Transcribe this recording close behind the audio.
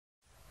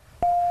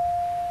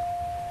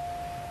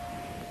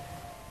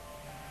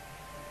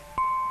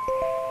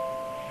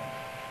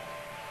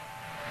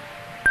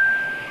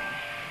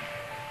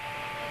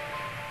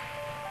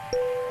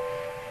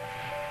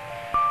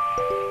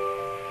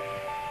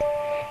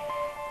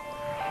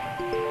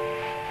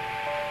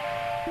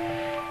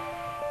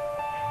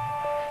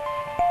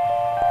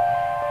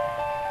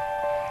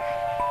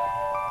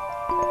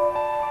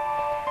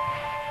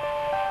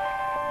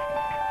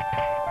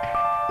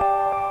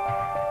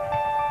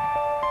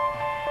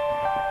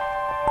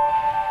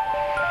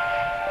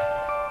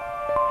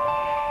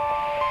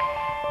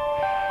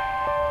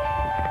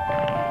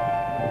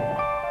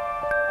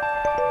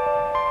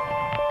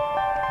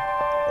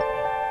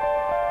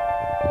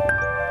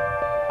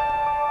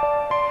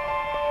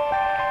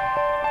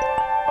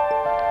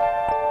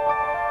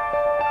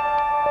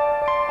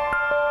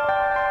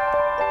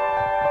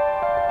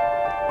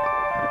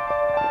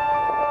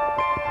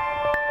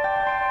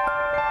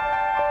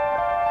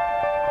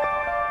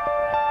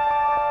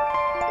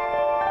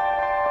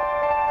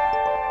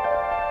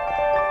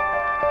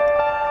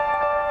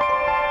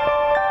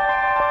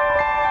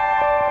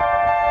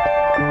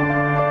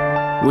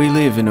We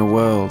live in a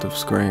world of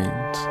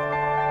screens.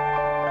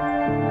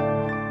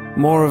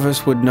 More of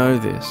us would know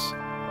this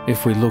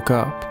if we look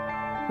up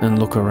and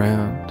look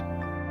around.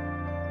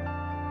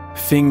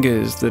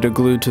 Fingers that are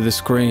glued to the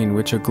screen,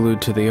 which are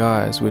glued to the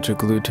eyes, which are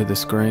glued to the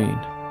screen.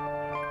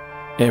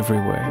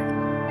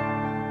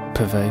 Everywhere.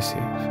 Pervasive.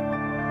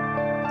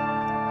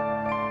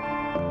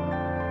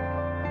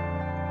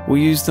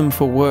 We use them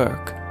for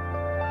work,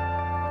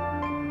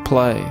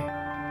 play.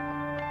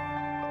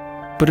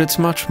 But it's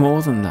much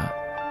more than that.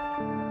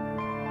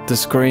 The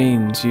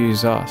screens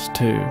use us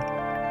too.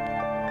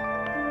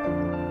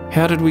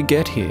 How did we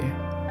get here?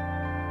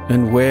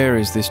 And where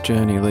is this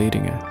journey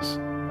leading us?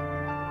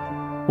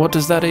 What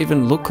does that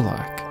even look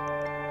like?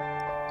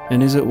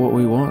 And is it what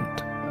we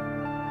want?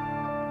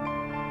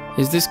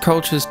 Is this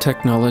culture's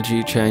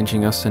technology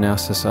changing us and our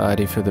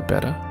society for the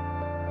better?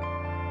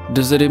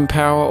 Does it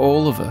empower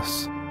all of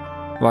us,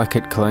 like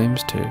it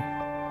claims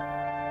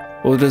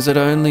to? Or does it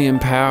only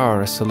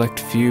empower a select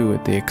few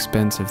at the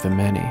expense of the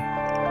many?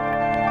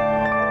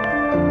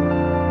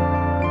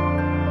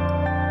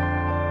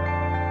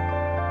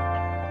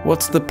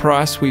 What's the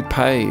price we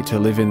pay to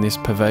live in this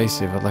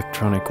pervasive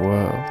electronic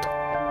world?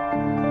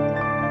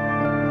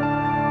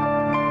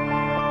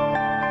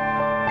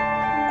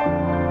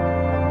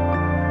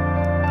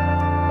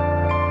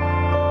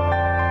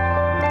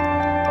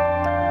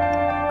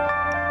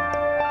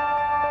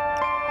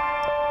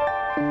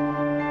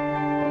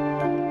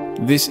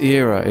 This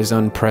era is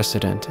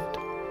unprecedented,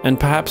 and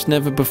perhaps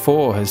never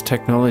before has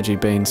technology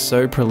been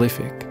so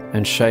prolific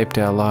and shaped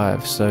our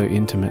lives so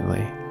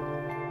intimately.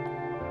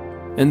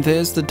 And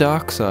there's the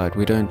dark side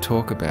we don't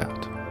talk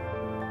about.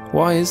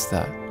 Why is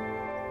that?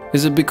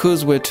 Is it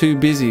because we're too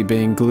busy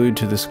being glued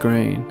to the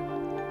screen?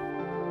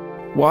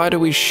 Why do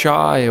we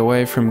shy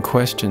away from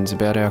questions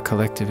about our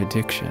collective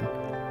addiction?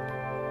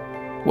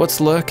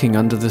 What's lurking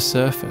under the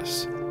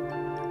surface?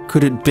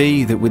 Could it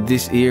be that with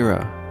this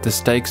era, the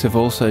stakes have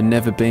also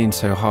never been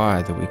so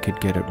high that we could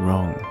get it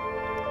wrong?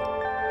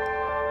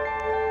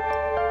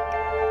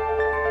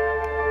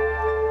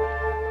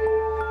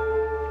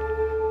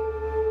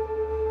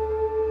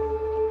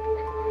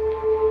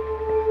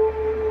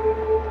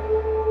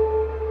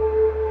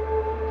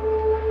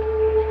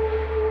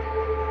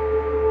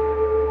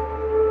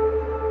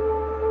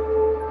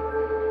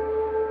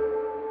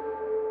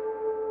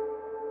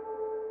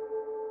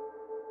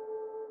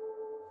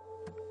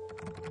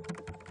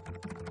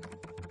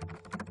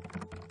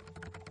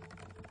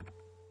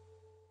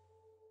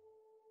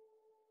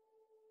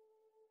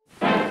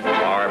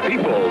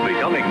 People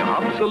becoming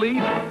obsolete?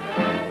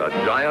 A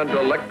giant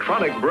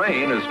electronic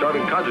brain has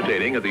started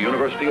cogitating at the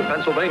University of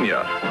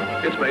Pennsylvania.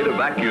 It's made of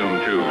vacuum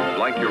tubes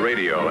like your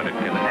radio, and it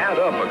can add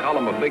up a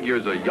column of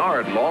figures a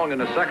yard long in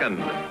a second.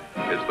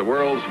 It's the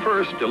world's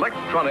first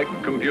electronic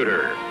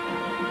computer.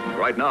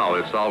 Right now,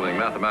 it's solving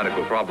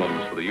mathematical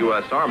problems for the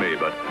U.S. Army,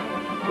 but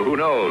who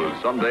knows,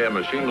 someday a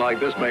machine like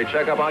this may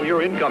check up on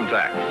your income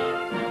tax.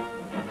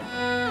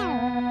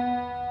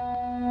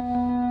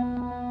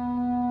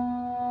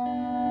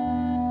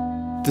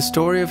 The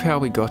story of how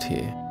we got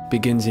here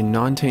begins in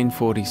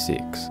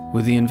 1946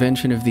 with the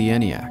invention of the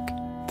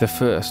ENIAC, the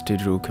first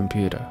digital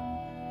computer.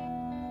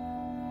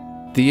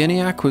 The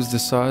ENIAC was the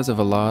size of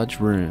a large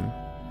room.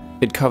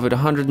 It covered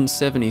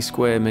 170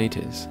 square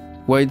meters,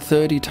 weighed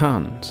 30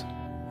 tons,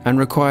 and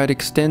required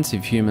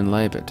extensive human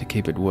labor to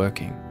keep it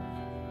working.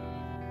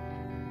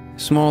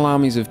 Small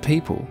armies of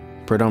people,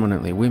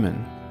 predominantly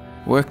women,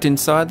 worked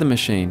inside the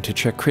machine to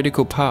check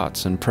critical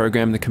parts and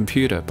program the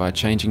computer by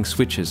changing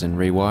switches and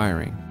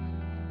rewiring.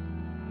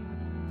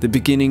 The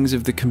beginnings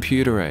of the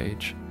computer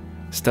age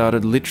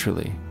started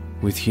literally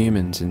with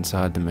humans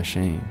inside the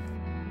machine.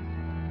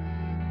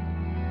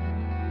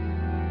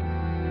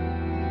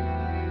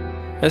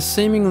 As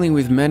seemingly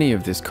with many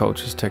of this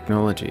culture's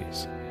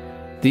technologies,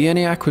 the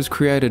ENIAC was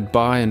created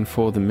by and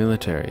for the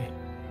military.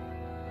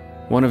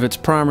 One of its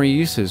primary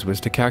uses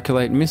was to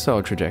calculate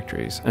missile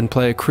trajectories and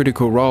play a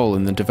critical role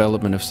in the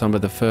development of some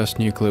of the first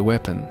nuclear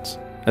weapons,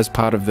 as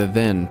part of the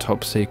then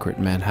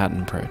top-secret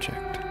Manhattan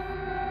Project.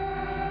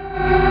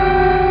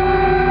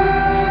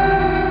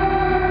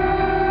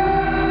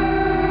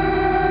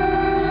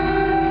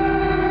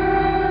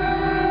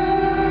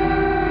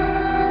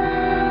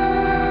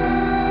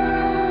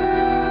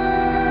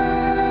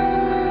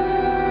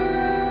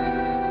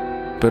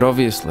 But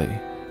obviously,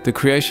 the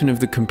creation of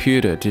the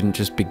computer didn't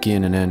just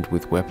begin and end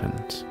with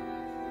weapons.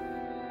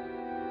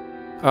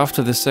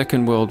 After the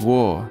Second World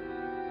War,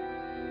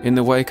 in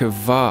the wake of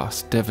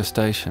vast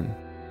devastation,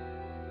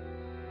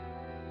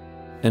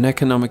 an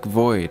economic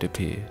void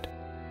appeared.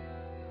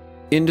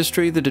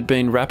 Industry that had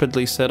been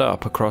rapidly set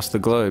up across the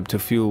globe to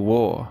fuel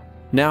war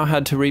now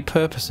had to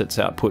repurpose its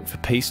output for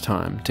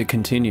peacetime to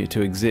continue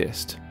to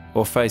exist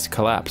or face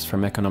collapse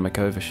from economic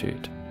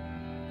overshoot.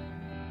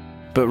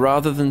 But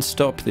rather than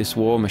stop this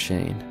war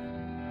machine,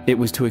 it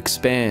was to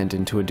expand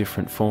into a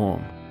different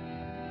form.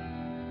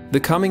 The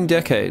coming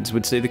decades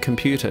would see the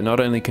computer not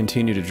only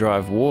continue to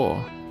drive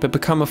war, but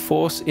become a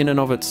force in and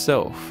of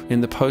itself in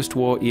the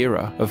post-war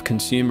era of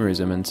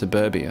consumerism and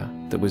suburbia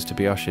that was to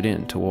be ushered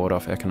in to ward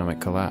off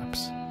economic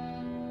collapse.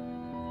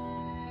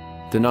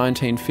 The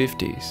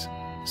 1950s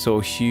saw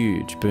a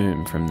huge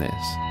boom from this.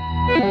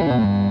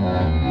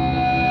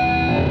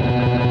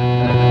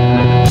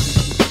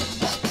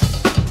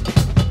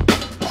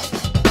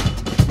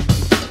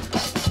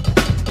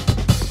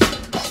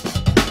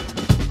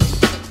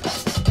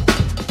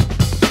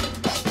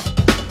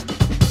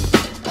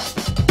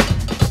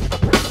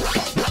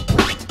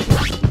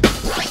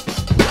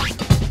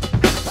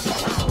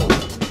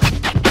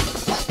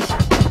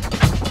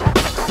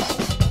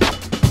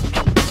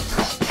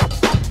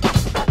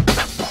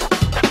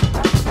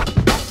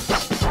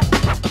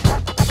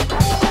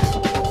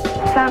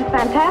 Sounds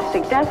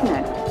fantastic, doesn't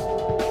it?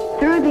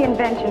 Through the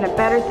invention of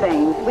better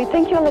things, we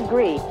think you'll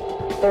agree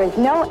there is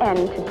no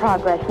end to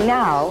progress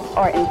now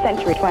or in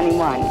century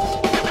 21.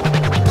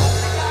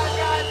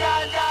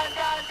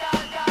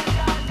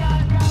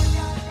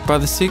 By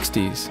the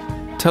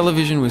 60s,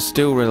 television was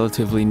still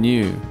relatively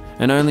new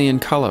and only in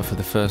colour for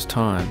the first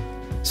time,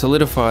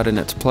 solidified in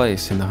its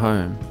place in the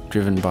home,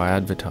 driven by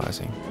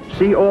advertising.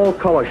 See all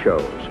color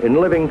shows in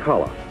living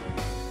color,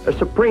 a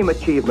supreme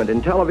achievement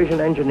in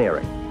television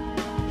engineering.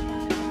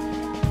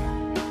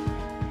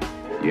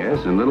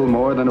 Yes, in little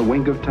more than a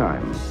wink of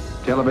time,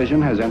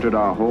 television has entered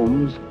our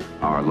homes,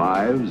 our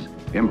lives,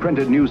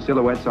 imprinted new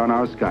silhouettes on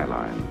our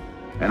skyline.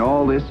 And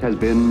all this has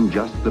been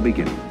just the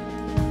beginning.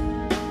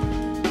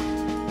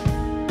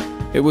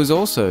 It was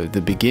also the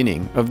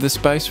beginning of the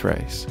space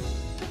race,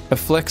 a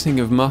flexing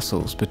of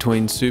muscles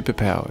between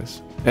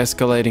superpowers,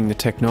 escalating the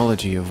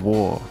technology of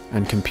war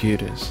and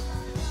computers,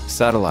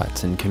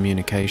 satellites and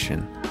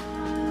communication.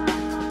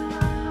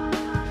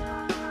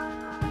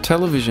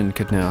 Television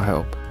could now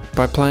help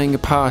by playing a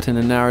part in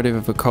a narrative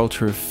of a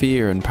culture of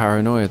fear and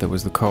paranoia that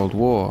was the Cold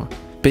War,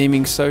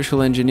 beaming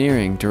social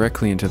engineering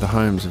directly into the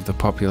homes of the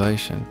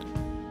population.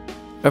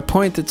 A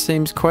point that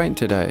seems quaint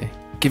today,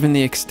 given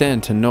the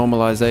extent and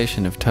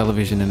normalization of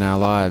television in our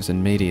lives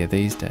and media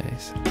these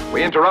days.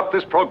 We interrupt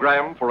this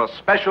program for a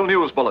special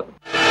news bulletin.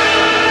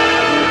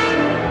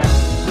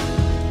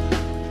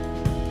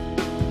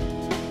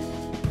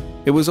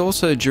 It was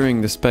also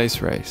during the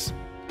space race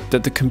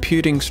that the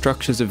computing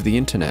structures of the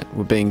internet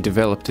were being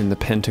developed in the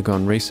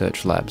Pentagon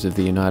research labs of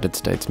the United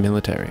States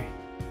military.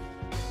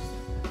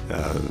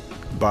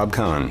 Bob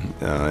Kahn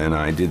and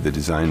I did the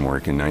design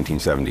work in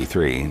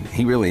 1973.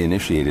 He really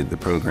initiated the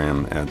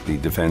program at the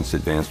Defense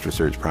Advanced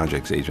Research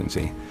Projects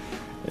Agency.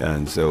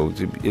 And so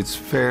it's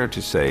fair to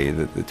say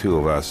that the two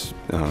of us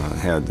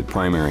had the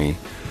primary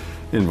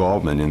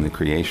involvement in the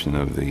creation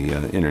of the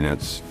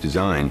Internet's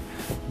design.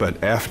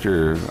 But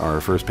after our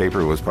first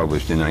paper was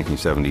published in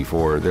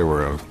 1974, there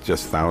were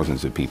just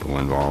thousands of people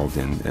involved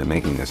in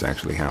making this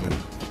actually happen.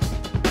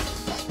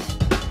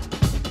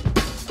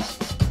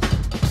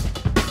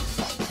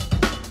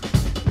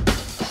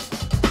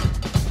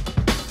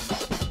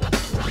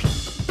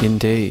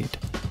 Indeed.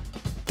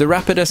 The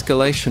rapid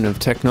escalation of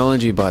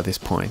technology by this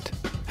point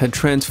had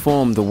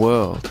transformed the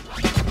world.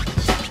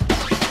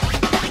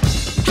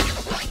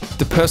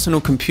 The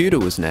personal computer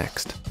was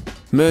next,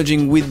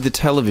 merging with the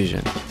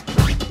television,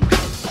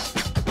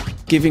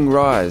 giving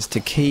rise to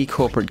key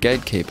corporate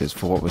gatekeepers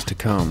for what was to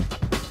come,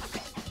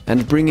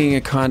 and bringing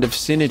a kind of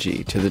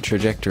synergy to the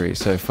trajectory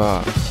so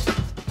far,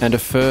 and a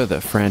further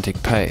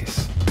frantic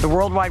pace. The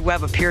World Wide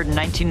Web appeared in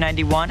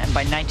 1991, and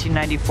by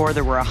 1994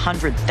 there were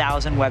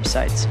 100,000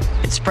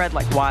 websites. It spread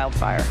like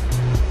wildfire.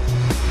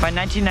 By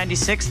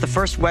 1996, the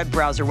first web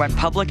browser went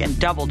public and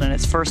doubled in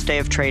its first day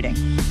of trading.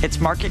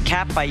 Its market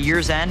cap by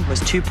year's end was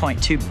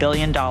 $2.2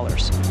 billion.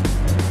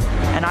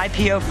 An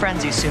IPO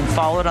frenzy soon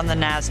followed on the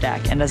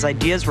NASDAQ, and as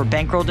ideas were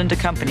bankrolled into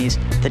companies,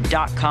 the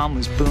dot-com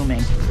was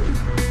booming.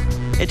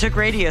 It took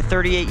radio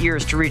 38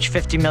 years to reach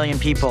 50 million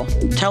people.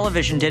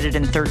 Television did it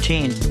in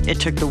 13.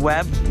 It took the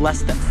web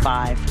less than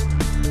 5.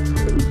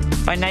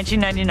 By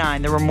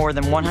 1999, there were more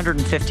than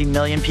 150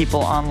 million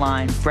people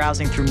online,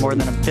 browsing through more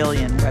than 1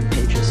 billion web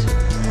pages.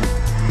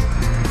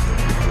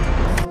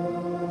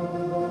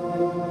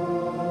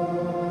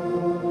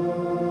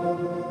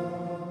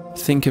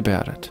 Think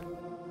about it.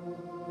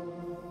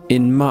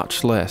 In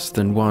much less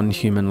than one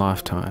human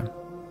lifetime,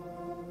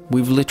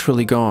 we've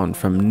literally gone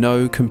from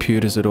no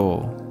computers at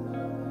all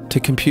to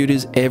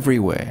computers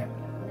everywhere,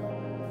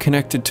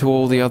 connected to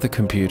all the other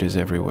computers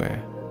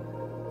everywhere,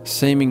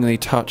 seemingly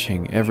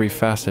touching every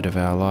facet of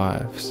our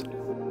lives.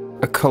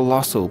 A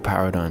colossal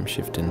paradigm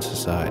shift in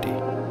society.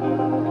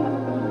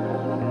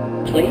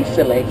 Please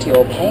select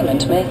your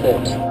payment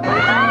method.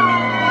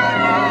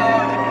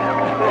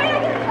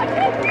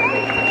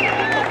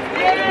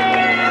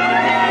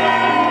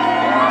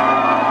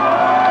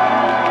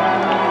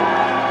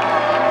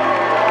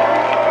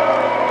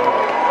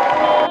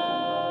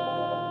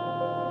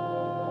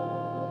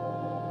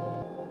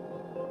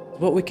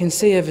 What we can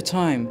see over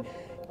time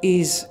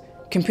is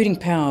computing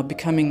power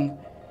becoming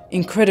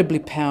incredibly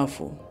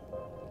powerful.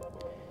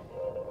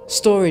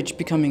 Storage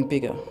becoming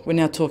bigger. We're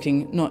now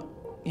talking not,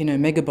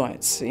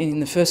 megabytes. In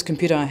the first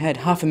computer I had,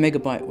 0.5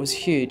 megabyte was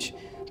huge.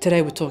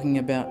 Today we're talking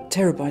about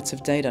terabytes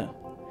of data.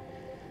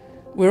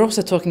 We're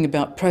also talking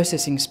about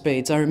processing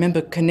speeds. I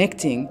remember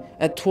connecting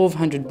at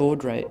 1200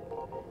 baud rate.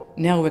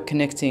 Now we're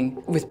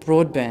connecting with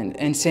broadband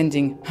and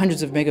sending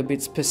hundreds of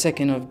megabits per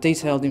second of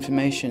detailed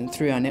information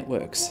through our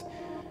networks.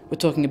 We're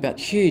talking about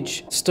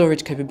huge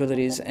storage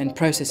capabilities and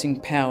processing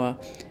power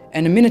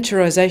and a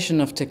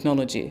miniaturization of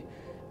technology.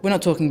 We're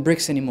not talking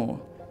bricks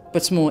anymore,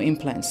 but small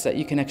implants that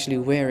you can actually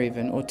wear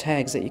even, or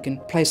tags that you can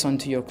place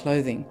onto your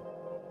clothing.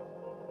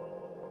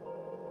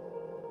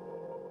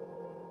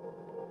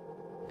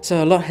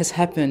 So a lot has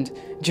happened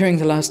during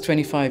the last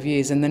 25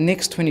 years, and the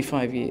next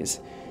 25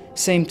 years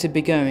seem to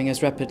be going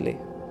as rapidly.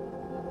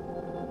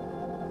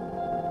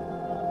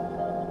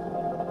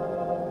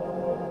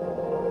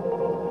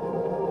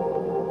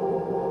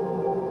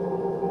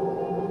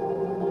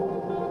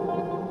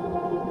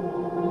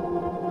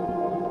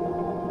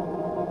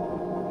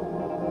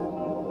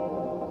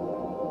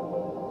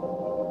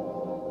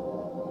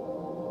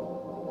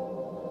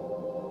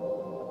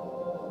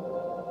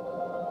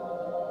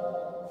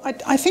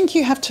 I think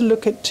you have to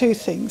look at two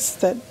things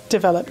that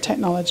develop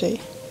technology.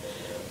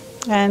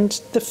 And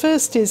the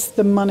first is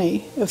the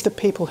money of the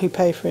people who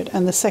pay for it,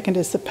 and the second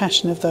is the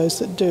passion of those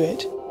that do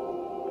it.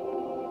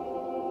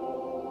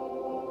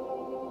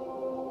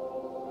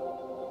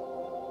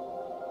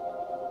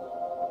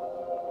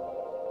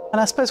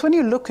 And I suppose when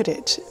you look at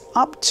it,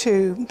 up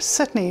to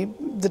certainly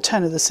the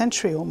turn of the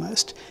century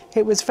almost,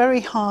 it was very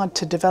hard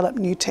to develop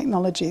new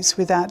technologies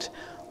without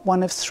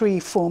one of three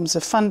forms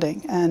of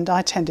funding, and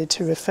I tended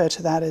to refer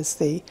to that as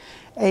the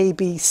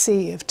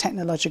ABC of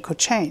technological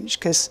change,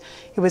 because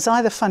it was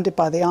either funded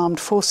by the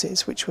armed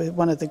forces, which were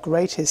one of the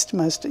greatest,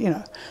 most,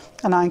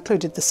 and I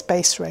included the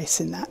space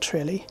race in that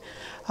really,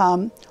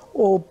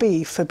 or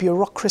B, for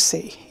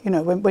bureaucracy.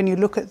 When you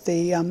look at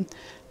the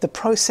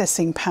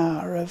processing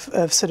power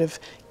of sort of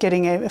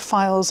getting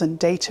files and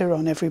data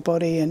on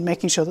everybody and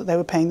making sure that they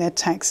were paying their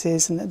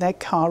taxes and their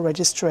car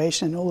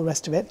registration and all the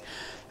rest of it.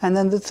 And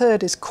then the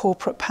third is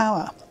corporate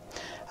power.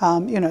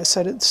 So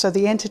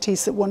the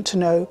entities that want to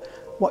know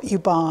what you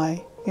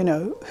buy,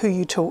 who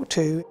you talk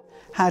to,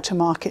 how to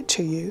market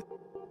to you.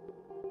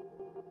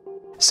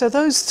 So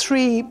those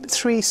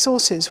three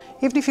sources,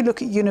 even if you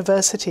look at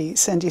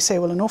universities and you say,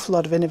 well, an awful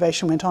lot of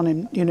innovation went on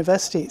in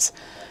universities,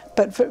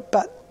 but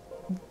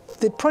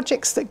the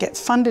projects that get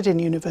funded in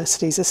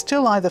universities are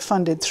still either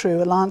funded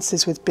through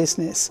alliances with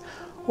business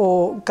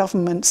or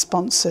government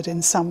sponsored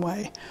in some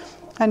way.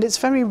 And it's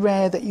very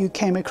rare that you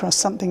came across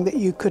something that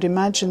you could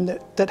imagine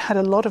that had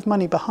a lot of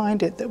money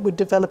behind it that would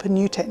develop a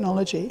new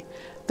technology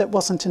that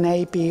wasn't an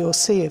A, B or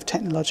C of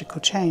technological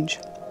change.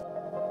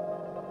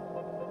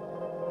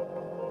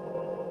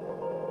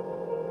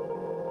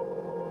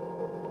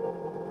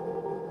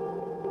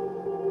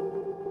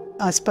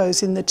 I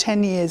suppose in the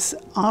 10 years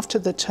after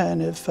the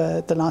turn of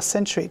the last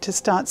century, to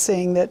start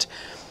seeing that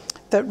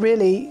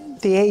really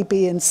the A,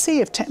 B and C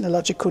of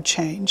technological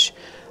change,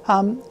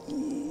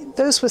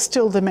 those were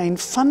still the main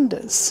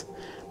funders,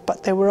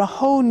 but there were a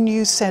whole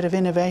new set of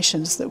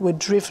innovations that were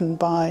driven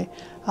by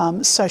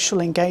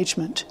social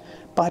engagement,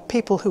 by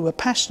people who were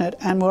passionate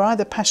and were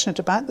either passionate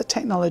about the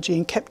technology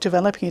and kept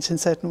developing it in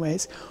certain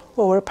ways,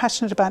 or were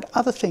passionate about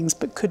other things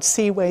but could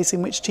see ways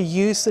in which to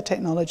use the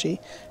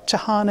technology, to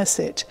harness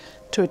it,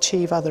 to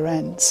achieve other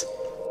ends.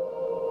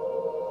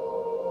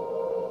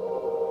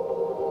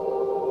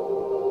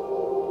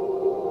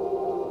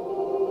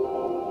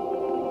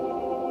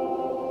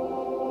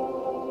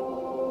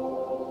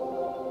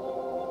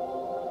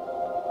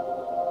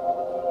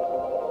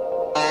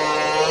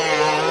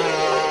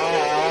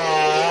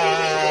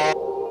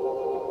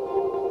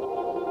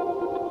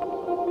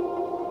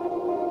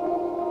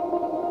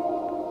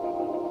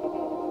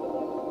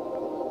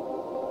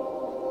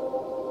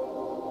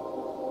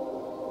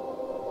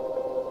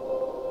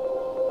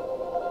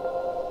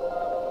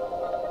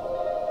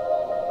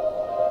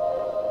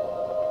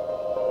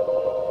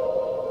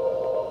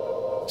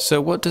 So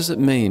what does it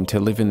mean to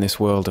live in this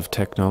world of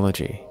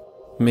technology,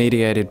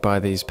 mediated by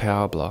these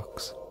power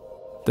blocks,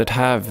 that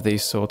have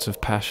these sorts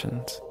of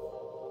passions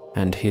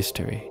and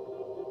history,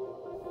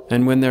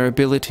 and when their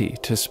ability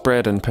to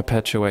spread and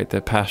perpetuate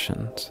their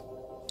passions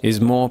is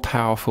more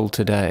powerful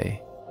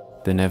today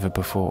than ever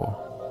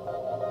before?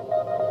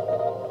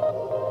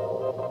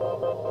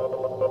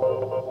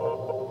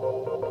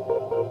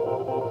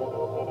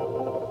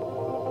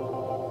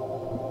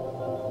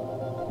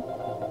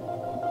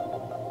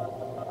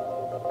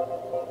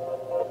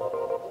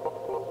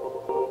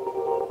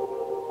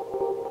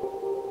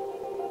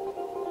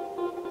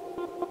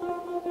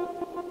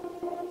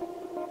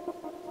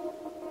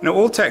 Now,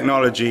 all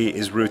technology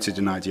is rooted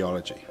in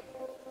ideology.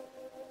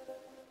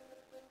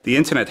 The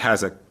internet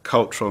has a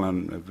cultural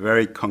and a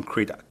very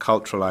concrete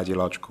cultural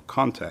ideological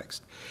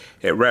context.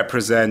 It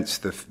represents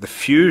the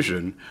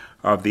fusion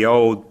of the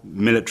old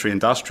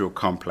military-industrial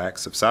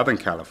complex of Southern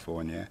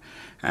California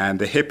and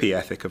the hippie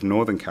ethic of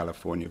Northern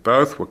California.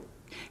 Both were,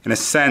 in a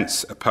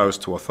sense,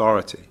 opposed to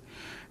authority.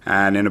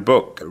 And in a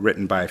book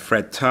written by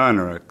Fred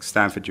Turner, a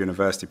Stanford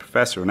University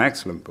professor, an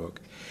excellent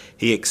book,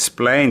 he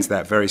explains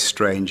that very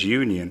strange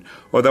union.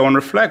 Although on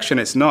reflection,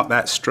 it's not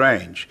that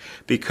strange,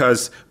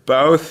 because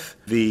both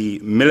the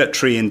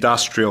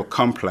military-industrial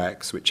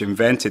complex, which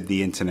invented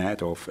the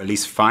internet, or at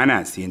least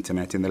financed the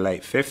internet in the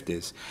late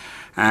 50s,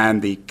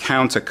 and the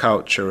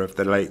counterculture of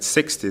the late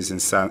 60s in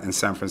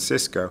San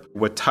Francisco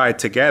were tied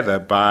together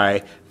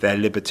by their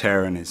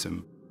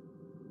libertarianism.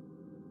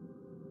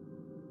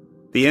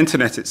 The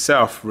internet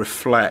itself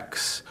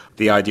reflects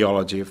the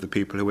ideology of the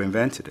people who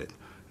invented it,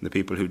 the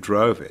people who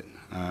drove it.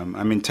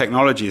 I mean,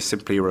 technology is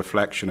simply a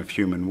reflection of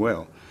human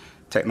will.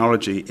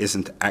 Technology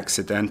isn't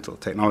accidental.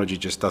 Technology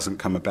just doesn't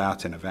come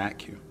about in a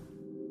vacuum.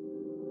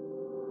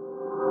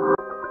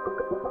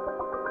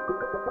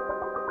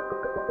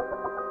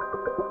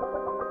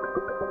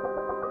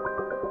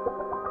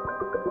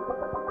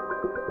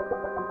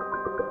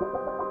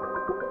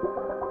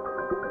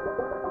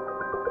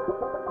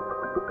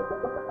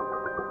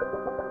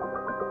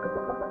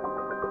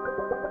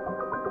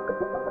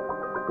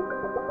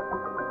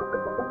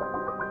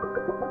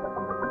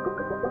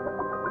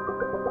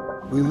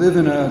 We live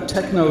in a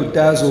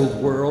techno-dazzled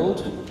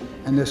world,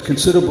 and there's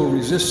considerable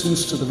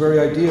resistance to the very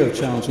idea of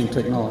challenging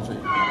technology.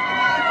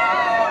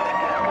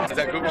 Is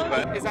that Google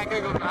Glass? Is that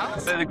Google Glass?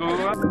 Is that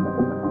Google?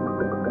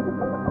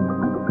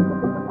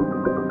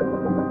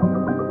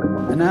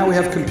 And now we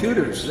have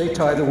computers. They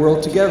tie the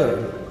world together.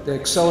 They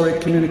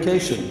accelerate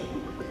communication.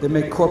 They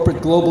make corporate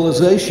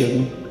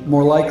globalization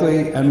more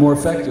likely and more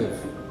effective.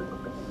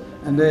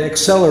 And they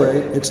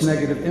accelerate its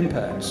negative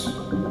impacts.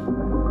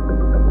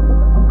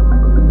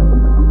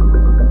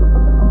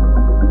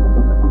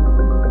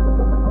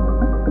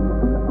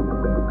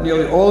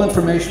 Nearly all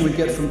information we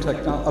get from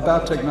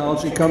about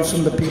technology comes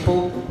from the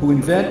people who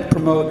invent,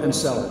 promote, and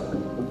sell it.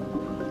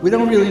 We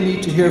don't really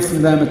need to hear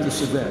from them at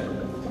this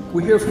event.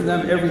 We hear from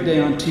them every day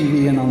on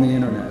TV and on the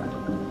internet.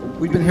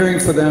 We've been hearing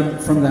from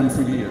them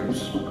for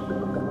years.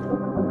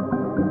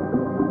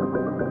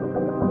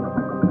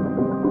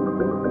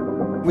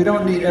 We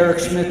don't need Eric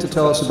Schmidt to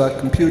tell us about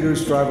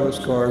computers,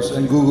 driverless cars,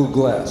 and Google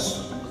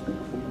Glass.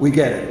 We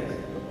get it.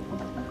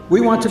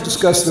 We want to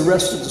discuss the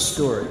rest of the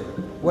story.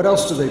 What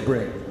else do they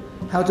bring?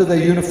 How do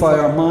they unify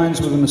our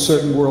minds within a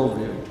certain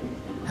worldview?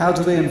 How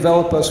do they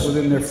envelop us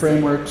within their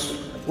frameworks?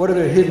 What are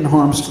their hidden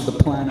harms to the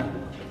planet?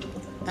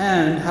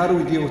 And how do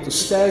we deal with the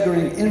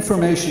staggering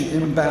information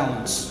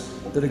imbalance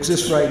that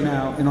exists right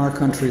now in our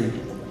country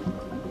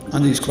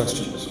on these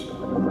questions?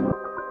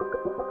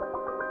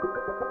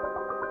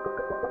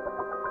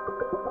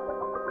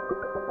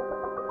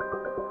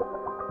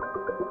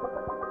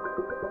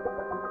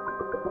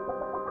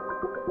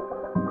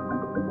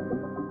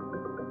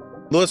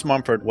 Lewis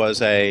Mumford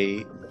was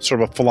a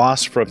sort of a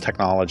philosopher of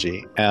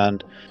technology,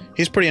 and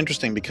he's pretty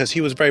interesting because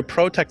he was very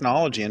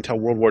pro-technology until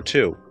World War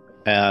II,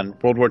 and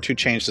World War II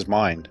changed his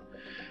mind.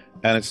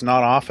 And it's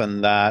not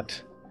often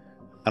that,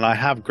 and I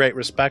have great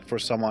respect for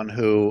someone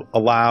who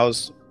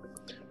allows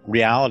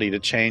reality to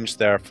change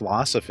their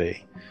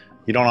philosophy.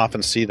 You don't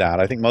often see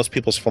that. I think most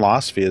people's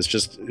philosophy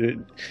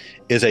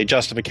is a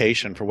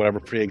justification for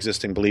whatever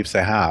pre-existing beliefs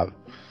they have.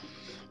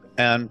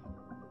 And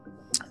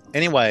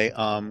anyway,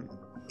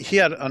 he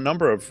had a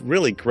number of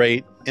really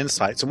great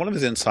insights. And one of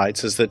his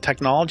insights is that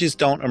technologies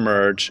don't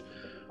emerge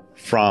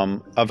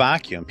from a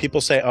vacuum.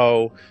 People say,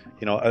 oh,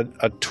 you know,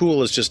 a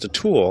tool is just a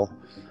tool.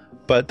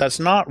 But that's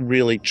not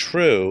really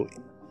true,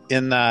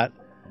 in that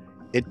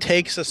it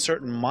takes a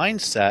certain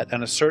mindset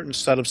and a certain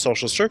set of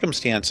social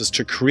circumstances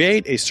to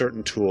create a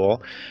certain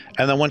tool.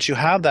 And then once you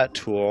have that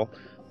tool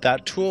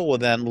will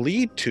then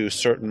lead to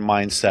certain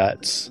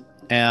mindsets.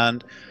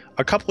 And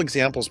a couple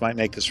examples might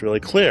make this really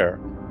clear.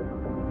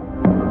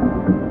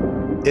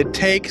 It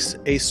takes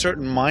a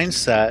certain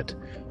mindset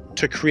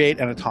to create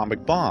an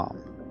atomic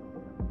bomb.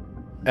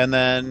 And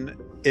then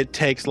it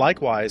takes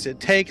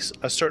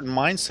a certain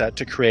mindset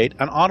to create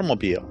an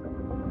automobile.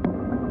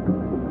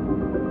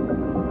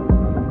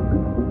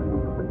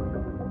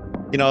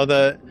 You know,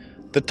 the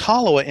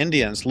Tolowa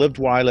Indians lived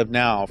where I live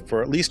now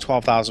for at least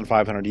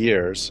 12,500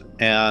 years,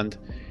 and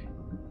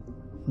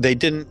they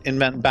didn't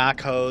invent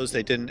backhoes,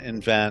 they didn't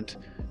invent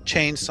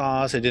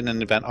chainsaws, they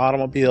didn't invent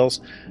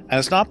automobiles. And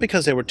it's not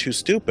because they were too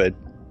stupid.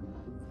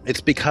 It's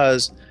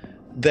because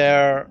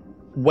their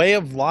way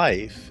of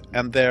life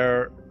and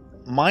their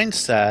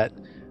mindset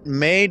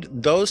made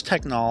those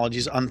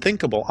technologies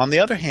unthinkable. On the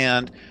other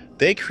hand,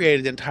 they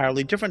created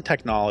entirely different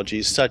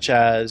technologies, such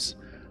as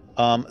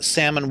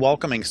salmon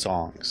welcoming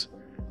songs.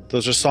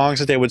 Those are songs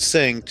that they would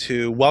sing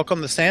to welcome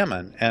the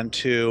salmon and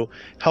to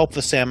help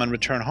the salmon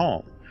return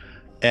home.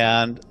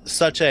 And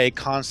such a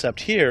concept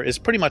here is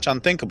pretty much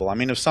unthinkable. I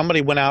mean, if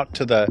somebody went out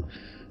to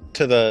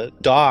the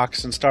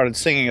docks and started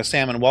singing a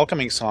salmon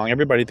welcoming song,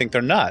 everybody would think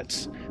they're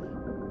nuts.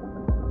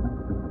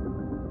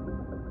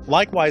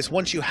 Likewise,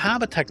 once you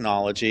have a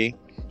technology,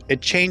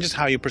 it changes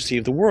how you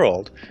perceive the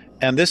world.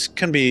 And this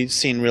can be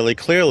seen really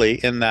clearly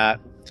in that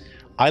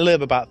I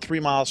live about 3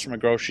 miles from a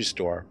grocery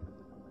store.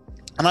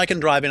 And I can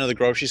drive into the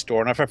grocery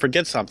store, and if I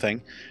forget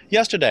something,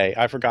 yesterday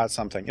I forgot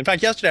something. In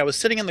fact, yesterday I was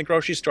sitting in the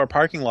grocery store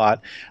parking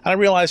lot, and I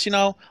realized, you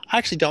know, I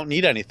actually don't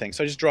need anything,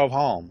 so I just drove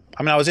home.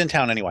 I mean, I was in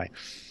town anyway.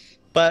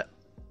 But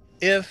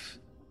if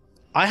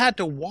I had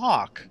to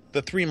walk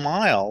the 3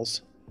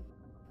 miles,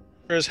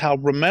 here's how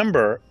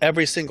remember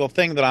every single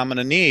thing that I'm going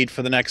to need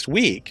for the next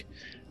week.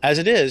 As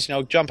it is, you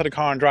know, jump in a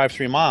car and drive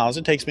 3 miles,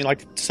 it takes me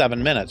like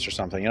 7 minutes or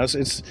something. You know,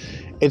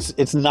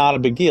 it's not a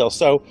big deal.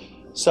 So,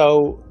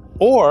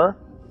 or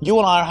you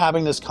and I are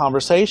having this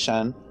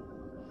conversation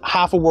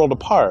half a world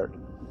apart.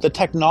 The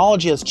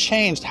technology has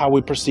changed how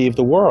we perceive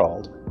the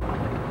world.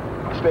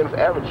 I spend an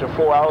average of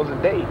 4 hours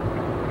a day.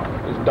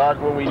 It's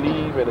dark when we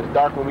leave and it's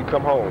dark when we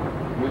come home.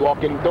 When we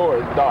walk in the door,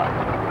 it's dark.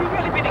 We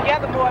really be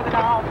together more than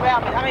our own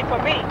family. I mean,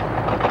 for me,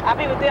 I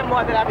be with them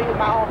more than I be with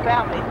my own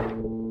family.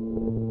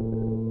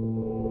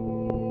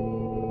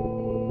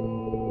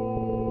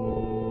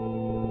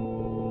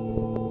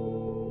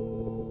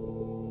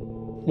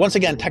 Once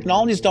again,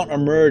 technologies don't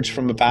emerge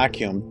from a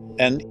vacuum.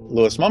 And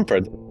Lewis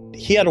Mumford,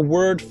 he had a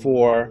word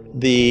for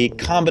the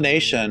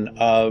combination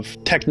of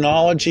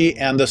technology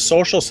and the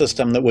social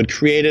system that would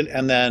create it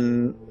and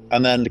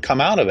then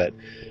come out of it.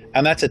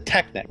 And that's a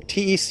technic,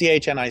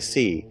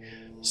 T-E-C-H-N-I-C.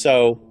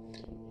 So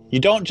you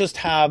don't just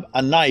have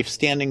a knife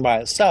standing by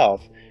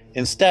itself.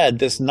 Instead,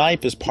 this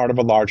knife is part of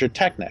a larger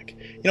technic.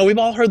 You know, we've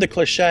all heard the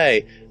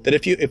cliche that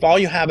if all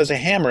you have is a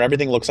hammer,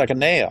 everything looks like a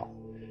nail.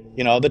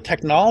 You know, the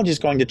technology is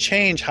going to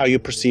change how you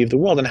perceive the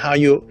world and how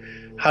you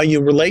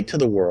relate to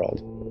the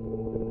world.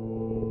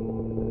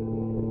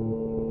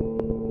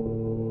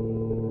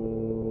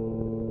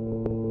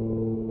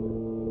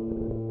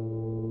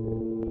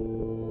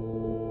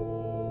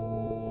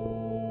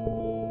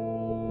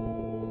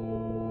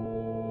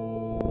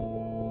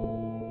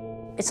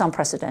 It's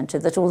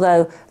unprecedented that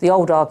although the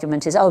old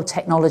argument is, oh,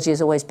 technology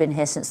has always been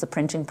here since the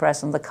printing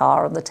press and the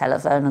car and the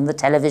telephone and the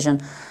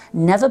television,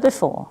 never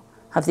before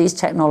have these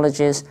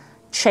technologies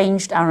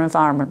changed our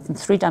environment from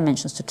 3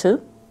 dimensions to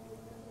 2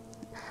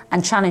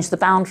 and challenged the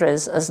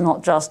boundaries as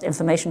not just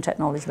information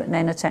technology but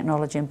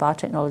nanotechnology and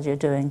biotechnology are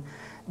doing.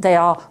 They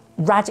are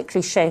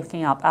radically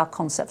shaking up our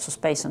concepts of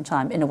space and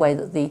time in a way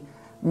that the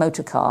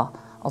motor car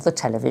or the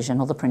television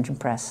or the printing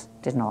press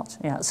did not.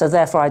 Yeah. So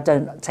therefore I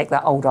don't take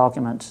that old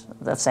argument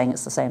of saying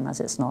it's the same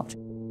as it's not.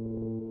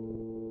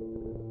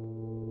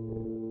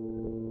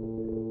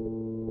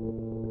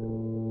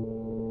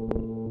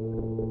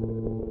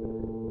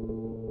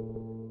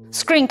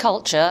 Screen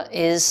culture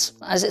is,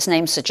 as its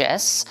name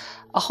suggests,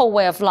 a whole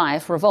way of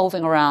life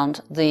revolving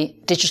around the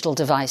digital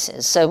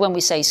devices. So when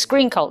we say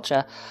screen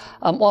culture,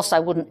 whilst I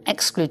wouldn't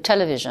exclude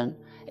television,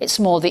 it's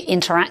more the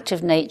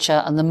interactive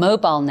nature and the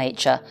mobile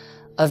nature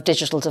of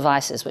digital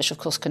devices, which of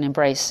course can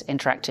embrace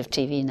interactive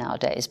TV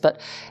nowadays. But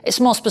it's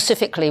more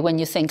specifically when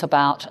you think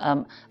about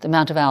the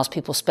amount of hours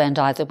people spend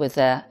either with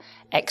their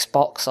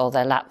Xbox or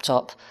their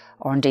laptop,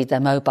 or indeed their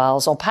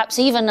mobiles, or perhaps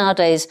even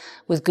nowadays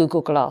with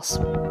Google Glass.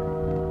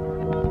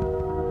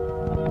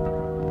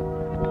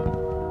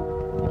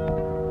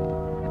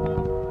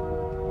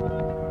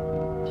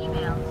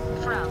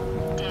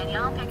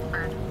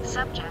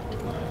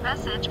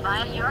 Message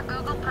via your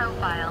Google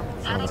profile.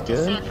 Heading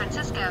to San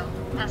Francisco.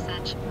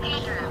 Message. Hey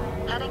Drew,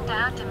 heading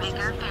down to make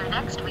our fare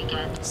next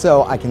weekend.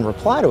 So I can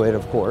reply to it,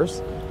 of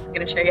course. I'm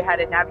going to show you how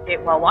to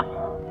navigate while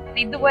walking.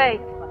 Lead the way.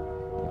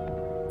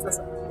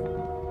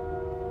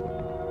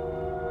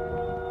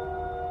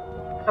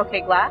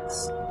 Okay,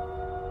 Glass.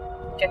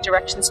 Get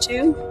directions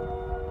to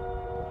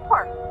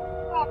park.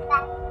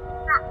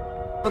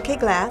 Okay,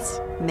 Glass.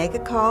 Make a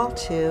call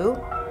to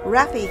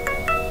Rafi.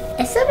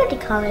 Is somebody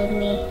calling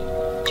me?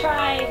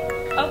 Try,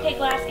 okay,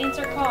 Glass,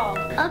 answer call.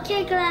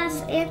 Okay,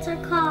 Glass, answer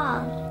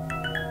call.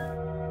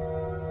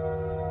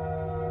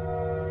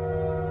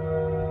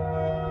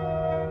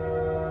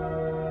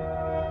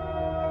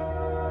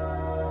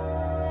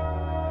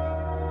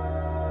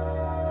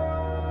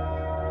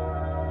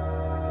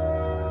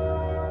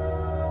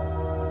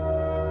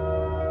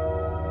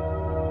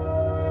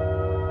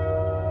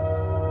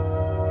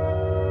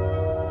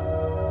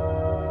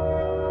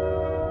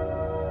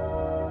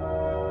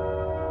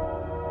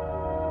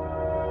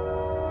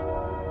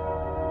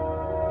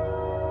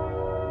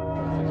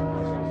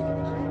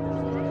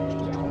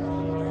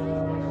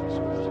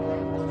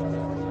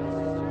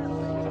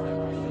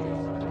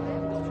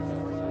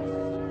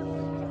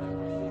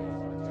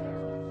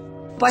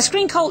 By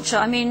screen culture,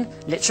 I mean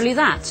literally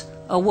that,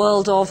 a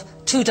world of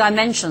 2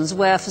 dimensions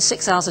where for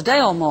 6 hours a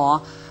day or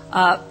more,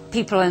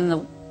 people in the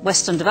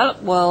Western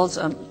developed world,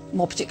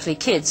 more particularly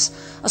kids,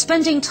 are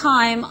spending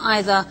time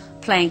either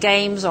playing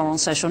games or on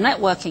social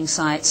networking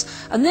sites,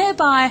 and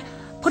thereby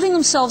putting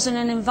themselves in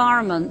an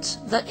environment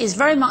that is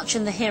very much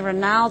in the here and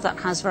now, that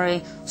has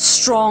very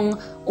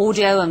strong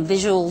audio and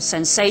visual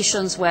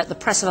sensations, where at the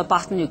press of a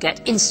button you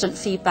get instant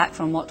feedback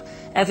from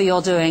whatever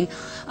you're doing.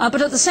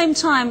 But at the same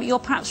time, you're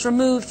perhaps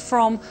removed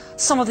from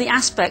some of the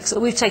aspects that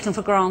we've taken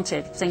for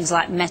granted, things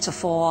like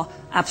metaphor,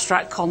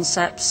 abstract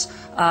concepts,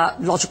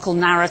 logical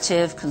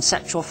narrative,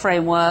 conceptual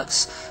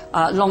frameworks,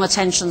 long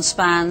attention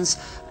spans,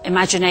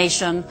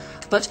 imagination.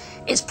 But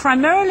it's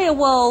primarily a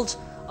world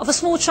of a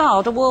small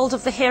child, a world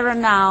of the here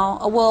and now,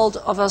 a world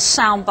of a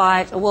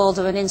soundbite, a world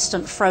of an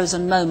instant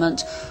frozen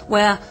moment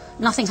where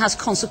nothing has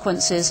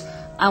consequences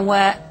and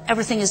where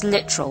everything is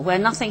literal, where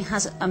nothing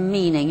has a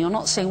meaning. You're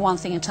not seeing one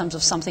thing in terms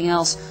of something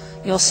else.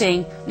 You're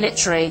seeing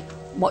literally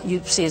what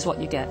you see is what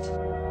you get.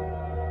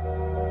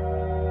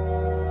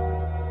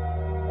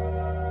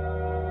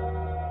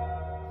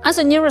 As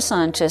a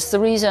neuroscientist, the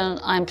reason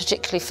I'm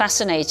particularly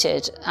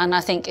fascinated, and I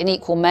think in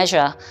equal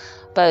measure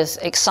both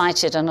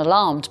excited and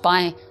alarmed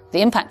by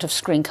the impact of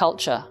screen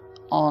culture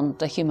on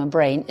the human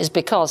brain, is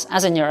because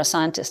as a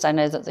neuroscientist I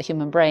know that the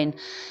human brain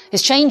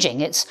is changing.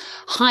 It's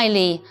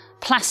highly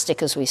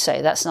plastic, as we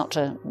say. That's not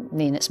to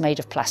mean it's made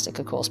of plastic,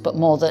 of course, but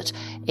more that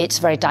it's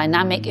very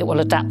dynamic. It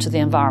will adapt to the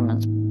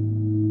environment.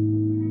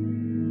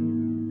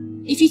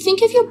 If you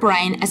think of your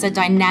brain as a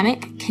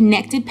dynamic,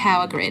 connected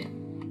power grid,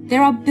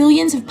 there are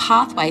billions of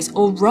pathways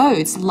or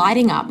roads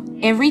lighting up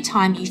every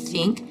time you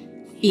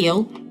think,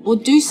 feel, or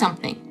do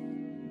something.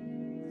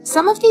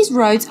 Some of these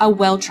roads are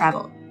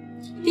well-traveled.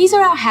 These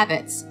are our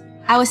habits,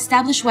 our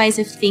established ways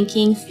of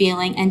thinking,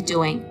 feeling, and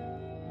doing.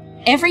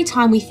 Every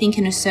time we think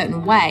in a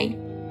certain way,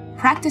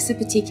 practice a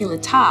particular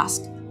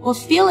task, or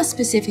feel a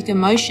specific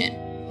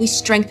emotion, we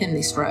strengthen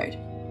this road.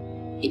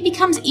 It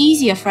becomes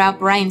easier for our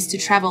brains to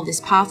travel this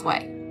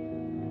pathway.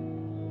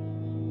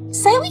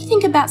 Say we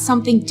think about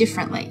something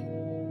differently,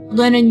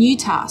 learn a new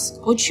task,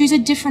 or choose a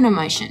different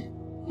emotion.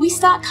 We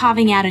start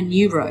carving out a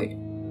new road.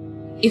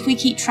 If we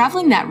keep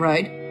traveling that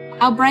road,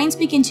 our brains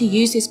begin to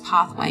use this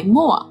pathway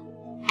more,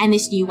 and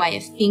this new way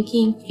of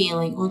thinking,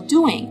 feeling, or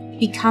doing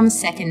becomes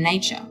second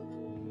nature.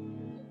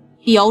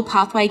 The old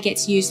pathway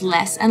gets used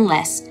less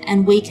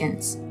and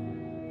weakens.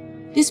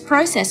 This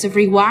process of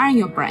rewiring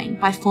your brain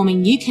by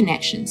forming new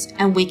connections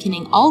and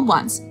weakening old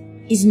ones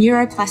is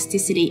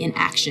neuroplasticity in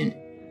action.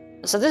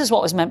 So this is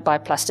what was meant by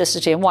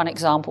plasticity. And one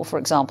example, for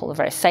example, a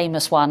very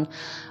famous one,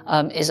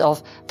 is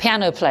of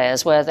piano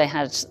players, where they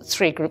had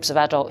 3 groups of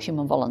adult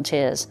human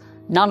volunteers,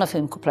 none of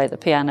whom could play the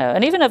piano.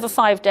 And even over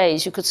 5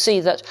 days, you could see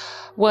that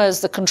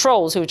whereas the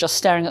controls, who were just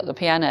staring at the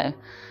piano,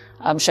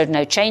 showed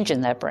no change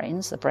in their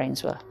brains. The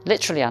brains were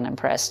literally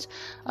unimpressed.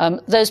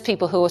 Those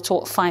people who were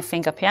taught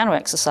 5-finger piano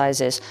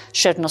exercises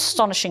showed an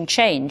astonishing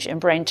change in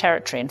brain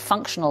territory and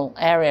functional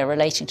area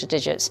relating to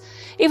digits,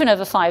 even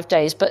over 5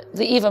 days. But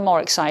the even more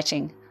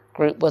exciting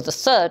group were the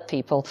third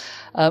people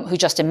who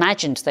just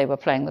imagined they were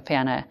playing the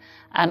piano.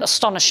 And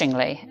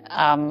astonishingly,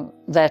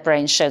 their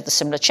brains showed the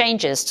similar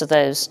changes to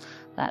those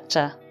that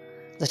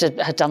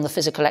had done the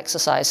physical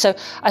exercise. So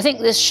I think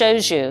this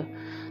shows you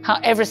how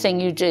everything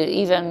you do,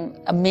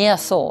 even a mere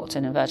thought,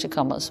 in inverted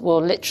commas,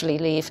 will literally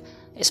leave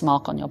its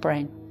mark on your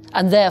brain.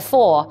 And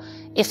therefore,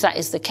 if that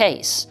is the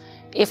case,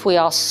 if we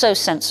are so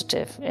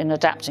sensitive in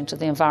adapting to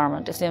the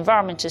environment, if the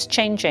environment is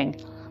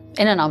changing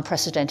in an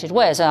unprecedented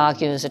way, as I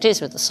argue as it is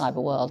with the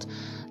cyber world,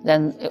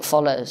 then it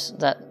follows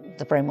that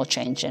the brain will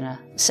change in a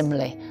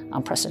similarly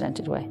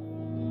unprecedented way.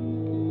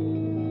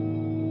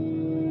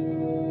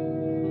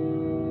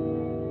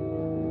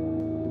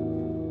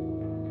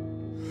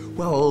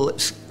 Well,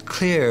 it's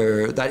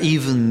clear that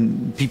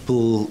even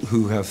people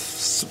who have,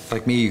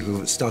 like me,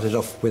 who started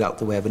off without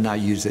the web and now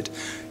use it,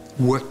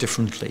 work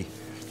differently.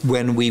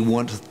 When we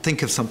want to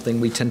think of something,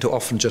 we tend to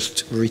often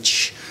just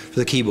reach for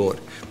the keyboard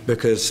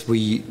because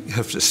we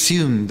have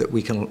assumed that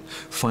we can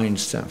find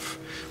stuff.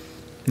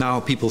 Now,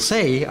 people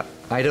say,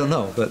 I don't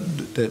know, but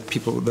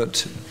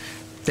that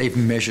they've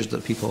measured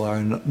that people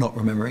are not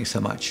remembering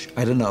so much.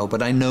 I don't know,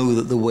 but I know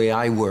that the way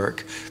I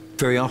work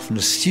very often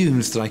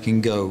assumes that I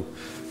can go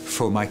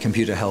for my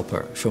computer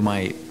helper, for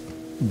my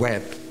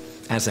web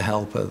as a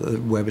helper. The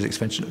web is an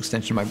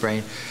extension of my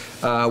brain.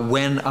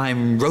 When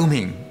I'm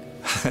roaming,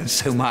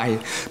 so my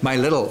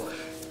little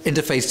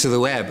interface to the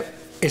web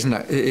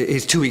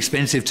is too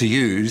expensive to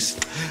use,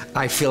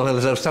 I feel a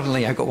little,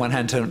 suddenly I've got one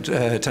hand turned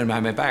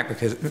behind my back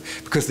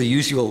because the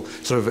usual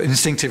sort of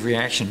instinctive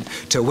reaction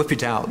to whip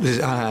it out,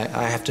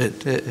 I have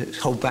to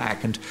hold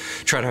back and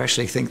try to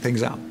actually think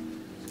things out.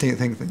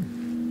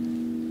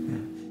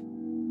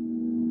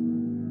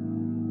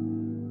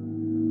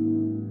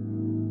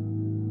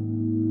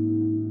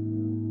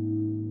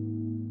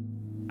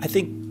 I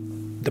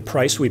think the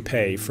price we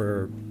pay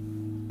for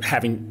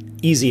having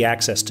easy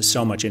access to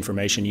so much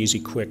information, easy,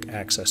 quick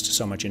access to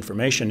so much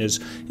information,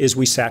 is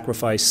we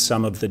sacrifice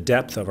some of the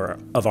depth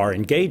of our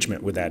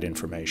engagement with that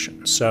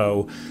information.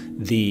 So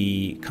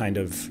the kind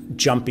of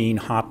jumping,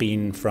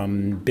 hopping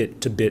from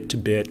bit to bit to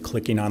bit,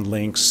 clicking on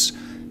links,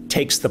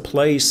 takes the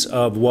place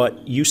of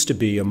what used to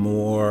be a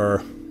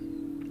more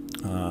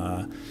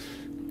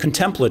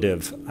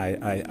contemplative,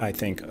 I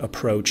think,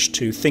 approach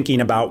to thinking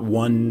about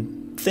one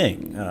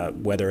thing,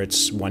 whether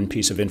it's one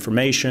piece of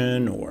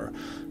information or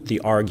the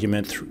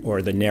argument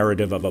or the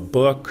narrative of a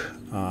book.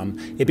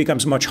 It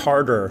becomes much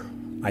harder,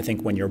 I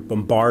think, when you're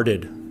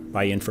bombarded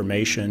by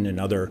information and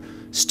other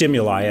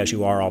stimuli, as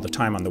you are all the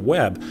time on the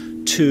web,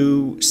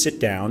 to sit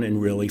down and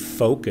really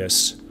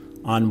focus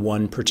on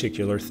one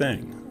particular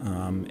thing.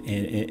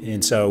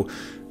 And so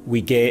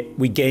we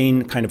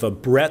gain kind of a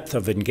breadth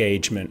of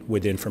engagement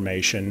with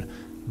information,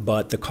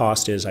 but the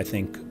cost is, I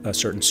think, a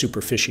certain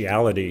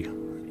superficiality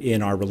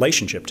in our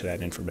relationship to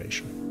that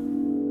information.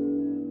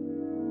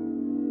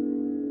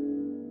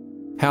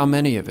 How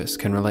many of us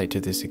can relate to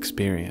this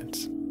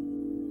experience?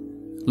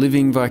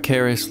 Living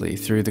vicariously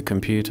through the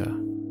computer,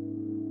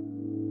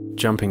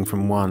 jumping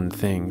from one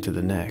thing to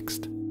the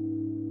next.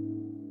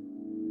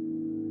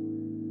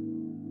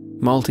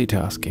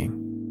 Multitasking,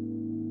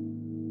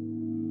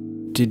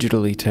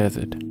 digitally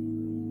tethered.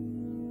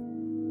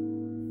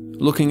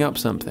 Looking up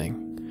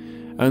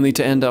something, only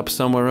to end up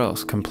somewhere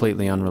else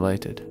completely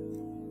unrelated.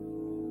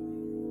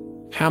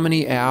 How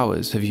many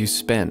hours have you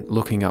spent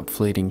looking up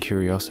fleeting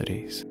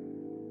curiosities?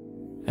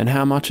 And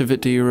how much of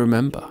it do you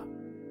remember?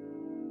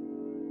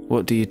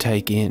 What do you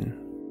take in?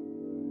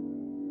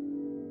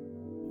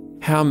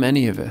 How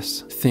many of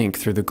us think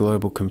through the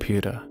global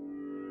computer?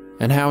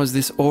 And how has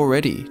this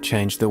already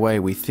changed the way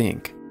we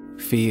think,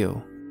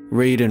 feel,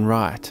 read and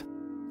write,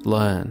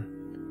 learn,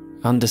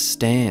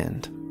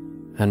 understand,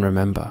 and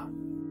remember?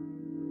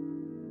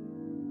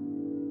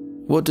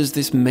 What does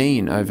this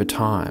mean over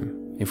time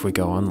if we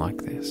go on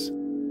like this?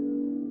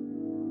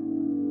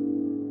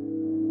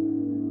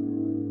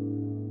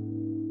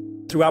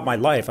 Throughout my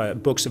life,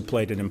 books have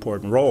played an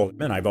important role,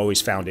 and I've always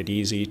found it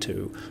easy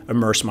to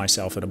immerse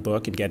myself in a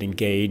book and get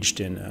engaged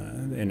in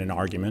an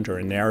argument or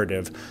a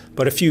narrative.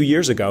 But a few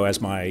years ago,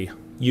 as my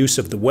use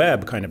of the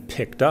web kind of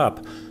picked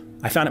up,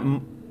 I found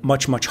it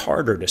much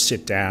harder to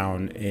sit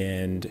down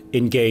and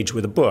engage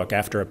with a book.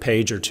 After a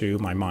page or two,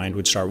 my mind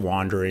would start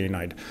wandering.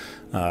 I'd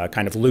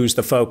kind of lose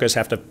the focus,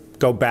 have to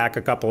go back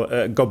a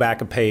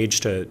page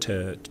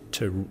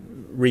to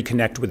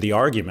reconnect with the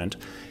argument.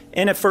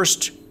 And at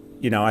first,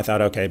 I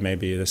thought, okay,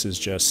 maybe this is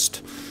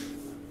just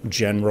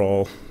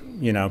general,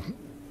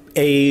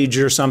 age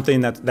or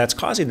something that's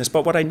causing this.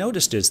 But what I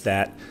noticed is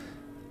that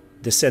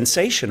the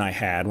sensation I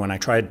had when I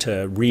tried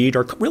to read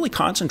or really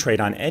concentrate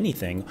on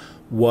anything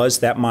was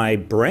that my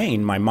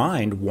brain, my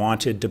mind,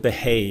 wanted to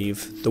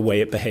behave the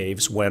way it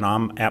behaves when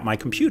I'm at my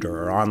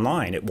computer or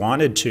online. It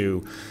wanted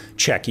to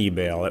check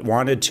email. It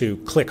wanted to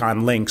click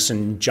on links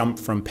and jump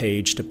from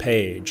page to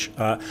page.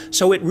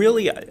 So it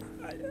really,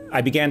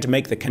 I began to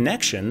make the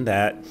connection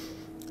that,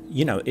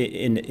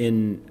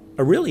 in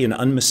a really an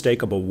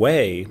unmistakable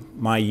way,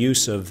 my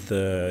use of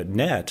the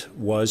net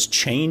was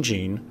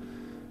changing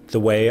the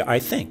way I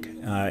think,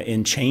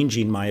 in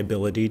changing my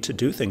ability to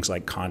do things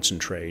like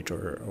concentrate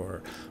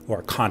or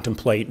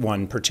contemplate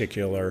one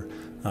particular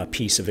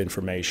piece of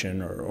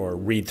information or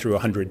read through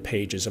 100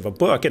 pages of a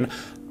book. And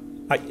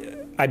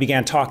I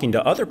began talking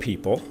to other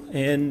people,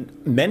 and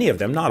many of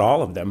them, not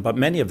all of them, but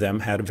many of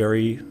them had a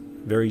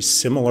very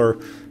similar,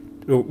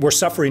 were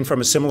suffering from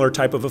a similar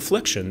type of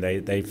affliction.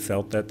 They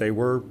felt that they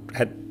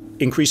had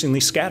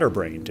increasingly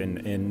scatterbrained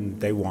and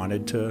they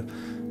wanted to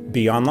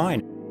be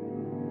online.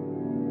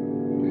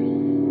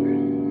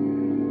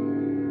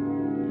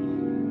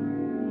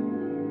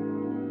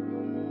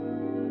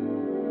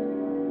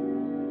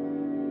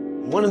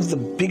 One of the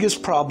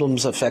biggest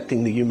problems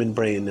affecting the human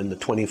brain in the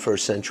 21st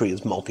century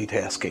is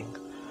multitasking.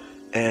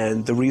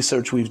 And the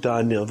research we've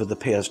done over the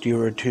past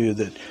year or two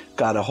that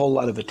got a whole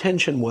lot of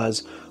attention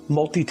was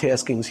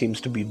multitasking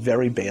seems to be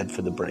very bad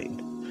for the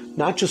brain.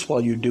 Not just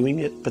while you're doing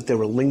it, but there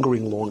are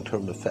lingering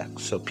long-term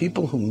effects. So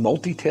people who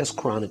multitask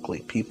chronically,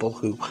 people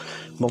who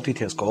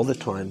multitask all the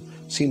time,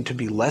 seem to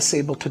be less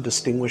able to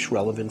distinguish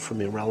relevant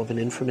from irrelevant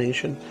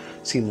information,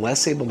 seem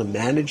less able to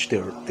manage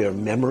their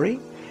memory,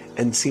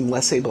 and seem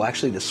less able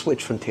actually to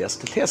switch from task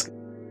to task.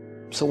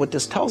 So what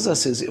this tells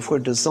us is if we're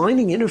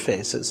designing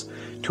interfaces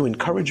to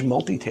encourage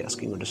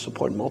multitasking or to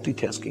support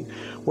multitasking,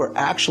 we're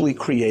actually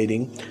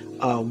creating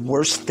a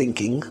worse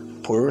thinking,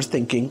 poorer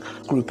thinking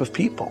group of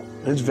people.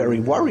 And it's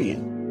very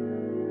worrying.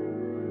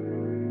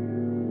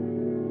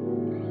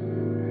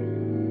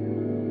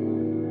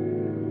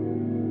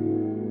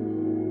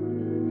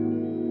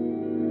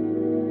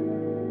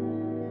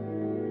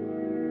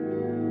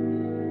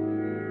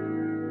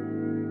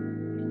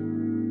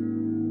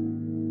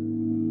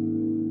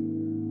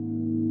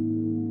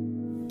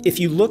 If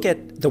you look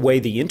at the way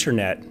the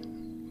internet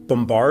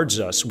bombards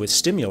us with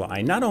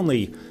stimuli, not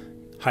only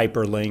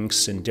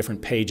hyperlinks and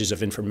different pages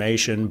of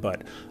information,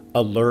 but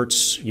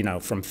alerts,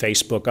 from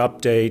Facebook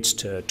updates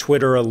to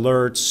Twitter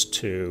alerts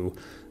to,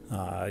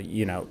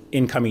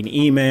 incoming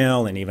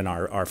email and even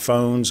our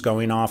phones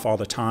going off all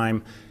the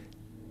time,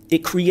 it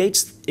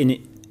creates, in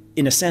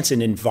a sense,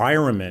 an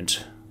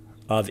environment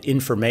of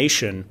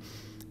information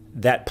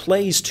that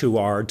plays to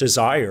our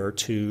desire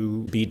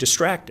to be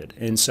distracted.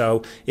 And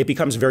so it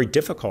becomes very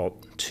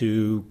difficult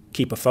to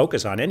keep a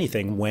focus on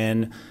anything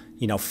when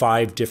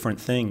 5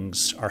 different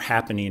things are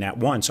happening at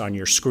once on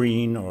your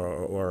screen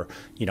or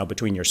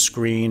between your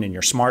screen and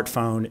your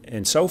smartphone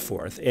and so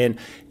forth. And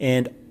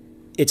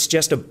it's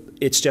just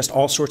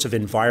all sorts of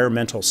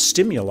environmental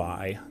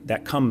stimuli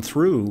that come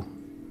through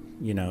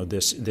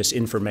this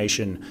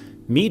information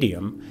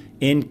medium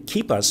and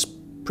keep us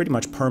pretty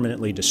much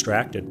permanently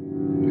distracted.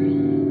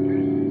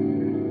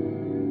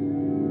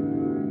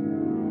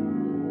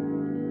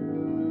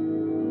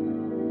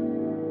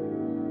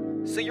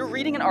 So you're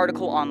reading an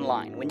article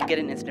online when you get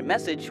an instant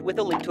message with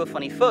a link to a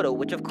funny photo,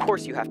 which of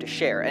course you have to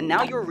share. And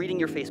now you're reading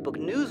your Facebook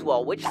news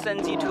wall, which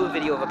sends you to a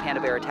video of a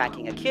panda bear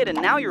attacking a kid. And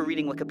now you're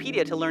reading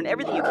Wikipedia to learn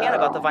everything you can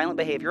about the violent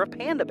behavior of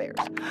panda bears.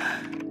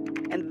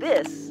 And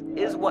this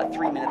is what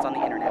 3 minutes on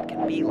the internet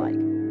can be like.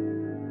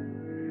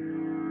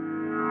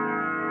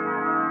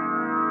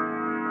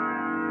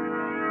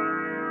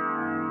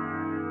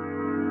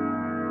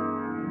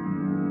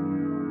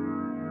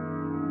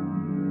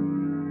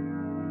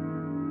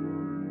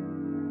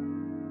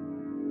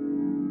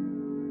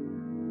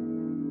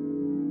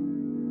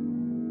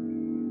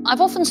 I've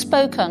often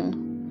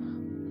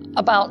spoken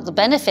about the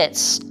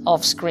benefits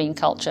of screen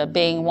culture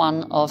being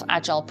one of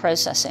agile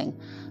processing,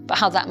 but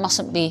how that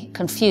mustn't be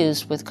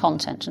confused with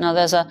content. Now,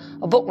 there's a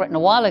book written a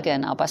while ago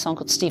now by someone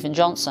called Stephen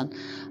Johnson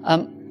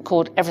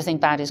called Everything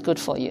Bad is Good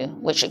for You,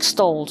 which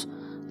extolled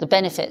the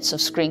benefits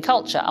of screen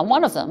culture. And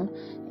one of them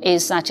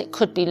is that it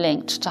could be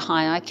linked to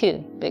high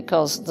IQ,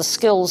 because the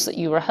skills that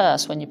you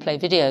rehearse when you play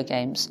video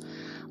games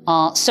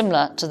are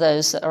similar to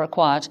those that are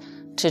required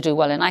to do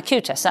well in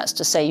IQ tests. That's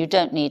to say, you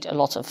don't need a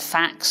lot of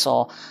facts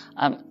or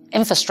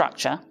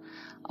infrastructure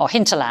or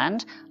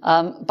hinterland,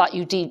 but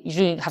you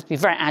do have to be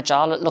very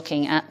agile at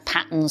looking at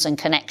patterns and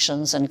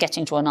connections and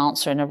getting to an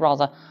answer in a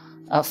rather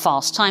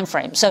fast time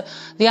frame. So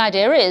the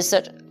idea is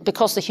that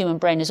because the human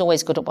brain is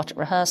always good at what it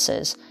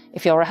rehearses,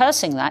 if you're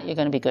rehearsing that, you're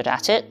going to be good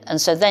at it.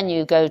 And so then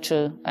you go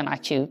to an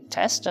IQ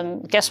test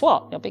and guess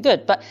what? You'll be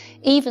good. But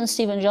even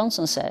Stephen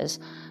Johnson says,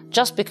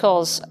 just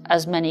because,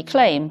 as many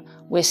claim,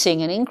 we're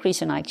seeing an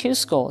increase in IQ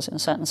scores in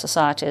certain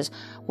societies,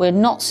 we're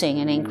not seeing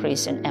an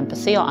increase in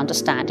empathy or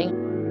understanding.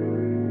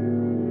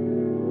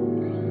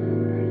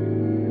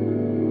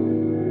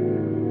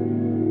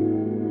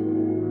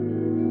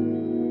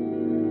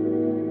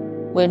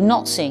 We're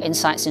not seeing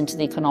insights into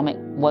the economic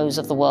woes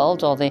of the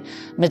world or the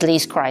Middle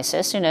East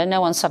crisis. You know,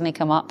 no one's suddenly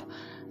come up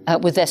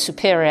with their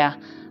superior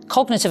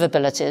cognitive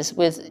abilities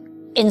with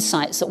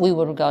insights that we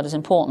would regard as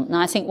important. And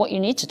I think what you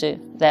need to do,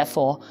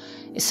 therefore,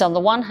 is on the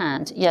one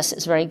hand, yes,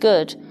 it's very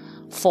good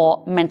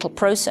for mental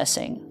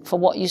processing, for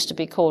what used to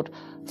be called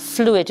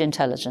fluid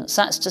intelligence.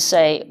 That's to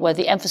say, where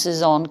the emphasis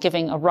is on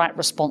giving a right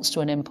response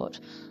to an input.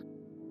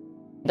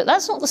 But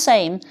that's not the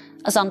same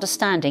as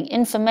understanding.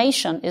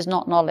 Information is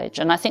not knowledge,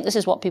 and I think this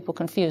is what people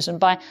confuse. And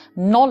by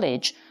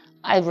knowledge,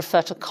 I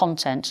refer to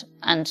content.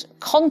 And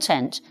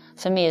content,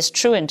 for me, is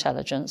true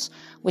intelligence,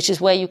 which is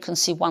where you can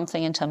see one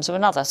thing in terms of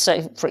another.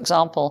 So, for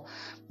example,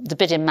 the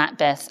bit in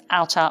Macbeth,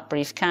 out, out,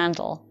 brief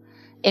candle.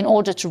 In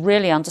order to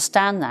really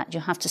understand that, you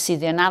have to see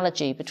the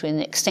analogy between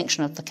the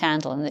extinction of the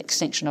candle and the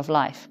extinction of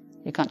life.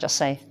 You can't just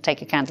say,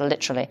 take a candle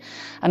literally.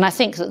 And I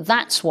think that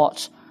that's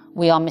what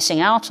we are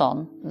missing out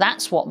on.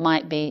 That's what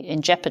might be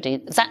in jeopardy.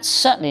 That's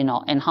certainly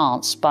not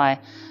enhanced by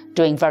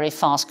doing very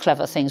fast,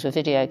 clever things with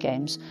video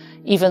games,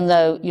 even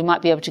though you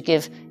might be able to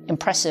give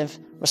impressive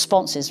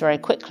responses very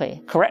quickly,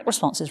 correct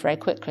responses very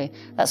quickly.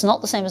 That's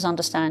not the same as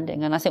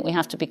understanding, and I think we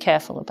have to be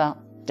careful about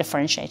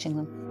differentiating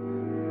them.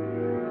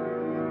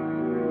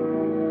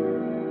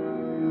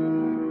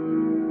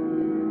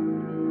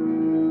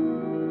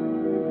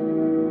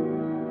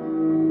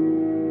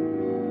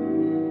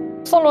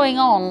 Following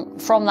on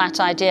from that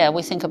idea,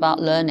 we think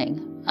about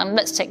learning. And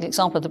let's take the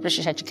example of the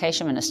British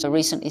Education Minister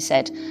recently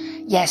said,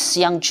 yes,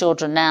 young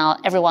children now,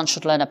 everyone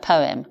should learn a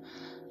poem.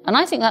 And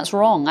I think that's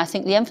wrong. I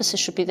think the emphasis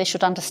should be they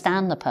should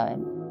understand the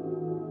poem.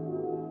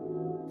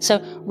 So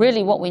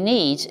really what we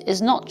need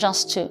is not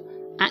just to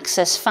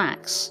access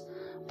facts,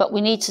 but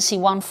we need to see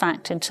one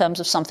fact in terms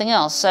of something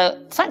else.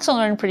 So facts on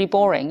their own are pretty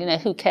boring. You know,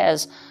 who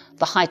cares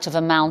the height of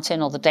a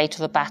mountain or the date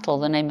of a battle,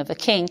 the name of a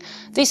king?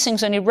 These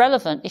things are only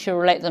relevant if you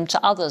relate them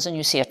to others and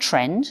you see a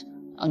trend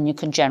and you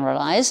can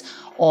generalize,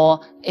 or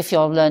if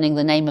you're learning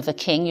the name of a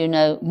king, you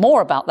know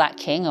more about that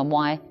king and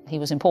why he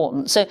was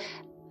important. So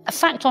a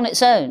fact on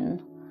its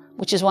own,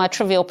 which is why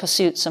Trivial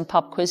Pursuits and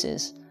pub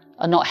quizzes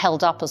are not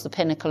held up as the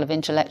pinnacle of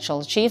intellectual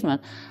achievement,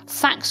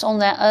 facts on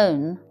their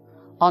own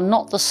are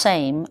not the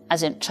same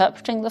as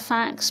interpreting the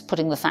facts,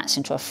 putting the facts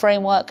into a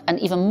framework,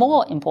 and even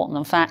more important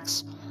than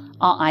facts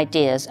are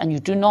ideas, and you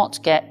do not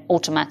get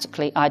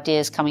automatically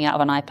ideas coming out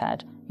of an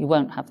iPad. You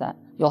won't have that.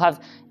 You'll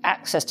have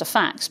access to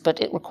facts, but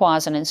it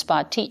requires an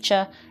inspired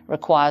teacher, it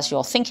requires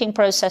your thinking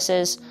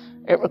processes,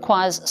 it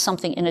requires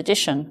something in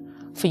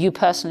addition for you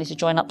personally to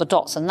join up the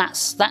dots, and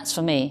that's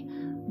for me,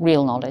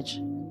 real knowledge.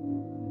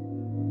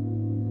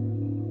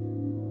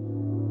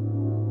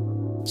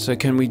 So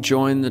can we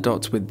join the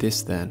dots with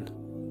this then?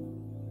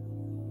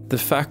 The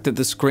fact that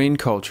the screen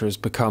culture has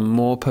become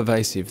more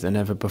pervasive than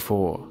ever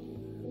before,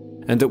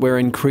 and that we're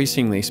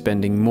increasingly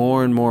spending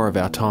more and more of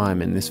our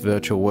time in this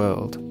virtual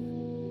world.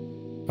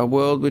 A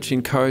world which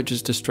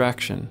encourages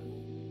distraction,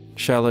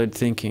 shallowed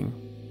thinking,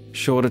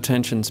 short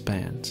attention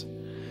spans,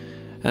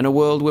 and a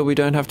world where we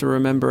don't have to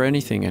remember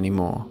anything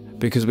anymore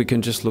because we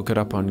can just look it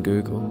up on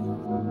Google.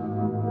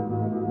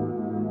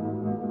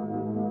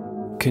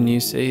 Can you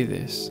see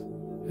this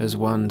as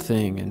one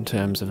thing in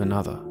terms of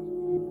another?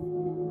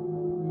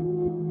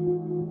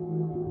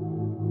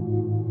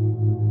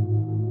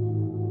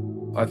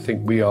 I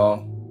think we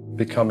are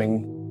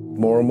becoming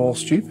more and more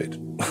stupid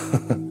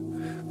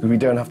because we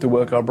don't have to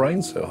work our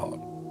brains so hard.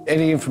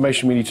 Any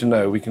information we need to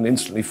know, we can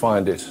instantly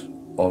find it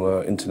on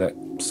an internet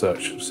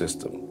search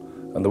system.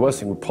 And the worst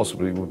thing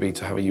would be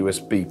to have a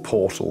USB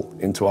portal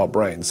into our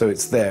brain, so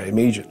it's there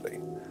immediately.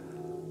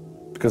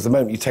 Because the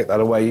moment you take that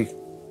away,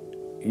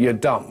 you're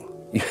dumb.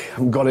 You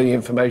haven't got any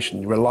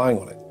information, you're relying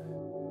on it.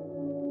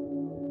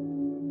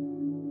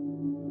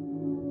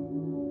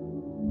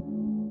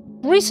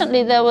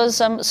 Recently there was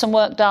some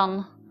work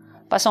done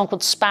by someone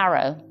called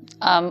Sparrow,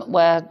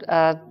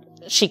 where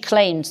she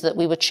claimed that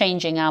we were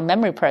changing our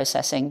memory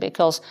processing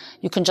because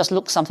you can just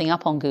look something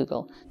up on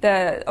Google.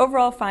 The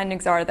overall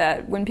findings are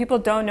that when people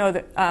don't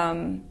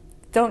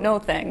know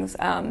things,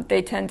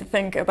 they tend to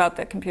think about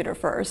the computer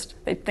first.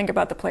 They think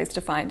about the place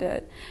to find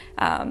it.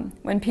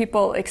 When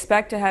people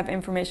expect to have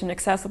information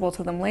accessible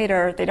to them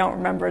later, they don't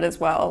remember it as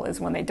well as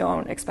when they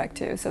don't expect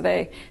to. So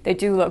they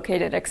do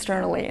locate it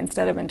externally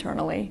instead of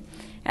internally.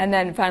 And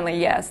then finally,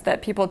 yes,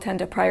 that people tend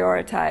to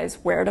prioritize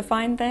where to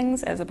find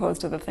things as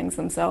opposed to the things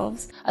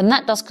themselves. And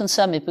that does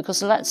concern me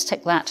because let's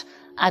take that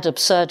ad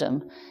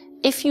absurdum.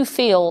 If you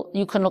feel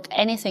you can look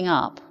anything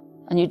up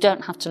and you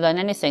don't have to learn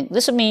anything,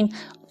 this would mean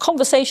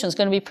conversation is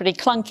going to be pretty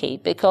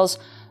clunky, because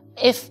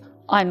if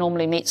I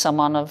normally meet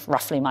someone of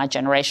roughly my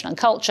generation and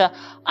culture,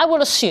 I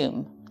will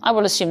assume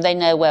they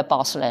know where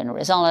Barcelona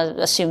is. I'll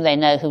assume they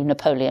know who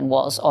Napoleon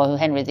was or who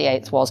Henry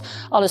VIII was.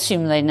 I'll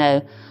assume they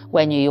know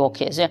where New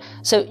York is.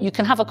 So you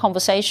can have a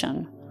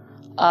conversation.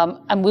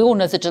 And we all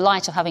know the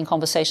delight of having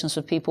conversations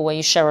with people where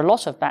you share a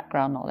lot of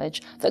background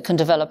knowledge that can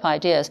develop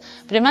ideas.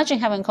 But imagine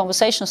having a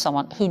conversation with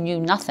someone who knew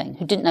nothing,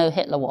 who didn't know who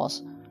Hitler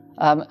was,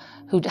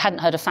 who hadn't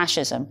heard of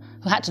fascism,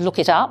 who had to look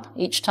it up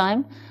each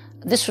time.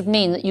 This would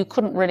mean that you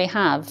couldn't really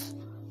have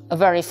a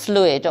very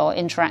fluid or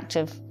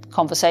interactive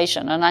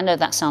conversation. And I know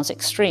that sounds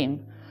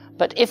extreme,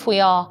 but if we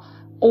are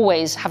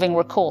always having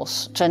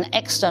recourse to an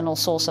external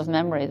source of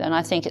memory, then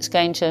I think it's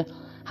going to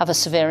have a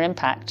severe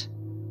impact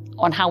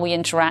on how we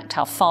interact,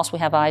 how fast we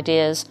have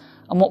ideas,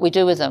 and what we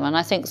do with them. And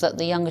I think that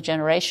the younger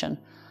generation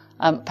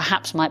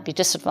perhaps might be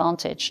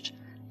disadvantaged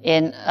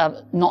in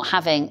not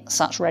having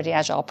such ready,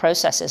 agile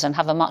processes and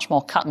have a much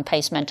more cut and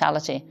paste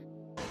mentality.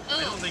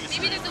 Oh,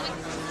 maybe there's a way.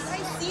 Did I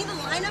see the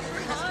lineup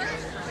for cars?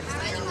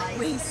 It's like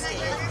wasted.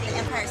 The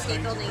Empire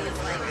State Building is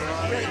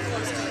like really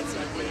close to it, so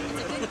it's a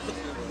good.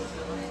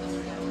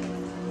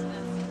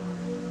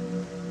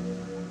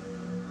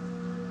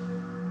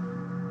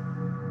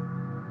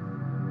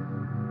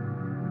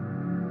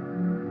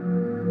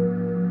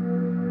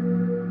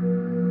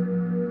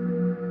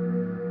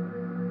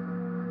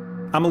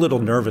 I'm a little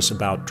nervous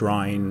about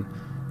drawing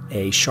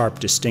a sharp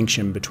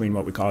distinction between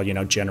what we call,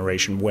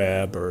 Generation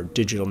Web or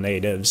digital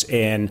natives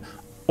and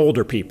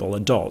older people,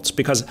 adults,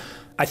 because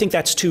I think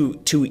that's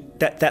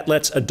that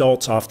lets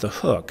adults off the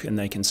hook, and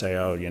they can say,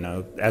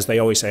 oh, as they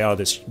always say, oh,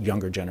 this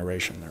younger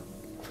generation,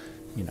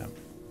 they're,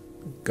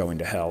 going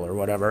to hell or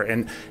whatever.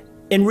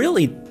 And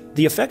really,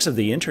 the effects of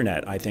the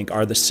internet, I think,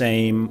 are the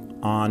same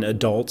on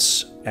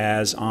adults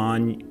as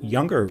on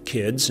younger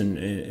kids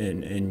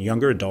and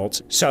younger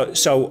adults.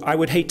 So I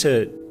would hate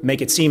to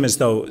make it seem as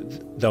though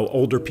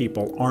older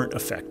people aren't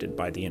affected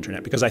by the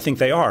internet, because I think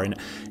they are.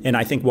 And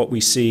I think what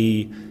we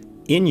see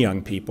in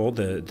young people,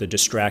 the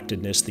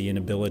distractedness, the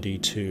inability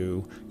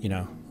to,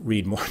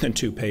 read more than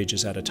 2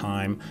 pages at a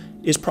time,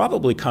 is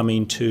probably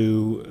coming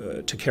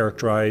to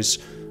characterize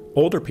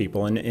older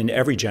people in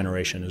every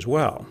generation as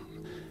well.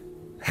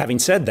 Having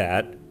said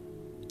that,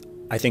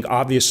 I think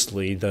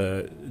obviously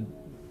the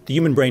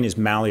human brain is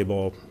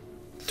malleable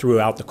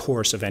throughout the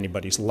course of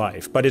anybody's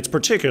life, but it's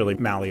particularly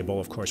malleable,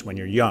 of course, when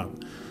you're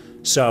young.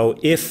 So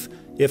if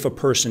a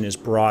person is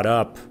brought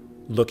up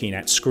looking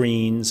at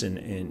screens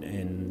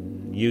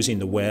and using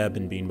the web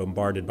and being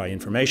bombarded by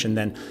information,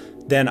 then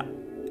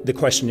the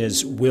question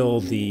is, will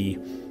the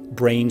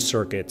brain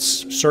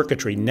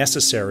circuitry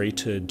necessary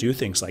to do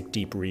things like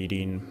deep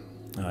reading,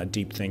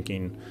 deep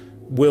thinking,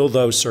 will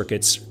those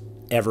circuits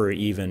ever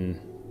even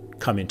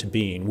come into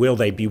being? Will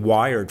they be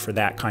wired for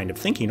that kind of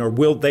thinking, or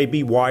will they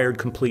be wired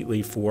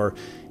completely for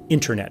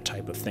internet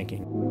type of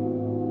thinking?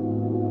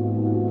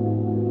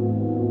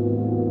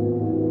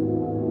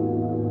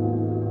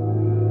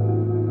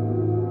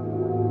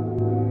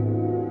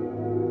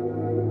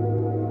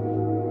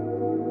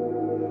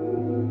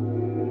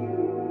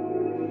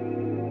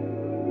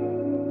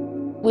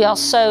 We are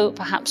so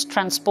perhaps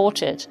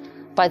transported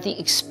by the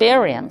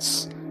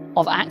experience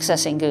of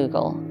accessing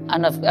Google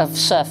and of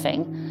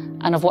surfing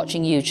and of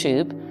watching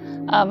YouTube,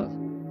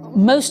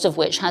 most of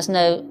which has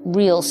no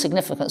real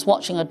significance.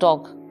 Watching a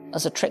dog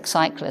as a trick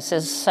cyclist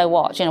is so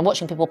what?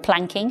 Watching people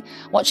planking,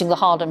 watching the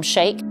Harlem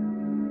Shake.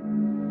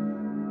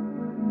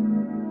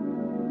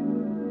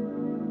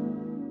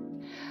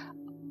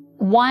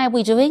 Why are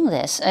we doing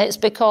this? It's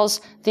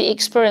because the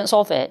experience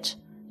of it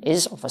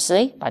is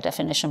obviously, by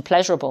definition,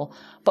 pleasurable,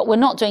 but we're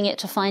not doing it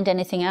to find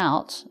anything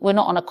out. We're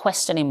not on a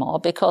quest anymore,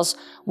 because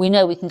we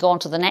know we can go on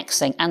to the next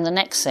thing and the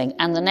next thing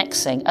and the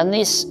next thing. And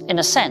this, in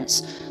a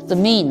sense, the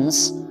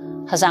means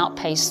has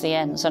outpaced the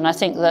ends. And I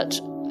think that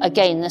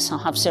again, this will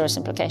have serious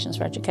implications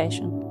for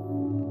education.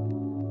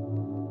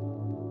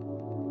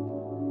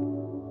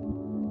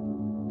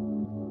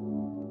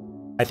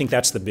 I think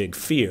that's the big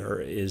fear,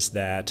 is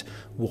that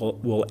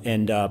we'll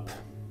end up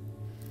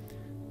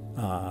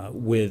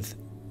with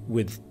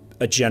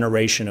a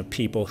generation of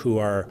people who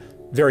are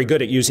very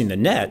good at using the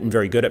net and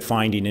very good at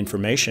finding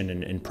information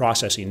and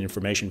processing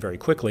information very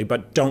quickly,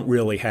 but don't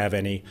really have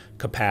any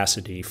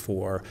capacity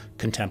for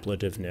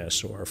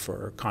contemplativeness or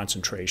for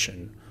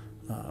concentration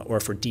or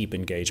for deep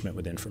engagement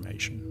with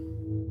information.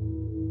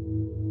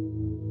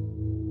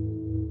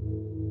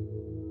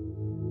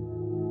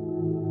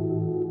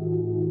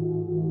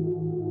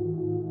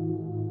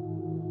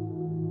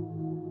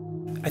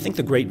 I think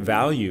the great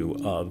value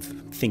of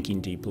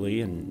thinking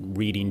deeply and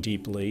reading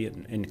deeply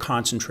and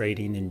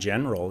concentrating in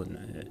general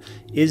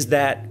is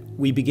that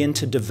we begin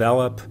to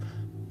develop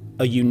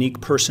a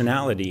unique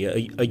personality,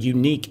 a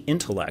unique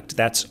intellect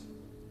that's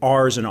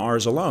ours and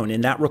ours alone.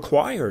 And that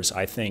requires,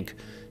 I think,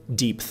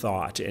 deep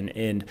thought and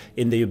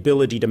in the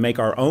ability to make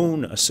our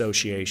own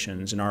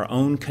associations and our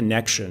own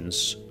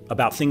connections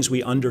about things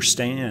we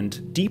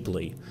understand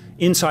deeply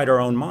inside our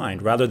own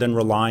mind, rather than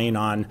relying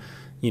on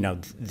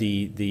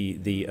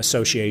the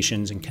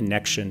associations and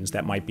connections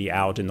that might be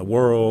out in the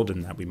world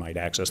and that we might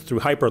access through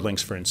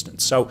hyperlinks, for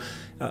instance. So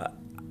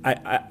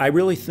I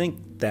really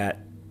think that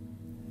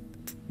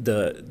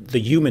the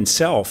human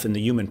self and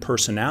the human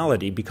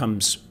personality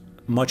becomes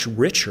much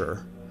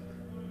richer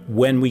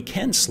when we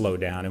can slow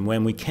down and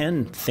when we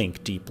can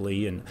think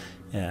deeply and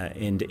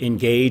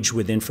engage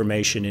with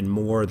information in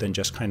more than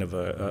just kind of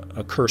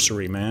a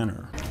cursory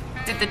manner.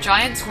 Did the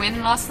Giants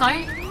win last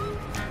night?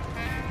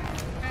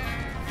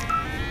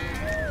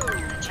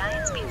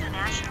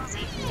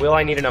 Will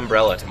I need an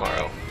umbrella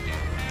tomorrow?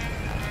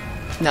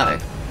 No.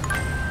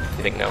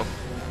 You think no?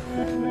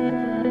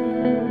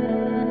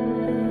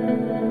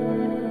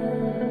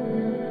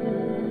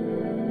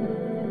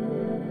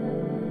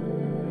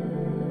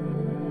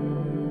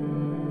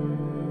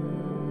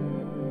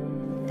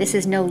 This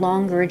is no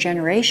longer a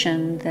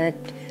generation that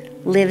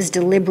lives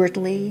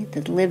deliberately,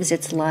 that lives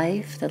its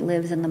life, that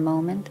lives in the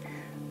moment.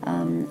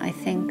 I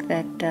think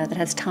that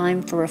has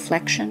time for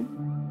reflection.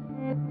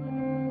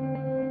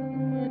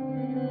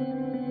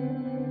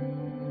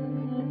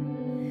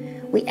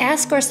 We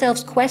ask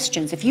ourselves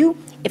questions.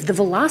 If the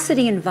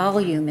velocity and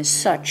volume is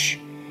such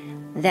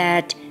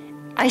that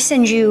I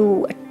send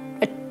you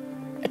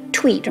a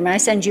tweet or I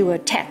send you a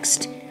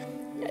text,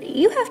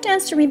 you have to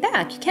answer me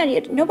back. You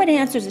can't. Nobody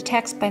answers a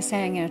text by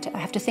saying, I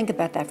have to think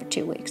about that for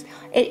 2 weeks.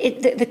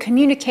 The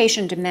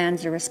communication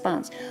demands a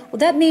response. Well,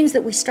 that means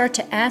that we start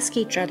to ask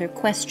each other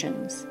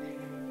questions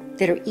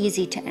that are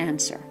easy to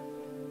answer.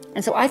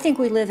 And so I think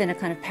we live in a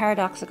kind of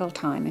paradoxical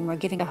time, and we're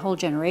giving a whole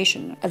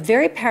generation a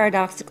very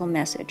paradoxical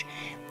message.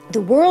 The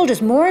world is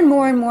more and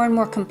more and more and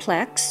more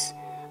complex.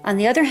 On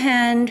the other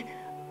hand,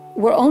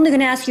 we're only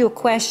going to ask you a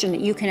question that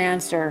you can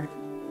answer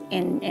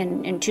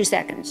in 2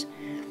 seconds.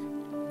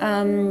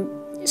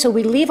 So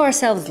we leave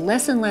ourselves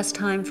less and less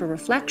time for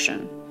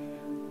reflection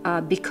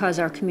because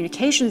our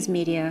communications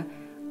media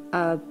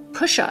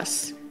push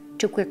us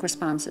to quick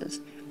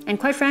responses. And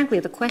quite frankly,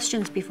 the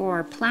questions before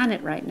our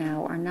planet right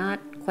now are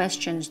not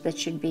questions that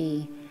should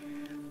be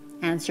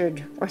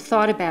answered or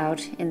thought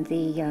about in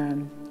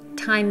the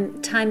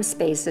time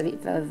space of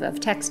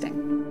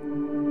texting.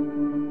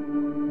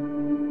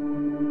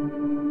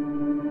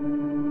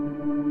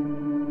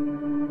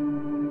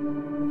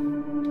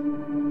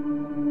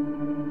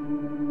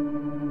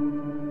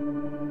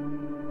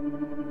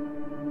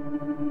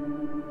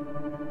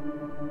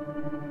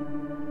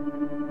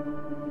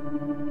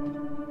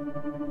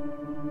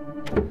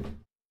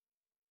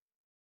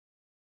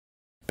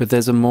 But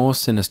there's a more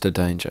sinister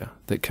danger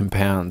that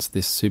compounds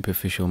this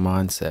superficial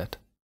mindset.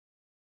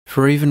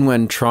 For even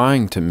when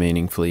trying to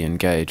meaningfully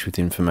engage with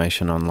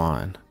information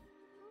online,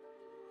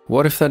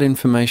 what if that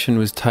information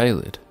was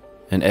tailored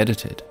and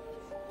edited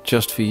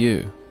just for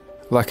you,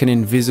 like an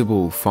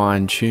invisible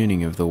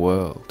fine-tuning of the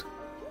world?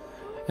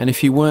 And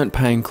if you weren't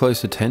paying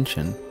close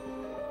attention,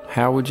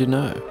 how would you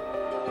know?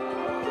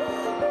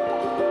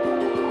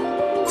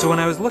 So when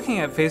I was looking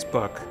at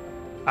Facebook,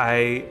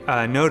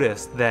 I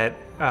noticed that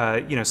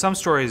some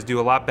stories do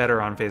a lot better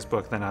on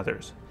Facebook than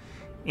others,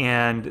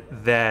 and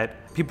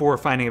that people were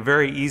finding it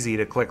very easy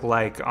to click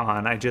like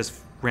on I just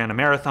ran a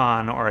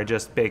marathon or I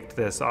just baked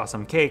this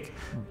awesome cake,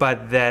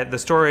 but that the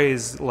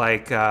stories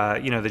like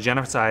the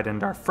genocide in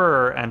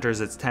Darfur enters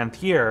its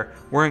 10th year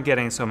weren't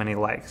getting so many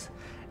likes.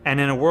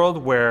 And in a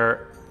world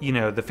where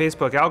the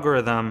Facebook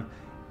algorithm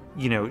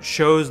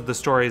shows the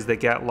stories that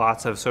get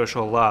lots of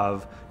social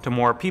love to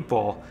more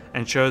people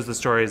and shows the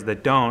stories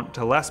that don't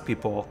to less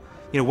people,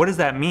 what does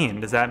that mean?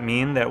 Does that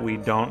mean that we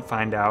don't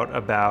find out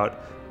about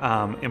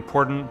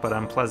important but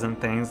unpleasant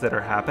things that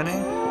are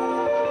happening?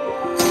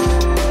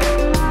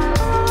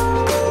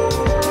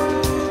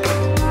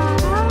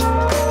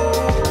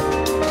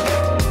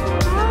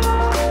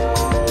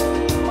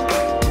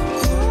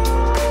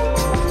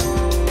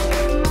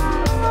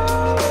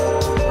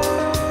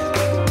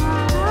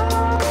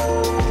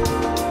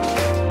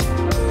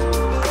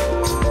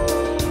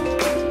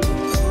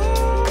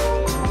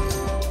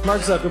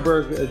 Mark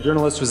Zuckerberg, a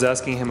journalist, was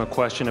asking him a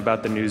question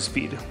about the news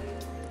feed.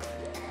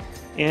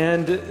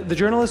 And the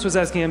journalist was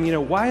asking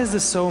him, why is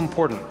this so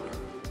important?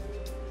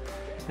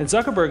 And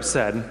Zuckerberg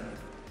said,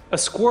 a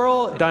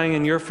squirrel dying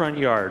in your front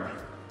yard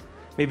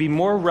may be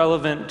more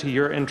relevant to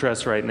your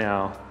interests right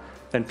now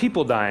than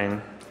people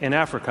dying in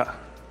Africa.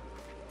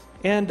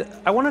 And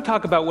I want to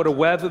talk about what a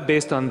web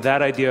based on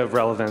that idea of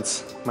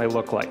relevance might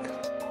look like.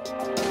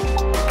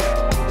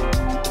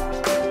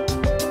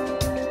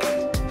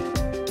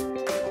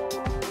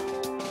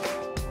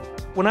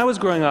 When I was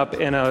growing up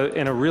in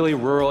a really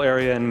rural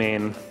area in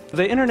Maine,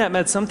 the internet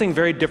meant something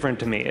very different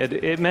to me.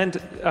 It meant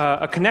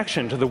a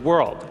connection to the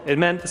world. It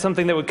meant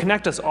something that would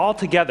connect us all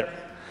together.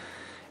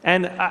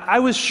 And I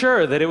was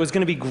sure that it was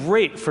going to be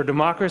great for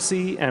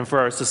democracy and for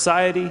our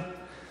society.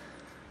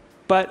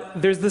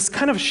 But there's this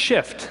kind of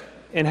shift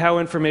in how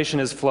information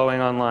is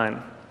flowing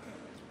online.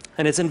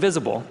 And it's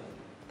invisible.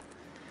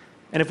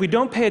 And if we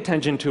don't pay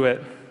attention to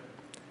it,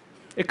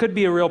 it could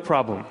be a real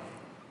problem.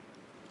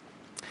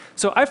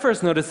 So I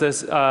first noticed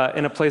this in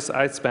a place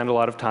I spend a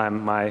lot of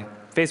time, my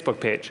Facebook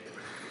page.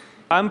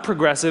 I'm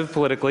progressive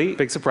politically,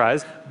 big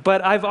surprise,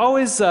 but I've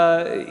always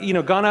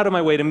gone out of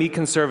my way to meet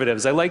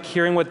conservatives. I like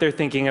hearing what they're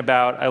thinking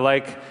about. I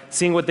like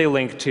seeing what they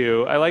link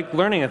to. I like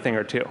learning a thing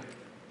or two.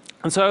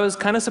 And so I was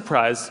kind of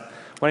surprised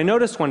when I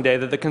noticed one day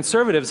that the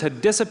conservatives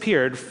had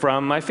disappeared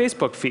from my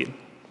Facebook feed.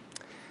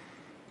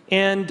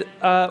 And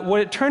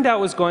what it turned out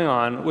was going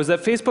on was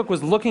that Facebook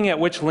was looking at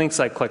which links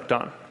I clicked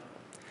on.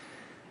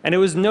 And it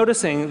was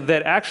noticing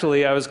that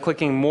actually I was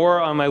clicking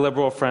more on my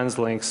liberal friends'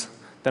 links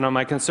than on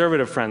my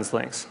conservative friends'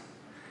 links.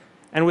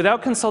 And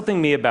without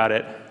consulting me about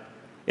it,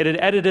 it had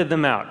edited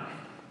them out.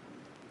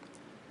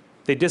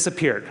 They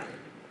disappeared.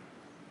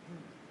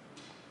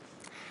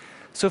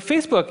 So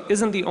Facebook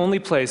isn't the only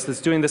place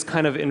that's doing this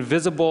kind of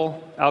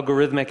invisible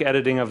algorithmic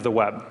editing of the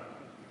web.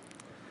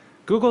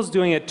 Google's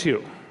doing it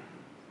too.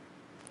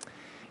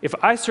 If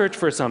I search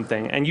for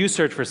something and you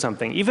search for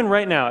something, even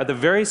right now at the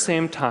very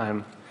same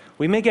time,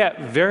 we may get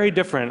very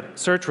different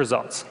search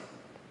results.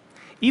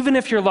 Even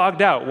if you're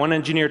logged out, one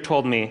engineer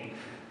told me,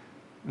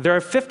 there are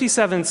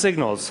 57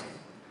 signals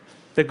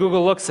that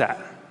Google looks at.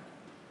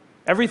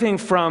 Everything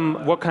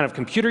from what kind of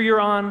computer you're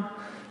on,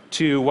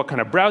 to what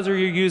kind of browser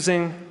you're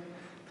using,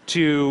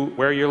 to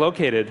where you're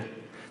located,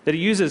 that it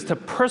uses to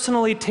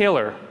personally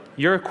tailor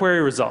your query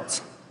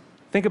results.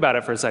 Think about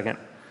it for a second.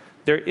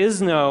 There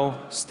is no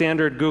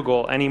standard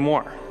Google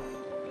anymore.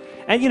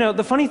 And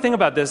the funny thing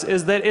about this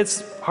is that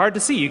it's hard to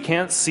see. You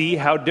can't see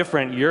how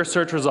different your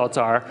search results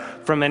are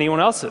from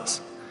anyone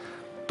else's.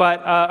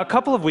 But a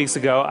couple of weeks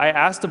ago, I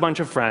asked a bunch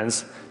of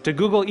friends to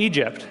Google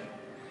Egypt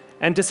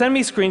and to send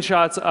me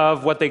screenshots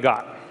of what they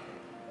got.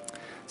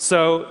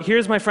 So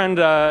here's my friend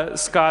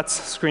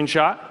Scott's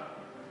screenshot.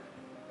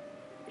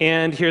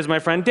 And here's my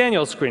friend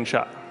Daniel's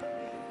screenshot.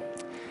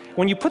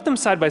 When you put them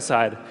side by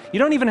side, you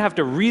don't even have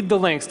to read the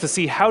links to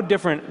see how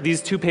different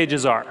these two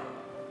pages are.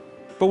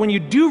 But when you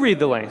do read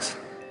the links,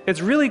 it's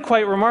really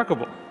quite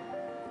remarkable.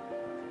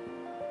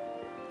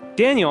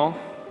 Daniel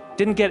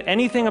didn't get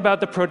anything about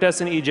the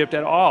protests in Egypt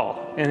at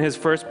all in his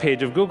first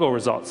page of Google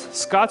results.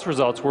 Scott's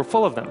results were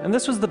full of them. And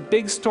this was the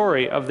big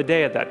story of the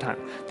day at that time.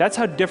 That's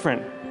how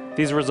different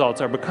these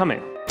results are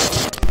becoming.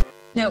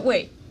 Now,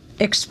 wait.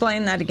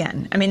 Explain that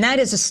again. I mean, that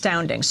is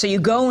astounding. So you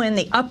go in,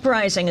 the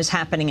uprising is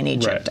happening in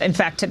Egypt. Right. In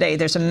fact, today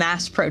there's a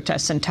mass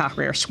protest in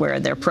Tahrir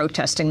Square. They're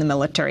protesting the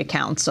military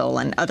council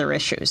and other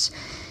issues.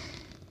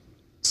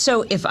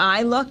 So if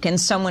I look and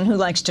someone who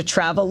likes to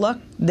travel look,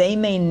 they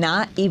may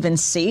not even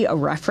see a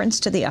reference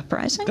to the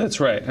uprising?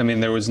 That's right. I mean,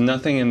 there was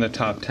nothing in the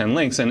top 10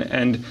 links.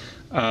 And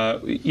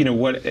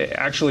what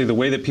actually the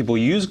way that people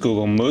use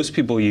Google, most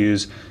people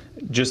use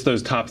just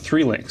those top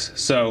 3 links.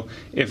 So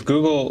if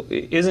Google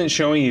isn't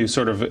showing you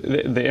sort of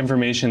the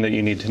information that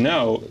you need to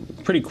know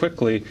pretty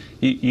quickly,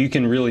 you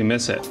can really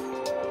miss it.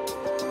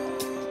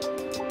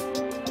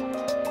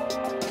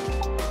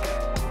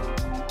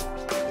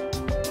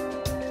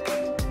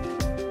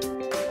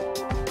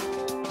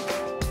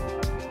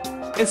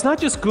 It's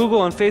not just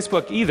Google and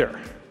Facebook either.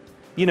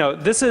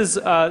 This is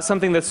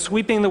something that's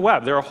sweeping the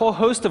web. There are a whole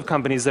host of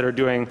companies that are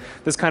doing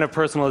this kind of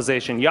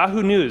personalization.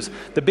 Yahoo News,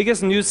 the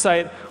biggest news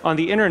site on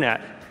the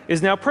internet,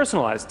 is now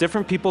personalized.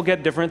 Different people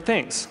get different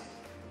things.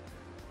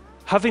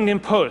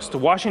 Huffington Post,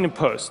 Washington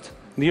Post,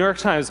 New York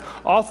Times,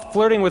 all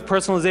flirting with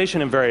personalization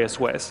in various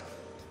ways.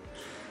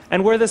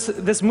 And where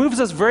this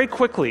moves us very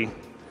quickly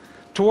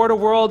toward a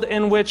world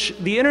in which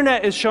the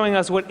internet is showing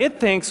us what it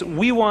thinks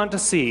we want to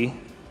see,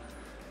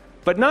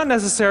 but not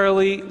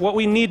necessarily what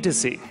we need to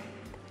see.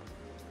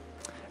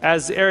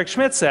 As Eric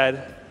Schmidt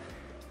said,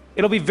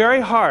 it'll be very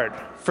hard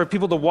for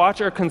people to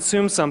watch or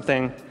consume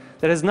something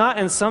that has not,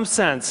 in some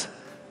sense,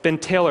 been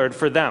tailored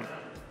for them.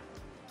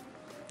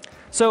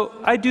 So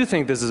I do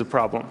think this is a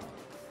problem.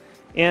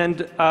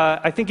 And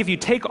I think if you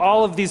take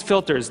all of these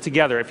filters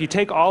together, if you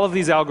take all of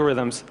these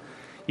algorithms,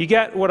 you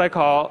get what I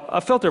call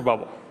a filter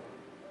bubble.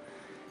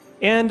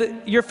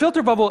 And your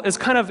filter bubble is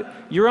kind of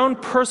your own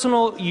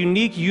personal,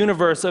 unique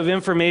universe of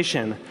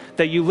information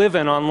that you live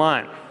in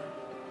online.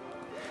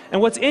 And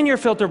what's in your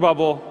filter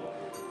bubble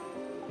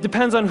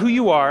depends on who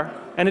you are,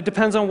 and it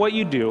depends on what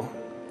you do.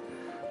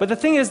 But the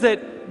thing is that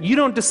you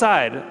don't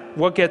decide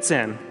what gets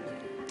in.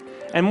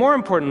 And more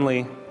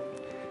importantly,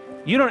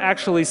 you don't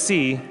actually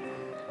see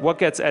what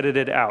gets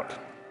edited out.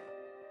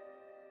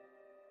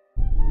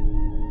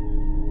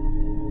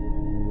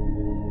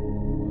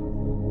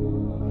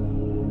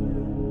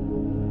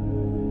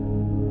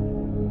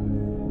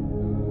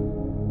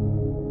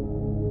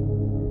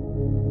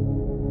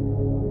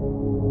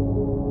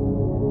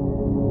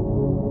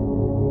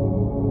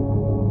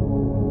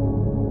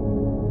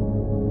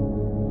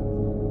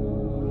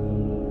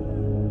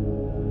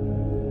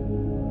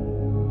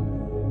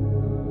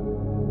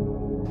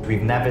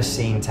 We've never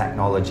seen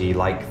technology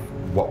like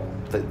what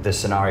the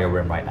scenario we're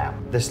in right now.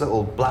 This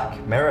little black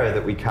mirror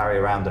that we carry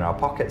around in our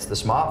pockets, the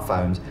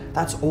smartphones,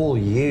 that's all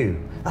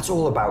you. That's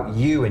all about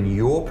you and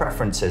your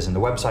preferences and the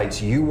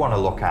websites you want to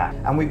look at.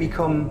 And we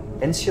become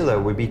insular,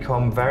 we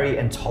become very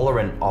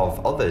intolerant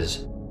of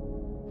others.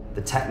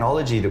 The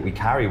technology that we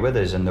carry with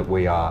us and that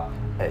we are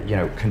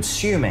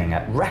consuming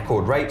at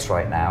record rates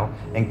right now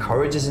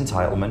encourages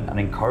entitlement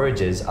and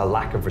encourages a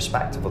lack of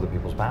respect of other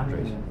people's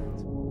boundaries.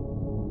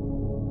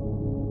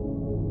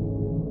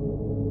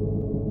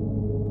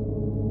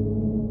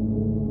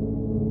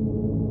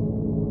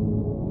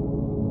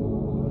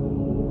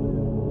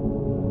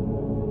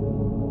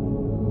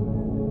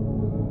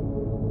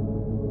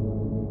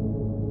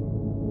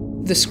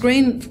 The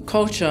screen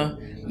culture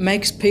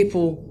makes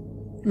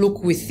people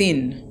look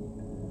within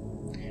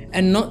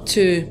and not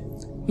to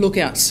look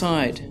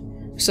outside.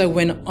 So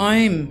when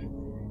I'm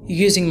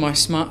using my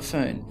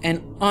smartphone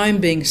and I'm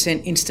being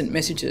sent instant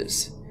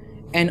messages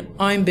and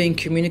I'm being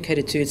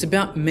communicated to, it's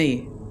about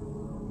me.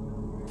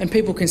 And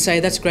people can say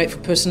that's great for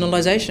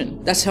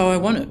personalization. That's how I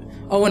want it.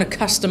 I want to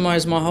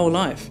customize my whole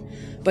life.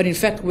 But in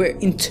fact, we're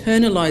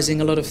internalizing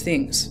a lot of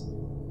things.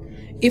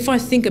 If I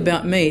think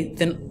about me,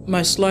 then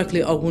most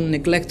likely I will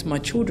neglect my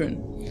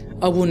children.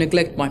 I will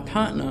neglect my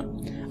partner.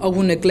 I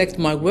will neglect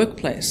my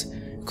workplace,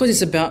 because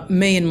it's about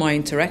me and my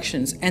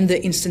interactions and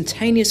the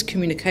instantaneous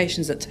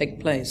communications that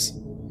take place.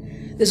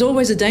 There's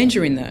always a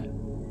danger in that,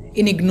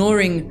 in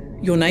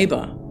ignoring your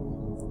neighbour,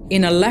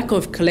 in a lack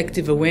of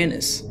collective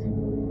awareness.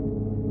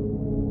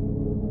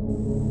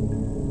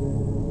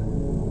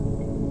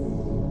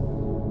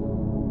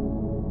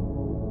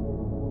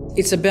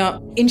 It's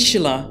about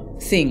insular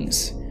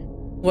things.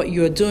 What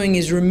you're doing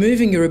is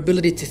removing your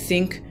ability to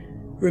think,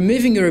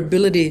 removing your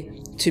ability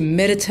to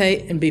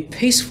meditate and be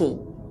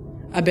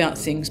peaceful about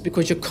things,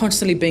 because you're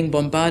constantly being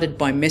bombarded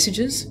by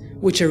messages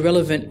which are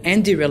relevant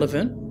and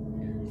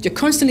irrelevant. You're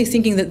constantly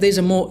thinking that these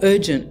are more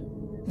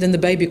urgent than the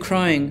baby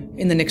crying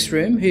in the next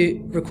room who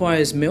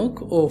requires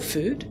milk or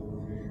food.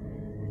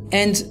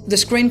 And the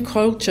screen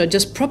culture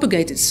just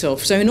propagates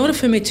itself. So in order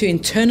for me to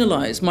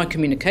internalize my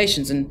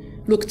communications and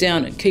look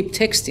down and keep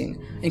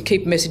texting and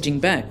keep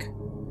messaging back,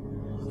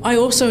 I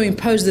also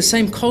impose the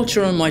same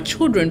culture on my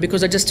children,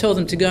 because I just tell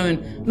them to go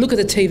and look at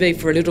the TV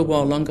for a little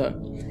while longer.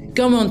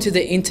 Go onto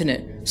the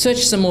internet, search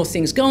some more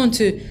things, go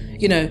onto,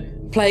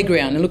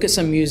 playground and look at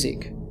some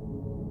music.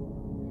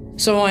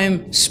 So I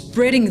am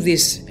spreading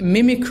this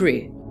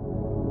mimicry.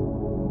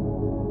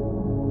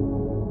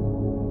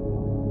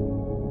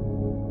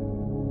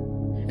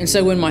 And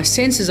so when my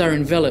senses are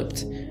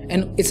enveloped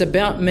and it's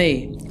about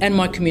me and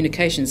my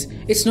communications,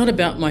 it's not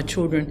about my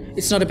children,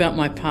 it's not about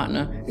my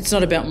partner, it's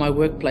not about my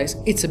workplace,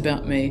 it's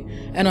about me.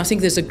 And I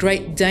think there's a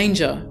great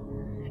danger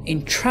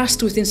in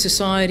trust within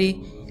society,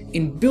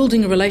 in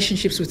building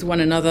relationships with one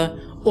another,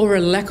 or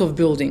a lack of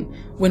building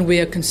when we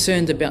are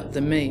concerned about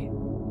the me.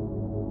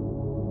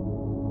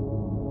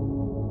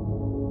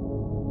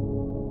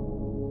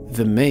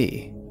 The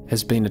me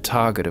has been a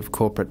target of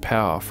corporate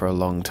power for a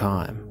long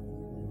time.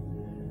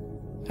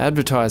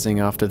 Advertising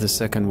after the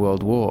Second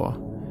World War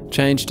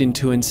changed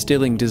into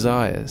instilling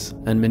desires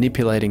and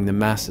manipulating the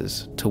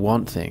masses to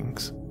want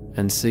things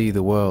and see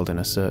the world in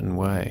a certain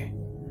way.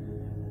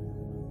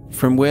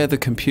 From where the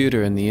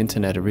computer and the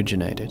internet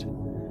originated,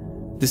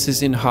 this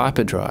is in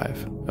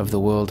hyperdrive of the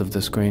world of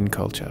the screen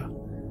culture,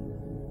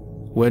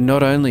 where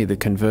not only the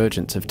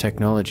convergence of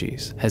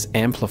technologies has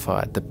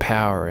amplified the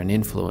power and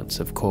influence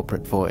of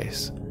corporate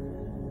voice,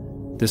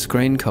 the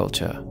screen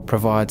culture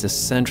provides a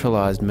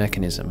centralized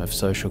mechanism of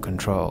social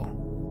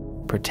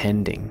control,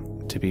 pretending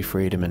to be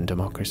freedom and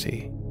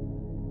democracy.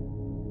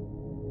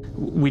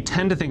 We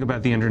tend to think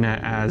about the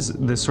internet as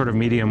this sort of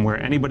medium where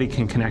anybody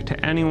can connect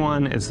to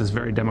anyone. It's this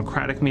very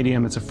democratic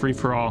medium. It's a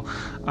free-for-all,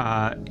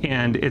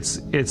 and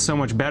it's so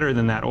much better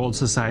than that old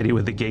society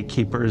with the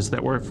gatekeepers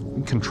that were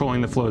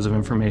controlling the flows of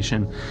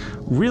information.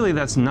 Really,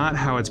 that's not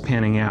how it's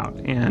panning out.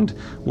 And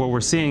what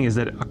we're seeing is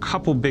that a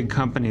couple big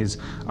companies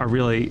are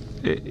really,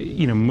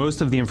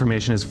 most of the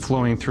information is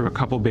flowing through a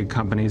couple big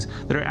companies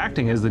that are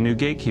acting as the new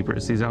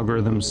gatekeepers. These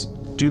algorithms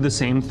do the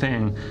same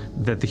thing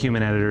that the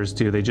human editors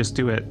do. They just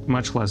do it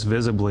much less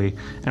visibly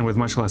and with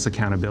much less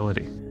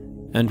accountability.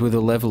 And with a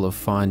level of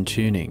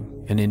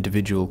fine-tuning and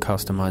individual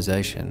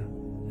customization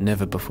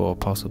never before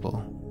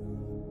possible.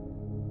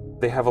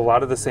 They have a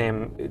lot of the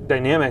same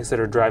dynamics that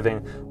are driving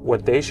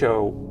what they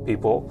show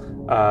people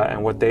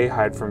and what they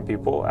hide from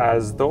people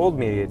as the old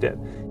media did.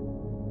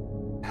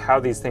 How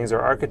these things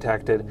are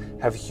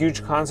architected have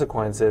huge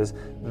consequences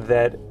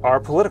that are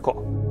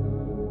political.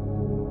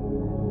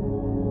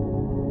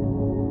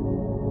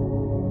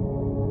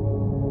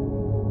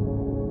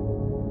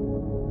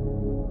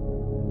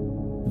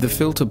 The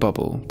filter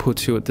bubble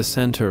puts you at the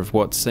center of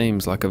what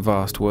seems like a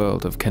vast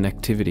world of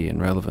connectivity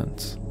and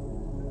relevance.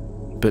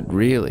 But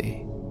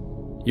really,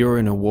 you're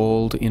in a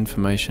walled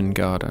information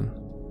garden,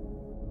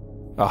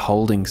 a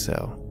holding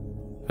cell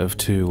of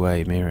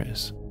two-way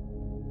mirrors,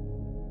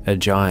 a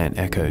giant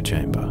echo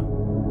chamber.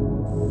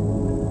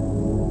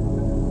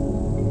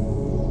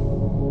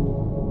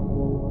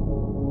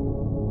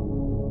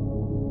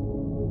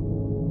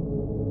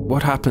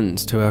 What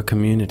happens to our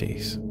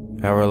communities,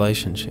 our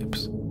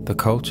relationships, the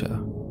culture,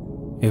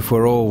 if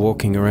we're all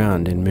walking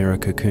around in mirror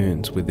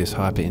cocoons with this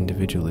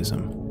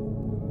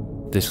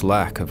hyper-individualism, this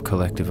lack of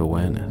collective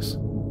awareness?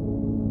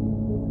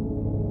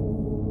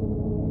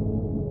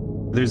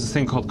 There's this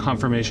thing called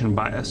confirmation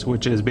bias,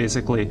 which is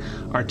basically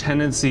our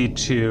tendency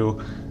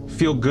to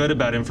feel good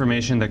about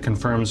information that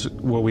confirms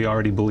what we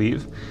already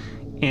believe.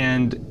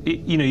 And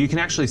you can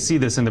actually see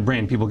this in the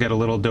brain. People get a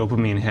little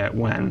dopamine hit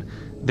when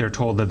they're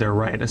told that they're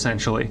right,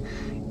 essentially.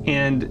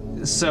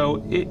 And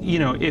so,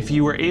 if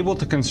you were able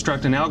to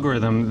construct an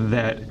algorithm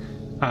that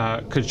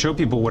could show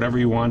people whatever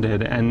you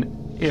wanted, and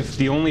if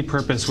the only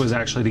purpose was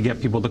actually to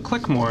get people to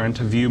click more and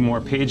to view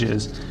more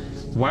pages,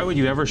 why would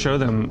you ever show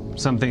them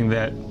something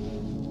that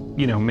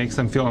makes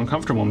them feel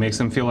uncomfortable, makes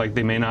them feel like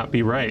they may not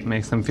be right,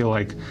 makes them feel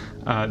like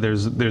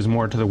there's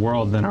more to the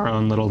world than our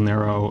own little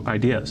narrow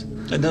ideas?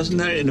 And doesn't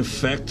that, in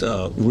effect,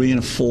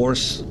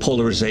 reinforce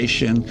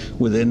polarization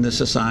within the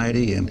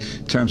society in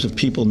terms of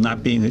people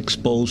not being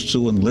exposed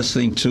to and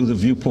listening to the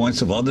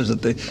viewpoints of others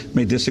that they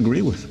may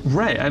disagree with?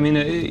 Right. I mean,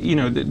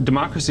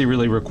 democracy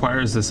really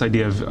requires this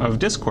idea of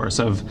discourse,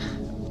 of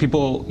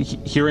people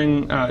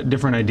hearing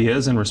different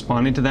ideas and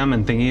responding to them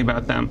and thinking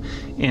about them.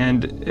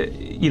 And,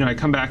 I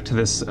come back to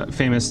this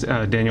famous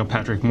Daniel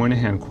Patrick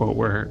Moynihan quote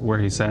where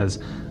he says,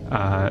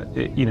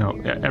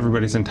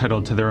 everybody's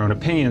entitled to their own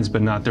opinions,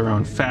 but not their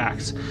own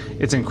facts.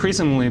 It's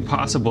increasingly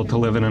possible to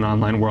live in an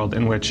online world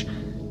in which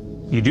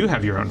you do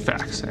have your own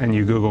facts, and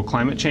you Google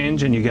climate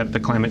change and you get the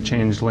climate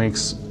change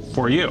links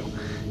for you.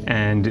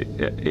 And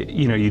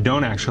you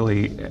don't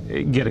actually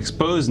get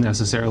exposed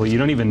necessarily. You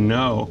don't even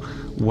know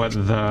what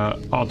the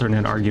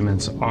alternate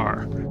arguments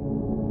are.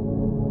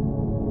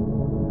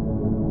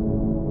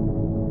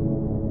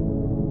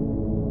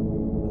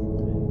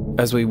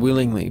 As we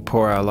willingly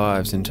pour our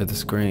lives into the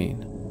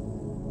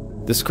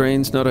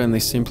screens not only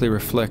simply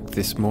reflect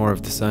this more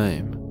of the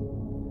same,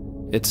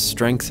 it's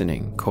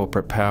strengthening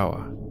corporate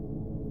power,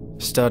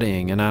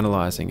 studying and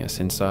analysing us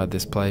inside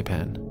this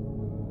playpen,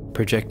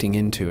 projecting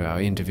into our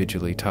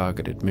individually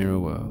targeted mirror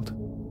world.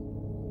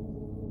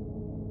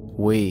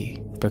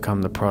 We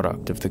become the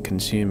product of the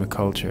consumer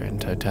culture in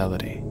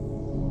totality.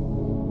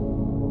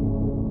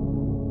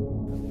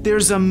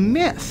 There's a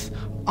myth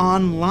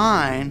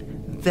online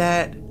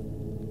that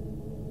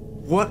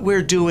what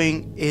we're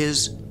doing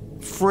is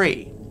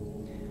free.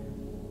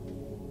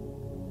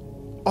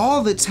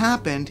 All that's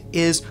happened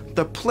is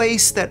the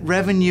place that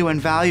revenue and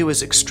value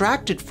is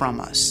extracted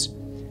from us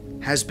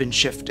has been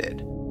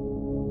shifted.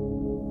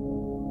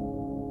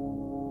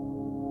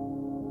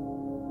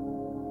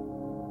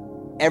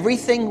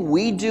 Everything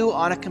we do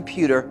on a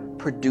computer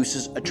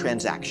produces a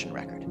transaction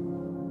record.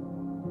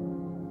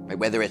 Right?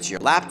 Whether it's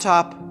your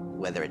laptop,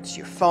 whether it's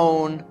your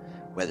phone,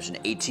 whether it's an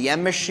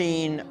ATM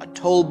machine, a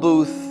toll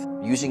booth,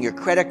 using your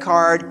credit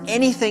card,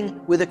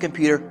 anything with a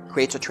computer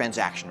creates a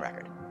transaction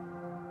record.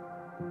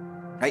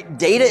 Right?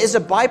 Data is a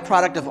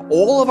byproduct of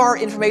all of our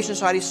information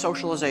society's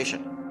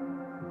socialization.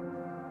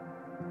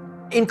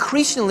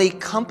 Increasingly,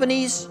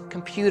 companies,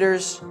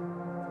 computers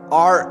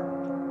are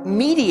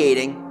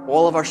mediating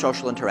all of our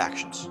social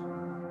interactions.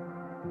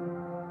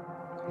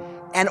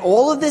 And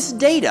all of this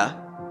data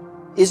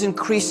is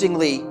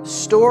increasingly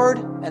stored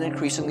and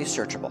increasingly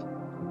searchable.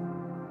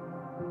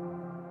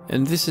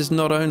 And this is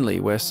not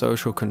only where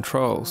social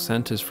control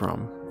centers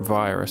from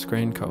via a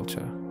screen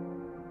culture.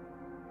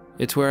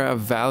 It's where our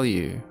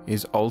value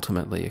is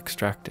ultimately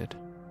extracted,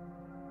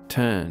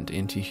 turned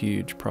into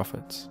huge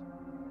profits.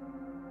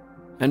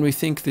 And we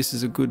think this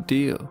is a good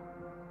deal.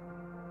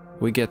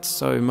 We get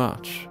so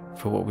much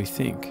for what we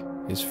think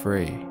is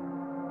free.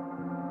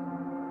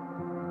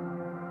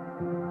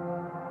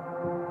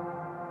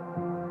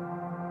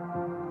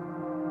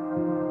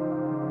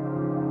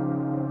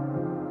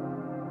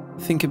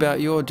 Think about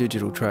your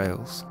digital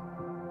trails.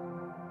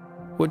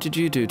 What did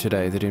you do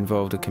today that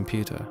involved a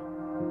computer,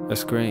 a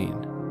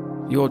screen,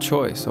 your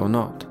choice or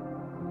not?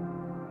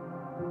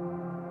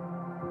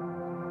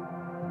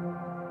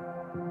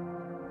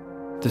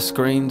 The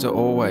screens are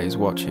always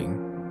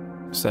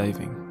watching,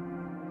 saving.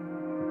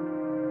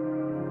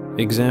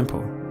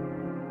 Example.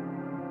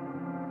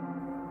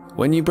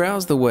 When you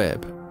browse the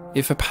web,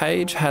 if a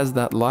page has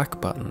that like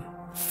button,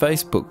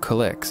 Facebook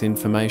collects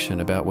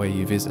information about where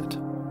you visit.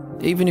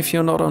 Even if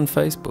you're not on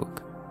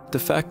Facebook, the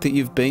fact that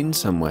you've been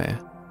somewhere,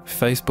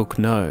 Facebook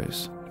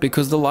knows,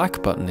 because the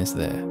like button is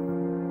there.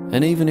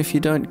 And even if you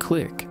don't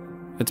click,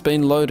 it's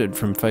been loaded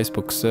from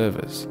Facebook's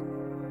servers.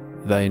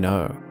 They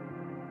know.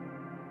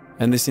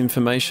 And this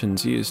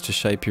information's used to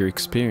shape your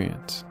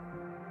experience.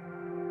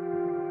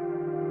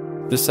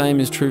 The same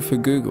is true for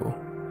Google.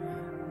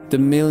 The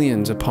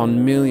millions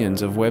upon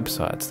millions of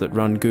websites that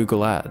run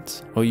Google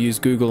Ads, or use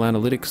Google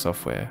Analytics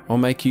software, or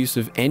make use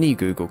of any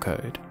Google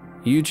code,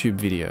 YouTube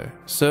video,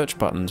 search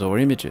buttons or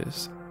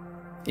images.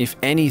 If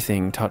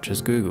anything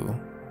touches Google,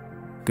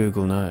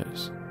 Google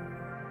knows.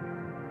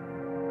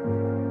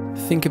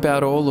 Think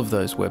about all of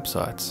those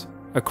websites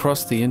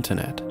across the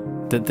internet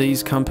that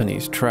these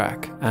companies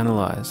track,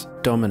 analyze,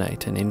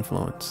 dominate and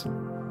influence.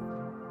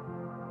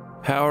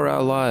 How are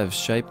our lives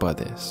shaped by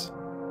this?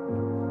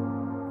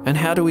 And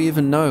how do we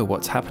even know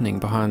what's happening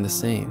behind the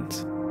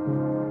scenes?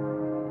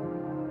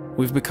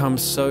 We've become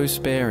so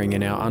sparing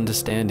in our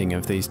understanding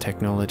of these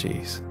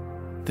technologies,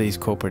 these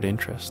corporate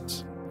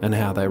interests, and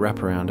how they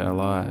wrap around our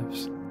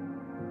lives.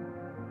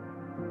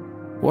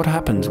 What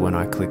happens when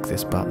I click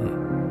this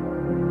button?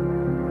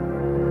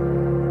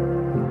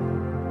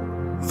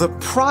 The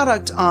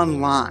product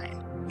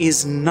online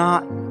is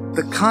not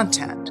the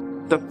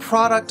content. The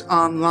product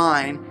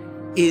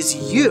online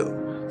is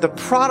you. The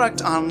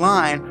product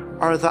online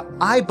are the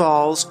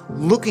eyeballs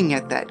looking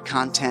at that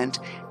content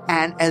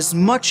and as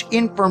much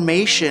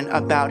information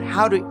about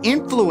how to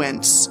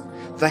influence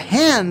the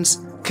hands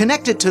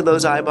connected to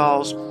those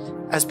eyeballs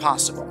as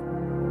possible.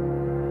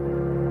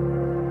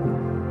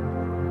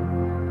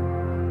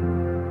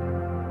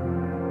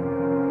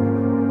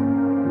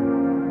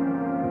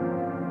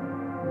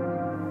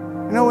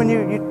 You know, when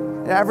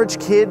you average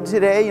kid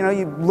today, you know,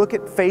 you look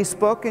at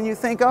Facebook and you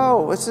think,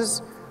 oh,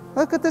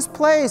 look at this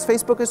place.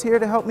 Facebook is here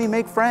to help me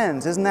make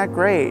friends. Isn't that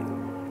great?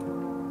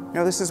 You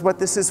know, this is what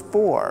this is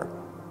for.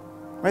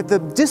 Right? The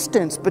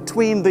distance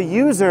between the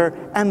user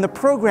and the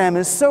program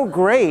is so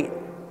great,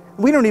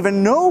 we don't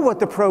even know what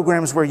the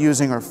programs we're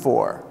using are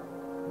for.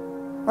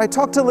 I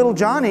talked to little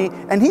Johnny,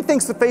 and he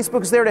thinks that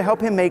Facebook's there to help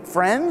him make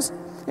friends.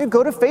 You know,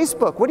 go to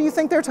Facebook. What do you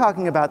think they're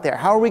talking about there?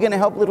 How are we going to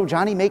help little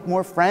Johnny make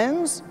more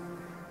friends?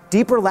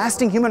 Deeper,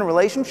 lasting human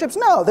relationships?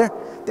 No, they're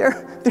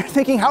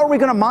thinking, how are we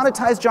going to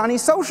monetize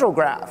Johnny's social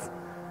graph?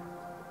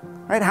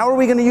 Right? How are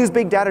we going to use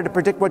big data to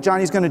predict what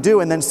Johnny's going to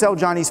do and then sell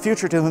Johnny's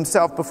future to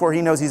himself before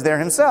he knows he's there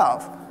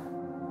himself?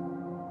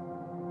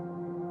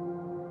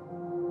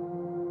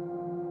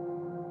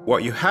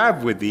 What you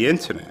have with the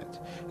internet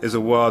is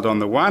a world on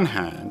the one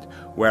hand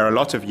where a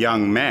lot of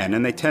young men,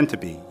 and they tend to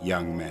be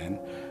young men,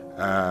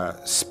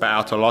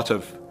 spout a lot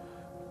of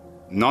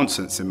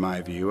nonsense, in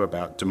my view,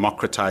 about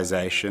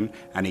democratization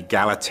and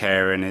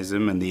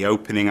egalitarianism and the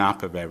opening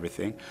up of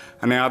everything.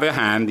 On the other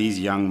hand, these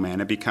young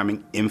men are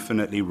becoming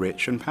infinitely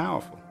rich and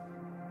powerful.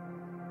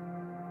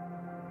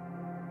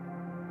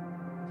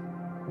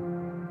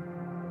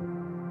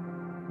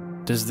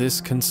 Does this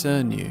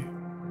concern you?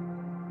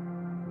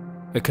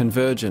 A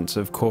convergence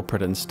of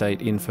corporate and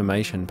state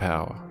information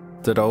power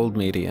that old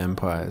media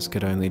empires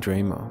could only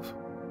dream of.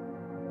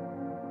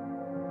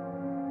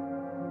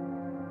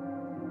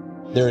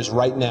 There is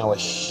right now a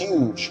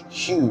huge,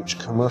 huge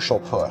commercial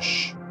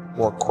push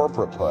or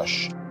corporate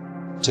push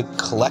to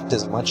collect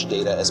as much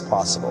data as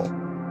possible.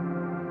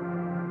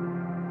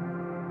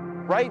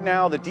 Right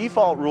now, the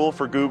default rule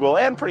for Google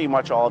and pretty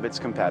much all of its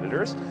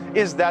competitors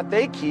is that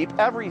they keep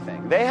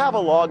everything. They have a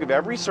log of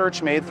every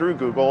search made through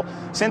Google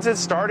since it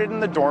started in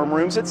the dorm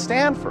rooms at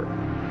Stanford.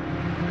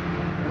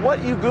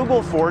 What you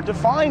Google for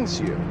defines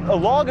you. A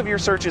log of your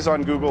searches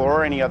on Google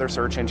or any other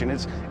search engine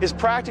is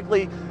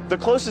practically the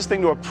closest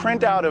thing to a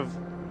printout of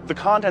the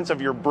contents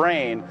of your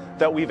brain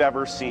that we've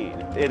ever seen.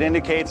 It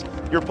indicates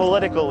your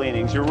political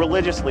leanings, your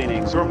religious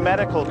leanings, your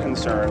medical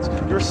concerns,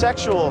 your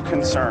sexual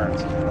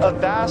concerns, a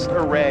vast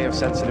array of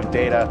sensitive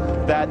data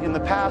that in the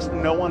past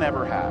no one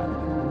ever had.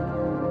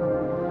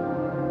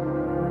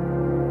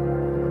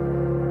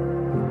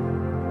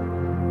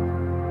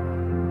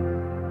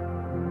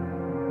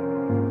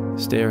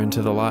 Stare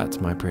into the lights,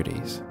 my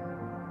pretties.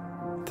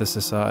 The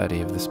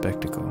society of the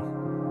spectacle.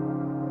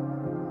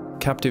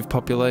 Captive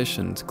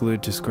populations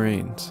glued to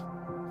screens,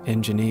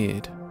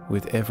 engineered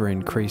with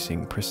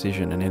ever-increasing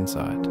precision and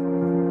insight.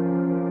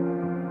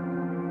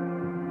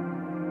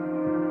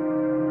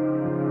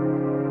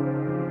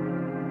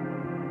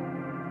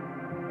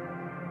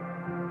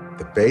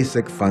 The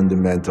basic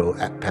fundamental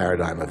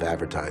paradigm of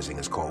advertising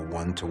is called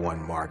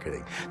one-to-one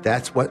marketing.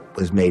 That's what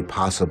was made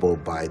possible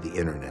by the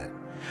internet.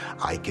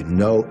 I can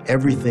know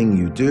everything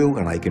you do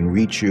and I can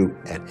reach you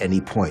at any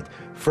point.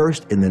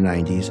 First, in the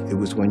 90s, it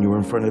was when you were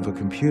in front of a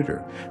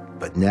computer.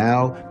 But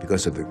now,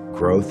 because of the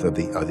growth of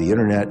the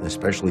internet and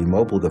especially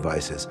mobile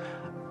devices,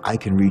 I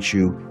can reach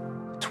you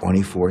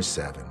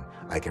 24/7.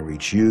 I can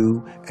reach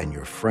you and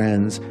your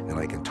friends, and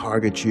I can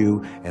target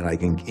you, and I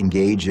can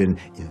engage in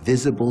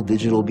invisible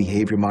digital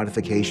behavior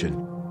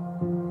modification.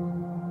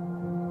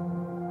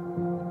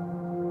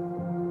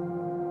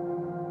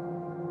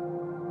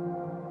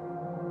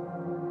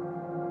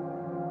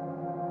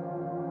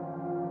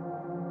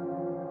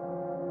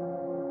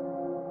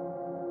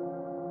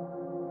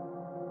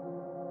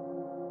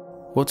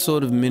 What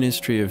sort of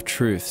Ministry of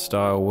Truth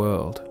style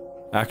world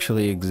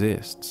actually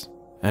exists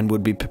and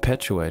would be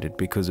perpetuated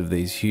because of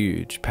these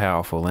huge,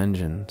 powerful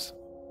engines?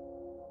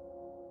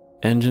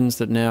 Engines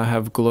that now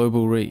have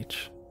global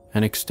reach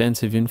and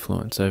extensive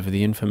influence over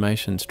the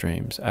information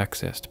streams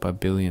accessed by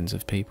billions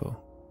of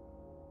people.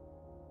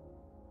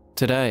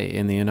 Today,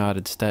 in the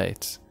United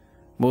States,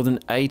 more than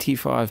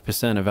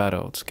 85% of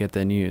adults get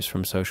their news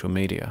from social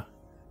media,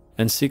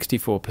 and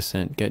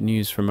 64% get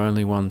news from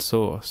only one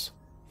source,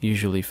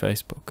 usually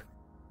Facebook.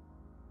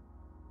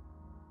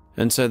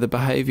 And so the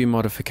behaviour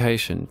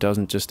modification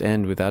doesn't just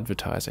end with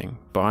advertising,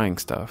 buying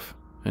stuff,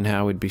 and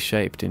how we'd be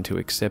shaped into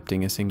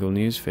accepting a single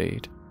news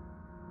feed.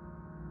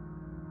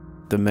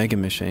 The mega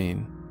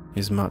machine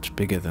is much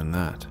bigger than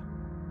that.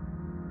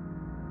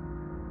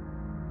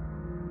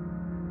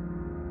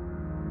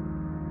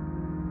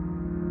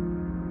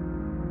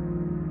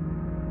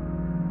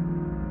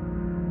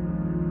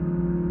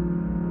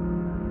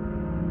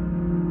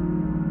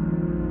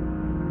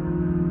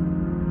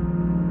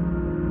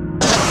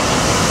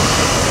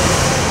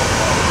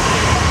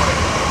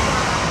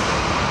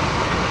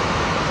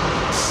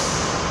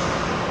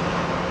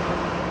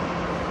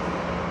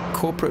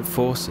 Corporate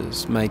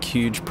forces make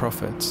huge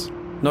profits,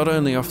 not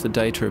only off the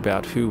data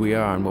about who we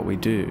are and what we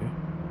do,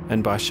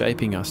 and by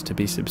shaping us to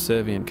be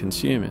subservient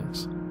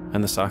consumers,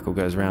 and the cycle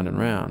goes round and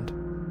round.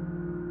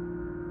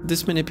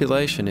 This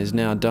manipulation is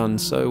now done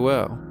so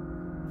well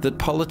that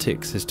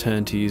politics has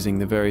turned to using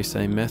the very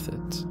same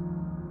methods.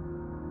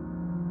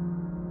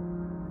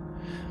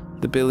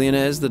 The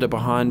billionaires that are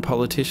behind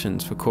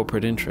politicians for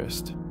corporate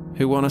interest,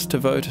 who want us to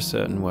vote a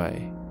certain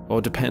way,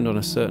 or depend on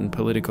a certain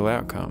political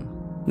outcome,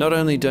 not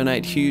only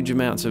donate huge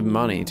amounts of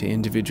money to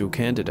individual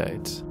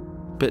candidates,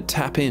 but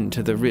tap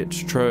into the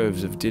rich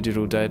troves of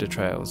digital data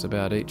trails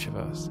about each of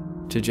us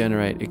to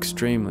generate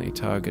extremely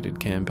targeted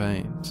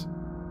campaigns.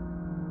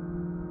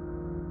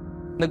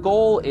 The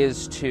goal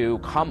is to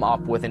come up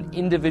with an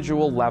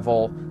individual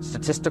level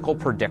statistical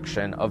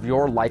prediction of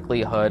your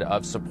likelihood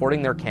of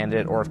supporting their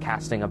candidate or of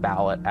casting a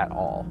ballot at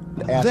all.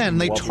 Then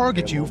they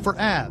target you for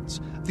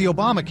ads. The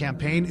Obama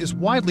campaign is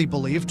widely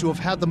believed to have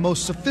had the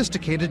most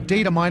sophisticated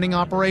data mining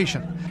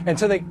operation. And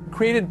so they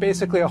created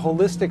basically a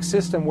holistic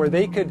system where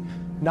they could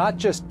not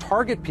just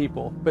target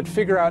people, but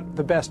figure out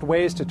the best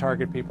ways to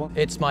target people.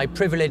 It's my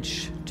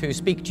privilege to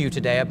speak to you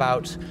today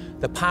about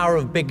the power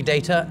of big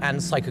data and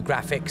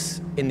psychographics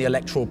in the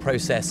electoral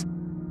process.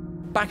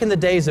 Back in the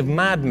days of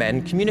Mad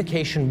Men,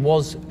 communication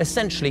was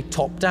essentially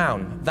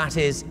top-down. That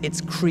is,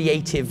 it's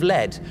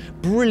creative-led.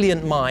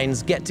 Brilliant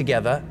minds get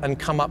together and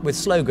come up with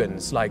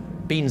slogans like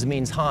beans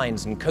means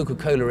Heinz and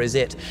Coca-Cola is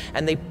it,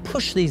 and they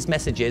push these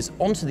messages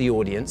onto the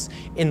audience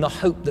in the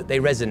hope that they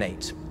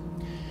resonate.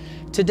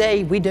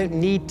 Today, we don't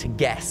need to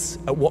guess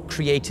at what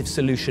creative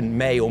solution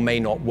may or may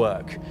not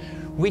work.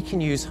 We can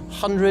use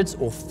hundreds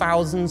or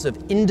thousands of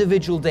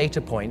individual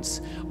data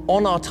points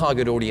on our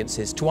target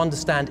audiences to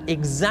understand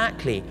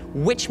exactly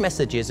which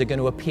messages are going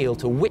to appeal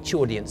to which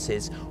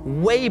audiences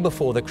way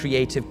before the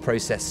creative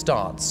process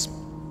starts.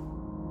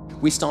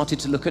 We started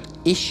to look at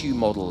issue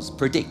models,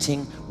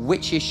 predicting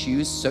which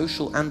issues,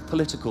 social and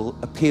political,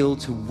 appeal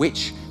to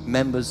which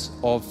members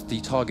of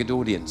the target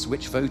audience,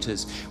 which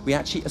voters. We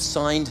actually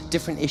assigned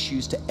different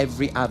issues to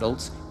every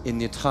adult in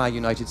the entire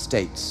United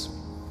States.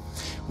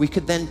 We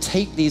could then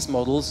take these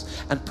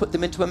models and put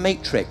them into a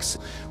matrix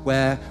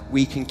where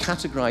we can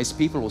categorize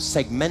people or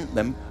segment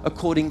them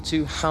according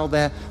to how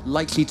they're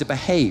likely to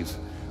behave.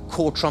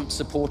 Core Trump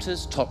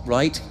supporters, top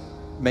right,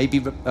 may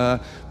be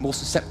more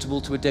susceptible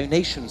to a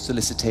donation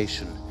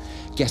solicitation.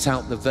 Get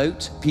out the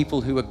vote, people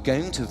who are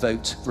going to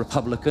vote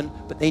Republican,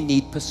 but they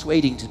need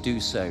persuading to do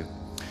so.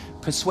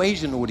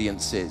 Persuasion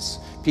audiences,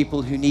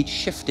 people who need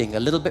shifting a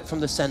little bit from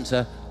the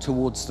center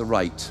towards the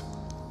right.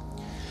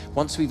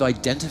 Once we've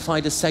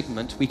identified a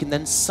segment, we can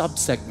then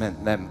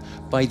sub-segment them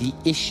by the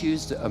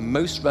issues that are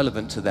most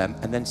relevant to them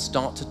and then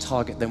start to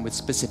target them with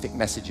specific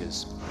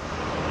messages.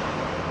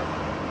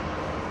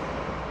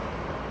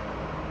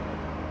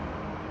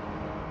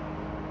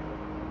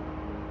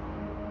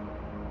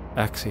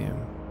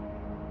 Axiom.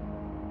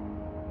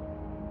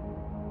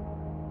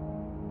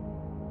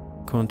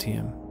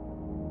 Quantium.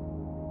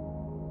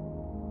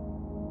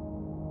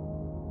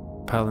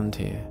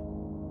 Palantir.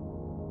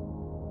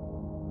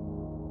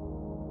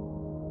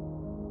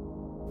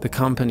 The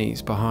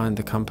companies behind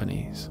the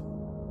companies.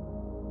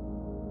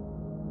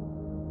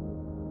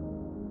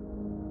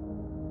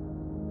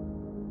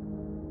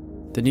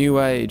 The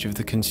new age of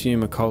the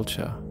consumer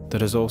culture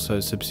that has also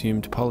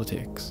subsumed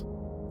politics,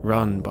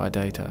 run by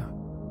data.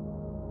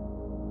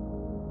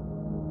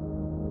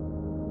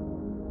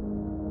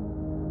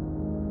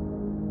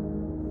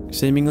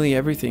 Seemingly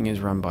everything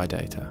is run by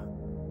data.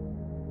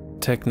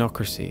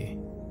 Technocracy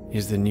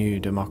is the new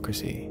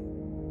democracy.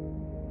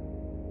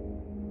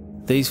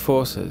 These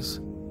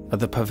forces are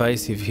the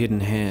pervasive hidden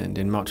hand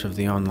in much of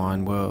the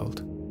online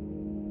world,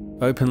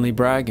 openly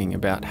bragging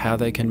about how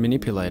they can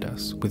manipulate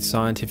us with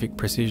scientific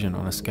precision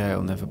on a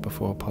scale never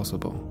before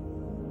possible.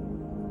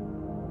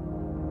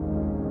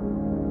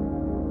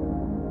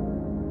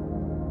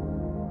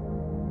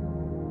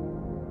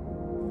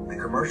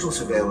 commercial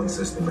surveillance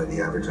system that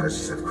the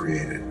advertisers have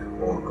created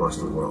all across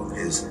the world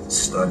is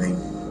stunning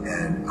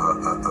and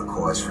a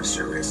cause for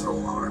serious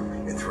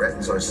alarm. It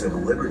threatens our civil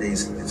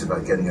liberties. It's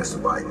about getting us to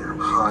buy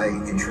high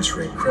interest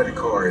rate credit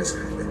cards,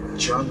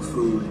 junk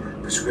food,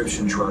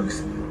 prescription drugs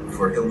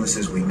for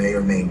illnesses we may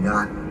or may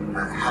not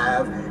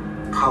have,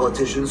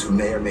 politicians who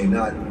may or may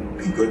not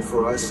be good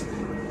for us.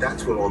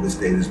 That's what all this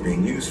data is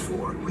being used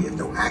for. We have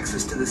no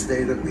access to this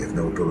data. We have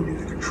no ability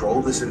to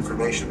control this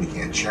information. We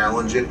can't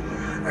challenge it.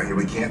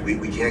 We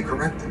can't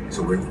correct it.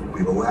 So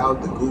we've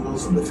allowed the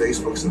Googles and the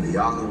Facebooks and the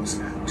Yahoos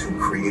to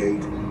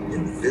create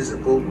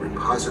invisible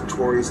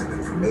repositories of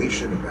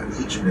information about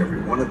each and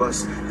every one of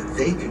us that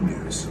they can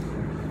use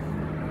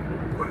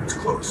when it's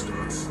close to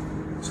us.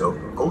 So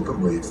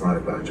ultimately, it's not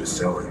about just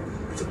selling.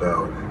 It's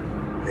about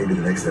maybe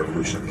the next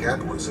evolution of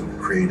capitalism,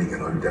 creating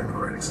an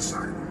undemocratic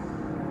society.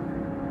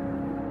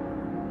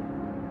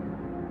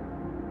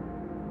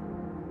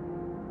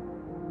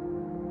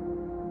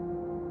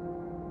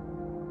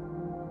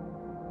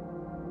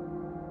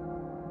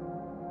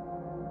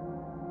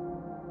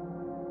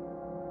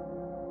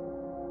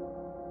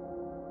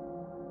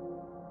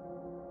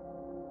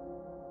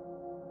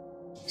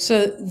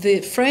 So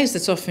the phrase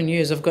that's often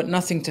used, I've got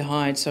nothing to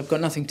hide, so I've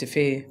got nothing to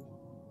fear,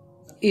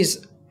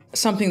 is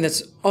something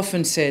that's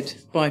often said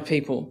by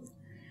people.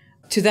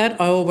 To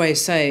that, I always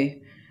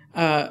say,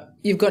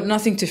 you've got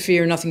nothing to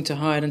fear, nothing to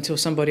hide until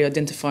somebody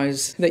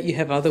identifies that you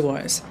have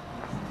otherwise.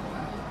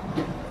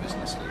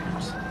 Business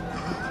leaders.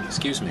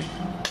 Excuse me.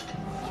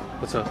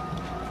 What's up?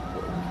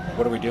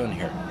 What are we doing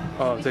here?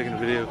 Oh, I'm taking a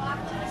video.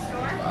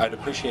 I'd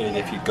appreciate it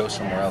if you'd go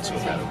somewhere else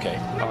with that, okay?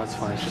 Oh, it's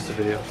fine. It's just a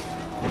video.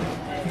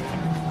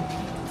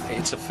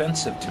 It's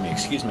offensive to me.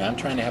 Excuse me, I'm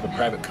trying to have a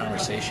private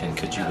conversation.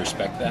 Could you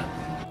respect that?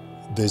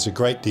 There's a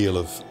great deal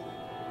of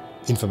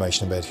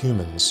information about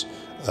humans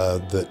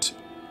that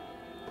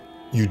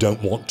you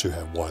don't want to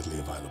have widely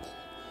available,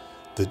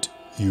 that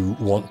you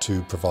want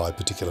to provide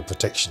particular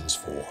protections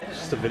for. It's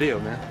just a video,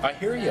 man. I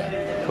hear you.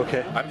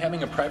 Okay. I'm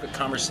having a private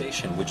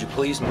conversation. Would you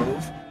please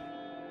move?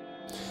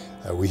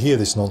 We hear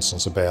this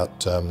nonsense about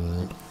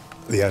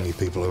the only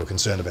people who are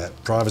concerned about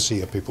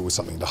privacy are people with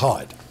something to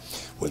hide.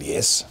 Well,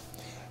 yes.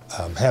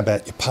 How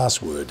about your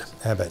password?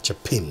 How about your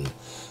PIN?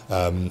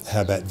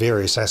 How about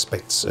various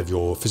aspects of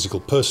your physical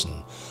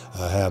person?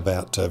 How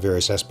about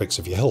various aspects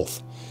of your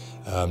health?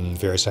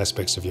 Various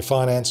aspects of your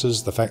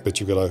finances, the fact that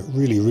you've got a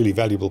really, really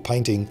valuable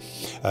painting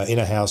in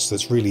a house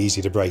that's really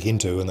easy to break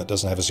into and that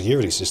doesn't have a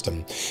security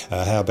system.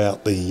 How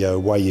about the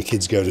way your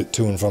kids go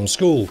to and from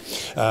school?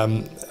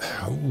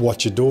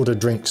 What your daughter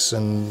drinks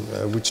and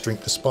which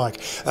drink to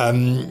spike.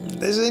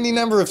 There's any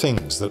number of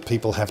things that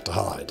people have to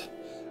hide.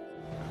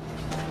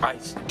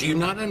 Do you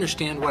not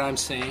understand what I'm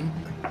saying?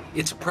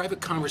 It's a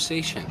private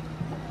conversation.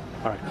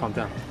 All right, calm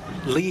down.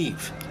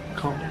 Leave.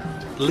 Calm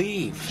down.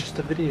 Leave. It's just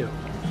a video.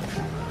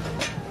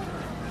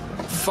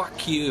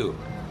 Fuck you.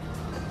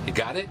 You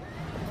got it?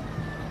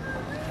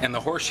 And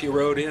the horse you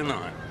rode in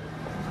on.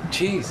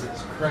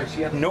 Jesus Christ,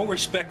 you have no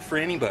respect for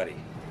anybody.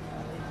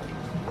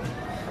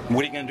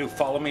 What are you gonna do,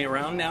 follow me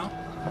around now?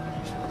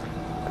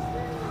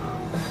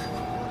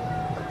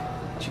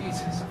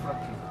 Jesus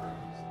fucking.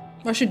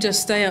 I should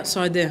just stay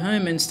outside their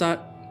home and start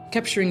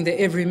capturing their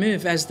every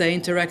move as they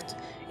interact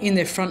in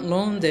their front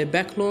lawn, their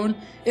back lawn,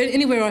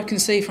 anywhere I can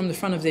see from the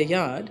front of their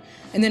yard.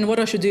 And then what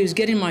I should do is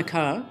get in my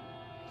car,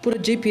 put a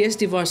GPS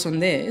device on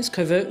theirs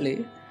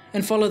covertly,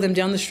 and follow them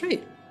down the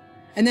street.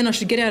 And then I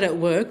should get out at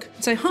work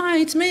and say, "Hi,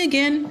 it's me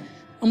again.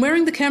 I'm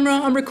wearing the camera,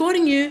 I'm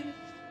recording you."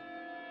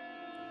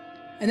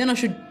 And then I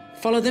should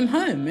follow them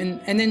home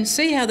and then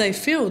see how they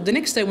feel the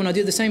next day when I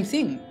do the same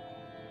thing.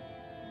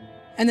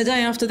 And the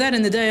day after that,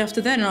 and the day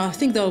after that, and I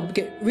think they'll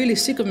get really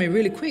sick of me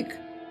really quick.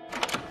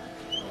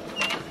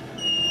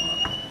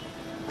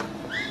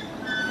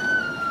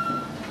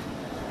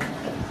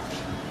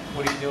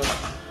 What are you doing?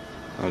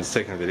 I'm just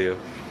taking a video.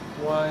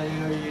 Why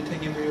are you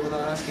taking video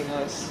without asking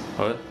us?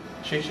 What?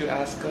 Shouldn't you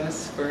ask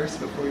us first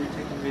before you're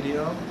taking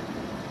video?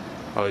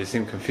 Oh, you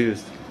seem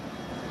confused.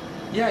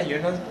 Yeah,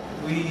 you're not.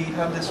 We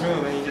have this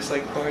room and you just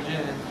like barge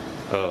in.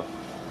 Oh.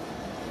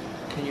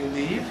 Can you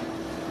leave?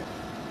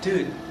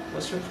 Dude,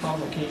 what's your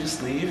problem? Can you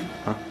just leave?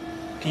 Huh?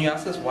 Can you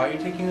ask us why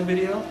you're taking a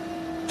video?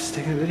 Just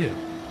taking a video.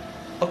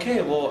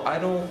 Okay, well, I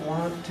don't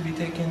want to be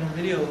taking a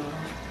video.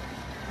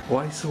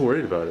 Why are you so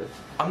worried about it?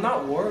 I'm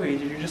not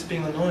worried, you're just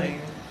being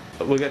annoying.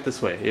 Look at it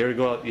this way. You ever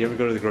go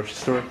to the grocery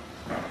store?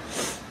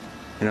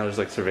 You know, there's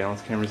like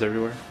surveillance cameras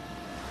everywhere.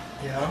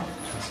 Yeah?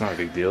 It's not a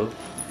big deal.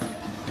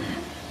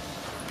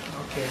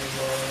 Okay,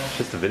 well... It's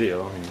just a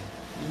video, I mean...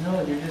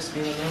 No, you're just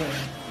being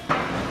annoying.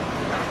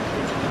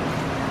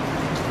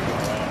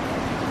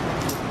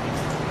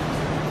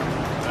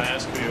 Can I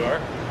ask who you are?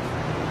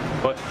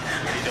 What?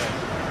 What are you doing?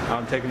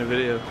 I'm taking a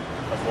video.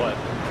 Of what?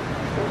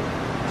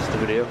 Just a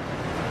video.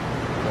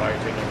 Why are you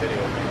taking a video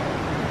of me?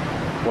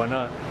 Why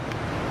not?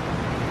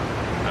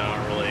 I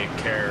don't really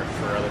care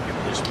for other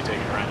people to just be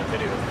taking a random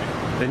video of me.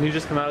 Didn't you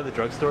just come out of the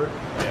drugstore?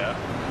 Yeah.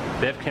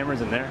 They have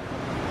cameras in there.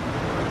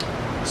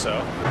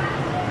 So?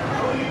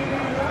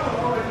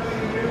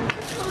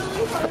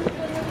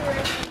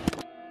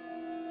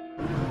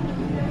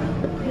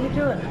 you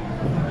doing?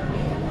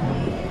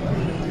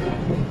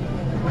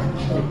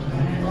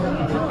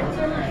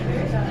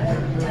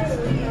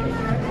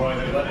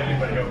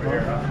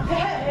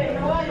 Hey,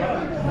 how are you?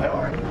 How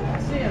are you?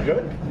 See you.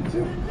 Good? You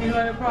too. You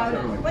have a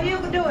problem? What are you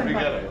doing? We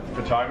got a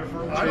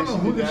photographer. I don't know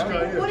who this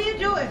guy is. What are you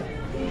doing?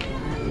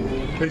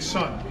 His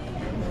son.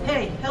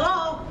 Hey,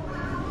 hello?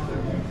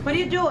 What are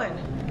you doing?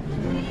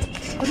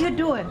 What are you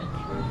doing?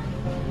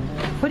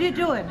 What are you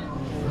doing?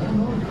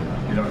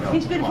 You don't know.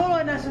 He's been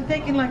following us and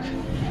thinking like,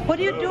 what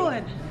are you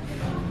doing?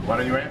 Why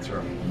don't you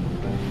answer him?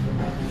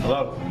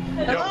 Hello?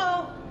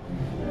 Hello?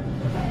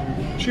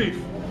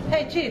 Chief.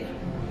 Hey, Chief.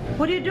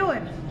 What are you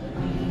doing?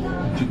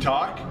 Do you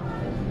talk?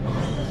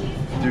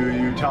 Do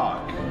you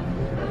talk?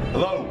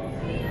 Hello?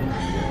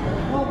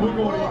 We're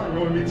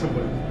going to meet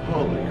somebody.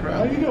 Holy crap.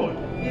 How you doing?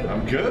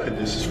 I'm good.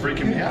 This is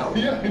freaking me out.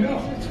 Yeah, I know.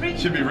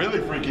 Should be really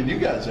freaking you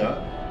guys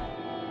out.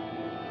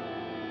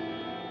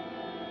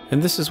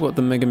 And this is what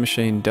the Mega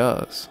Machine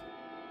does.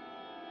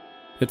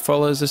 It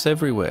follows us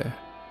everywhere,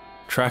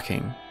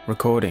 tracking,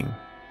 recording,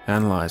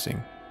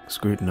 analysing,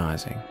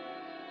 scrutinising.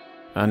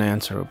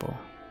 Unanswerable.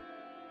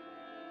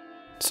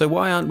 So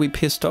why aren't we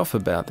pissed off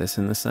about this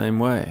in the same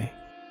way?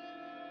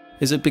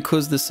 Is it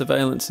because the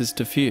surveillance is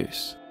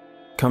diffuse,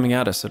 coming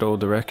at us at all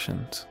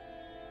directions?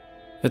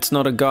 It's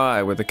not a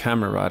guy with a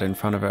camera right in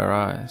front of our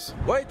eyes.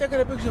 Why are you taking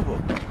a picture for?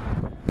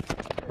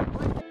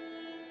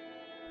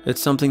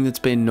 It's something that's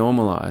been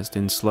normalised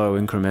in slow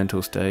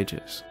incremental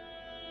stages.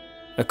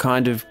 A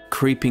kind of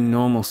creeping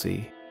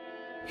normalcy,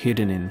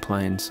 hidden in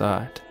plain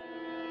sight.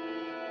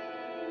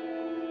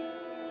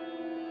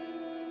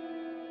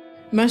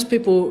 Most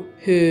people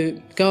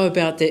who go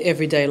about their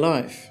everyday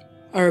life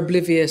are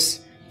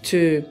oblivious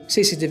to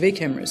CCTV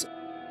cameras.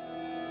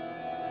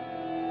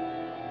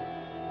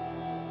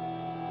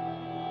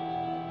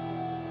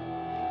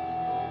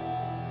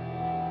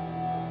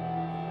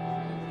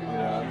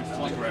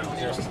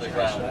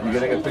 You're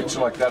getting a picture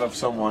like that of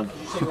someone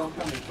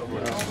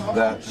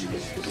that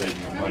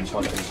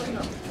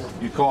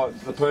you can't,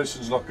 the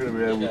person's not going to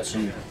be able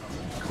to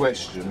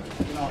question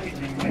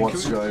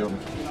what's going on.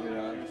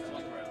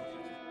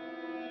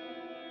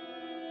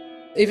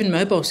 Even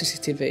mobile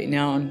CCTV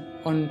now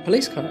on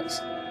police cars.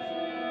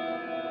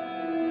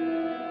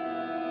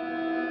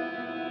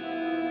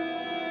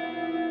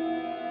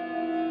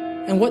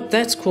 And what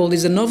that's called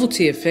is the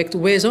novelty effect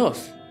wears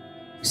off.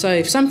 So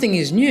if something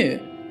is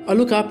new, I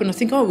look up and I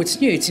think, oh,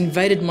 it's new, it's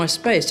invaded my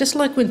space. Just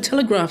like when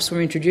telegraphs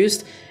were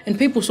introduced and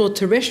people saw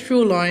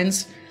terrestrial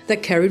lines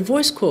that carried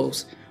voice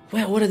calls.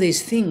 Wow, what are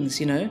these things,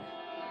 you know?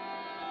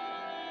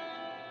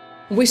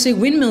 We see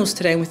windmills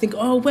today and we think,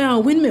 oh, wow, a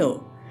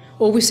windmill.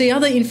 Or we see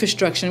other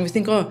infrastructure and we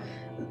think, oh,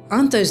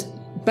 aren't those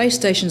base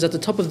stations at the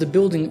top of the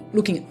building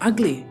looking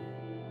ugly?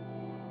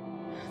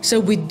 So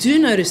we do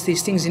notice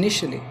these things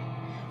initially,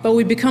 but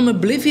we become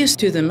oblivious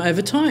to them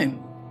over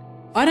time.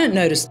 I don't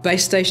notice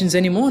base stations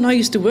anymore, and I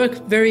used to work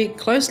very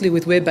closely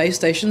with where base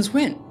stations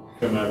went.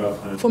 For mobile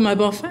phones. For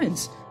mobile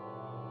phones.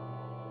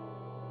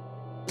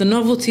 The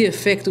novelty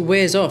effect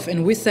wears off,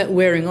 and with that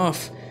wearing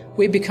off,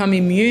 we become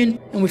immune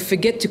and we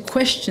forget to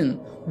question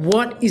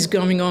what is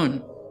going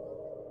on.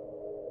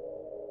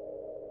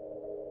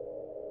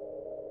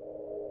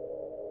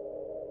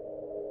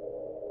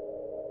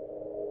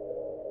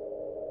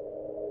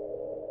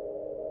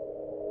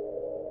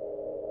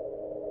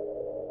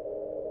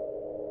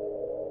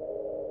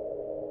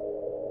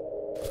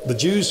 The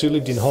Jews who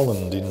lived in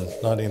Holland in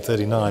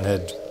 1939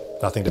 had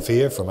nothing to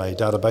fear from a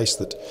database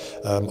that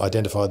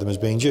identified them as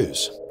being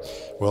Jews.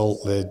 Well,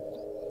 they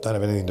don't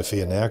have anything to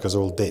fear now because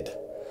they're all dead,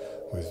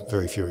 with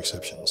very few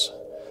exceptions.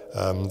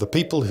 The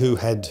people who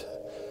had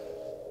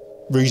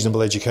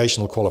reasonable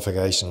educational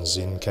qualifications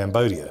in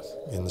Cambodia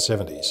in the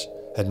 70s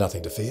had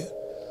nothing to fear.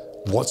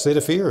 What's there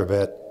to fear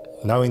about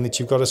knowing that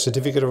you've got a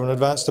certificate or an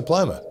advanced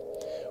diploma?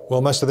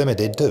 Well, most of them are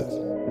dead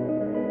too.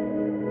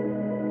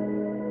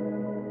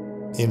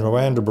 In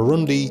Rwanda,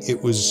 Burundi,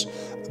 it was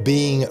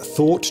being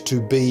thought to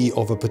be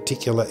of a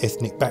particular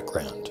ethnic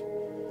background.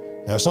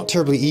 Now, it's not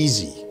terribly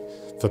easy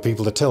for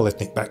people to tell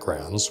ethnic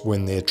backgrounds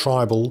when they're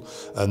tribal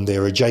and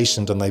they're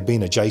adjacent, and they've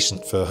been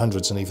adjacent for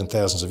hundreds and even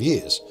thousands of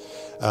years.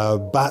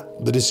 But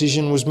the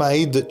decision was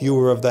made that you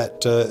were of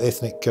that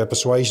ethnic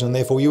persuasion and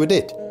therefore you were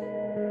dead.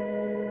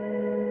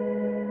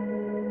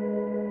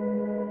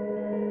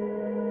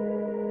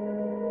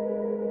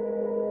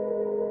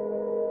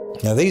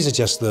 Now, these are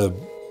just the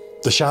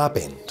sharp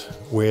end,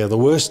 where the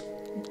worst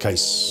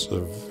case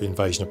of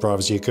invasion of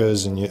privacy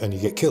occurs and you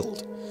get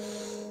killed.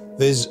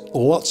 There's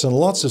lots and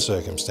lots of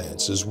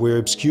circumstances where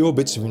obscure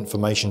bits of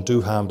information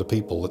do harm to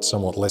people that's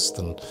somewhat less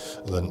than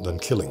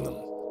killing them.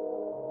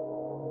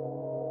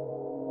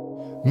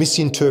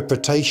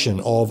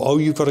 Misinterpretation of, oh,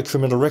 you've got a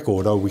criminal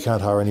record, oh, we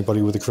can't hire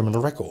anybody with a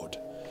criminal record.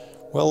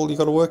 Well, you've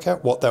got to work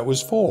out what that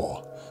was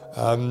for.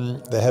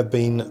 There have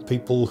been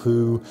people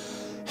who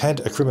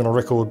had a criminal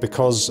record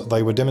because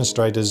they were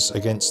demonstrators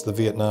against the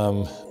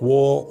Vietnam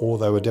War, or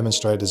they were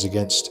demonstrators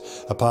against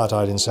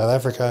apartheid in South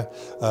Africa,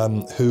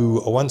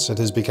 who, once it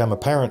has become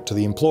apparent to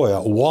the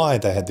employer why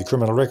they had the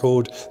criminal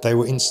record, they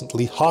were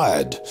instantly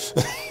hired.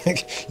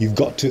 You've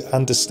got to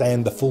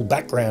understand the full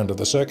background of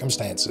the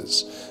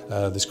circumstances.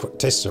 There's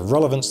tests of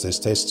relevance, there's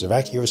tests of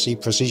accuracy,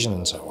 precision,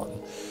 and so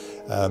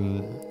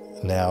on.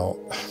 Now,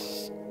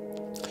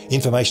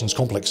 information is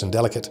complex and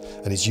delicate,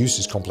 and its use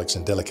is complex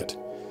and delicate.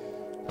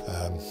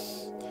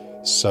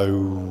 So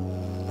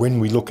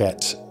when we look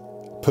at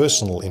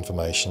personal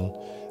information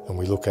and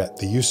we look at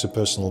the use of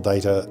personal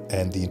data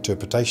and the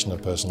interpretation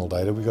of personal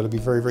data, we've got to be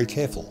very, very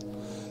careful.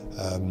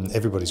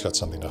 Everybody's got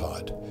something to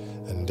hide,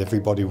 and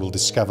everybody will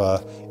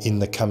discover in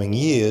the coming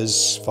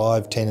years,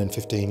 5, 10 and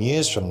 15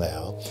 years from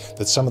now,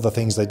 that some of the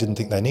things they didn't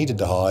think they needed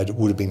to hide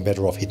would have been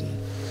better off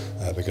hidden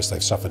because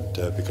they've suffered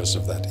because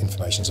of that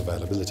information's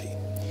availability.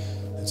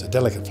 It's a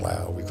delicate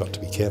flower. We've got to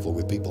be careful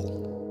with people.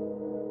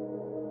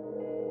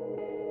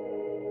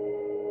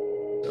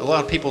 A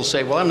lot of people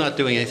say, well, I'm not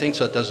doing anything,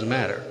 so it doesn't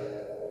matter.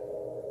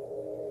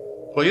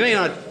 Well, you may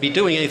not be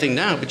doing anything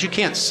now, but you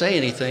can't say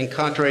anything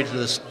contrary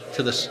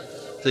to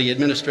the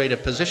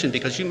administrative position,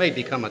 because you may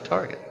become a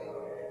target.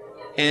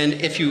 And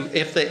if you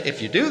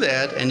do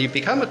that and you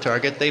become a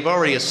target, they've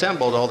already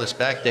assembled all this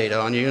back data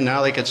on you, and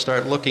now they could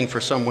start looking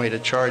for some way to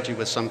charge you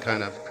with some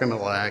kind of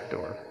criminal act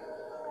or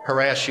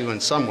harass you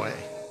in some way,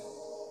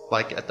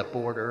 like at the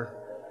border,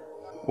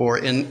 or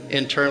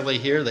internally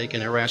here, they can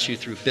harass you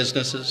through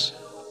businesses.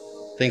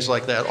 Things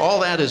like that. All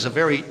that is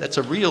that's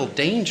a real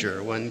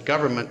danger when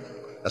government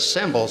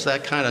assembles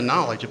that kind of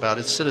knowledge about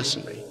its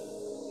citizenry.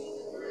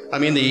 I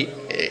mean,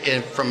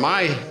 from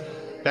my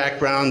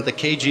background, the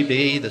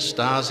KGB, the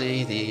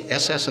Stasi, the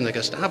SS, and the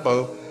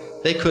Gestapo,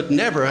 they could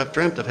never have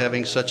dreamt of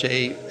having such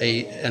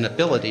an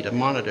ability to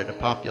monitor the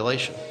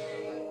population.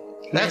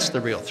 That's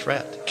the real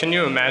threat. Can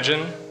you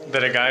imagine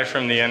that a guy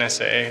from the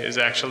NSA is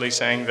actually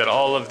saying that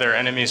all of their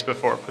enemies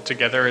before put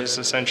together is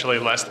essentially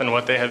less than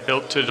what they have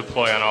built to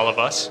deploy on all of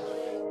us?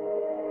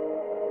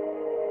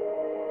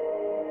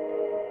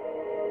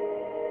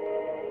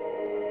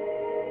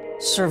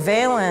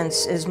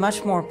 Surveillance is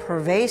much more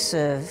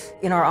pervasive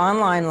in our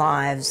online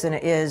lives than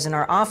it is in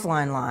our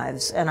offline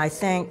lives. And I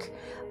think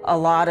a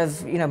lot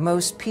of,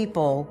 most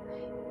people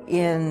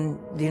in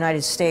the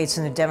United States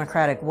and the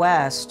democratic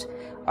West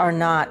are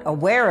not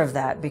aware of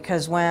that,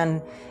 because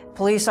when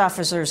police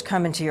officers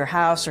come into your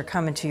house or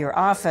come into your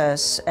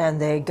office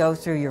and they go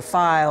through your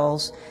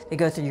files, they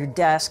go through your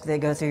desk, they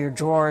go through your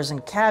drawers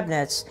and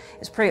cabinets,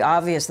 it's pretty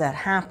obvious that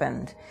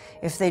happened.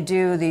 If they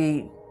do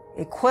the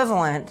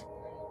equivalent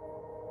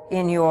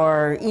in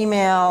your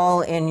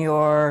email, in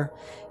your,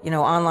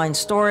 online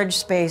storage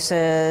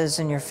spaces,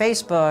 in your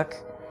Facebook,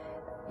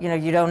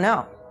 you don't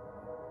know.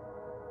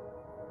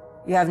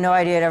 You have no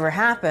idea it ever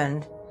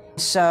happened,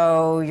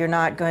 so you're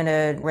not going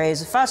to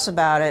raise a fuss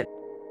about it.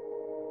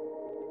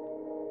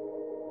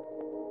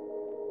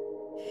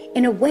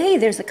 In a way,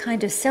 there's a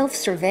kind of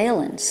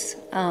self-surveillance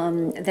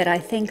that I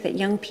think that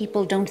young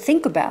people don't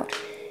think about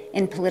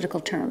in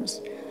political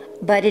terms.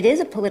 But it is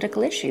a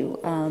political issue.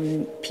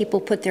 People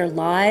put their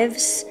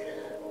lives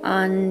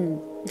on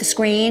the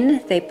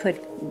screen. They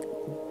put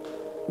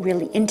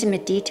really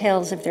intimate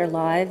details of their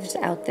lives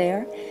out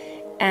there,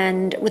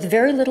 and with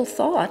very little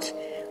thought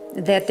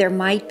that there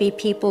might be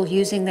people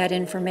using that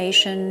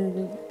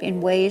information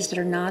in ways that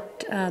are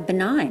not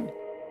benign.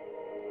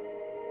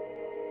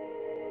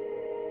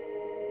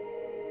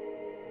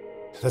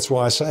 That's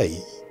why I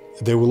say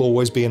there will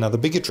always be another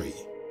bigotry.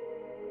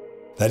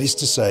 That is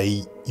to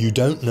say, you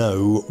don't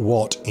know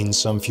what in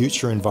some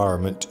future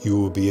environment you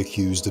will be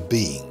accused of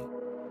being.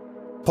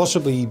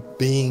 Possibly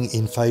being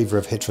in favour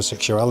of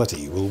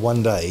heterosexuality will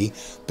one day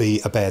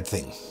be a bad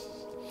thing.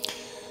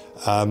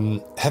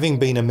 Having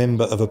been a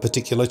member of a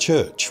particular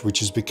church which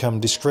has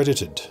become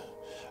discredited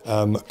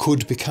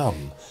could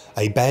become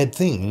a bad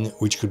thing,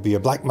 which could be a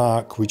black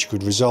mark, which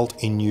could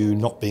result in you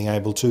not being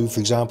able to, for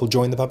example,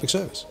 join the public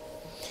service.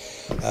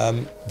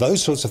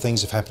 Those sorts of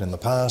things have happened in the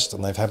past,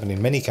 and they've happened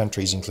in many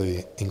countries,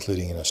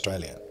 including in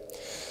Australia.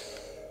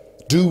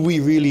 Do we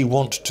really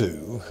want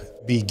to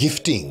be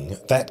gifting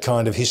that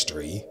kind of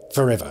history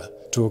forever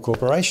to a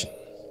corporation?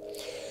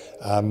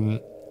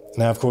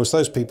 Now, of course,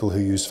 those people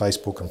who use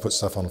Facebook and put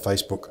stuff on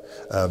Facebook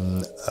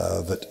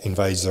that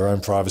invades their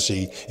own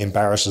privacy,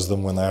 embarrasses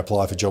them when they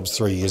apply for jobs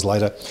 3 years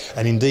later,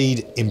 and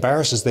indeed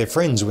embarrasses their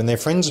friends when their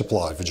friends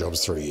apply for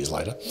jobs 3 years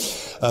later.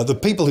 The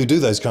people who do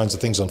those kinds of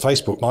things on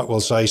Facebook might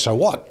well say, so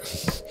what?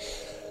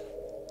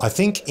 I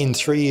think in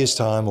 3 years'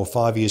 time, or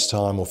 5 years'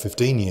 time, or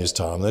 15 years'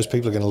 time, those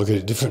people are going to look at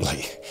it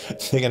differently.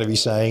 They're going to be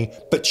saying,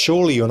 but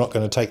surely you're not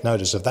going to take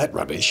notice of that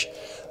rubbish.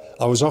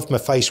 I was off my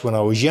face when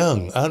I was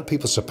young. Aren't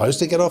people supposed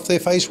to get off their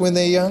face when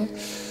they're young?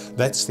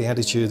 That's the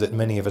attitude that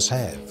many of us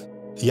have.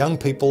 Young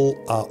people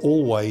are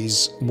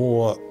always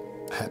more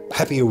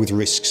happier with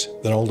risks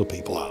than older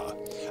people are.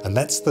 And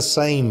that's the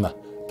same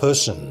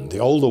person. The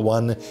older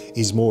one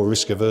is more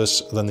risk averse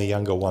than the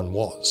younger one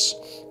was.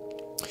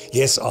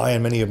 Yes, I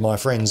and many of my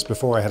friends,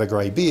 before I had a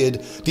grey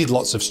beard, did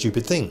lots of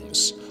stupid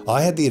things.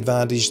 I had the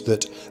advantage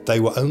that they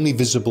were only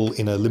visible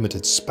in a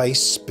limited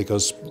space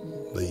because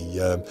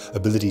the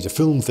ability to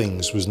film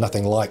things was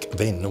nothing like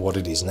then what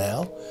it is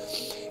now.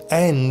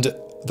 And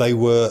they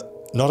were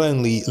not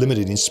only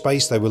limited in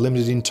space, they were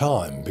limited in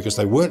time because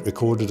they weren't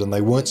recorded and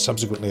they weren't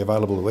subsequently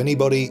available to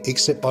anybody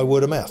except by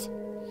word of mouth.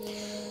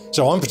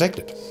 So I'm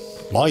protected.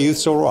 My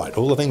youth's all right.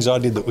 All the things I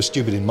did that were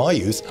stupid in my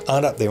youth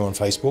aren't up there on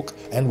Facebook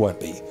and won't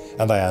be,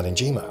 and they aren't in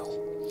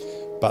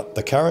Gmail. But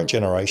the current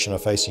generation are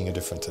facing a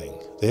different thing.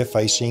 They're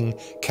facing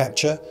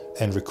capture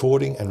and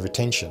recording and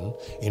retention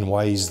in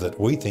ways that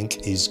we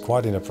think is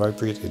quite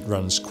inappropriate. It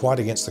runs quite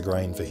against the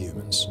grain for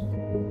humans.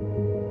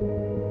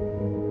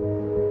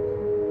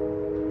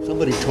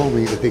 Somebody told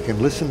me that they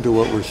can listen to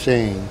what we're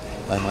saying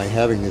by my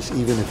having this,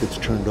 even if it's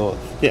turned off.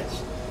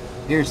 Yes.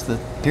 Here's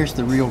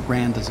the real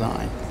grand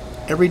design.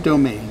 Every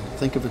domain,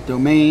 think of a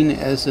domain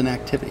as an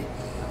activity,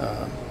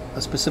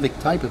 a specific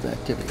type of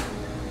activity,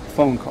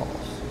 phone calls,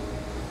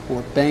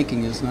 or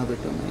banking is another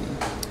domain.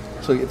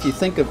 So if you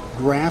think of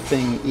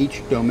graphing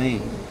each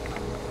domain,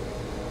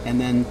 and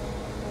then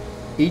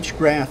each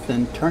graph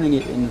then turning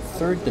it in the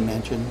third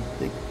dimension,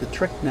 the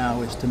trick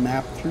now is to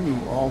map through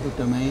all the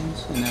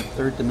domains in that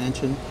third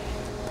dimension,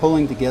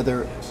 pulling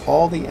together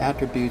all the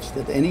attributes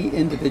that any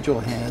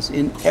individual has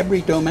in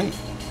every domain,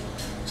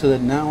 so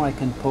that now I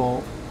can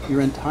pull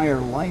your entire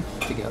life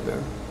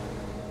together.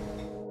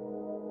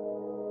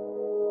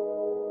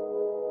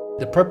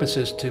 The purpose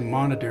is to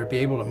monitor, be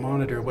able to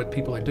monitor what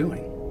people are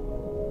doing.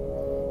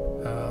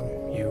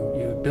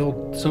 You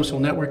build social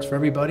networks for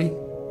everybody.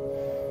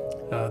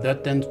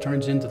 That then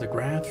turns into the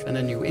graph, and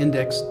then you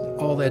index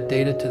all that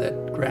data to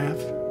that graph,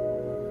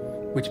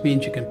 which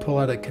means you can pull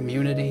out a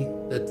community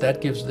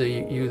that gives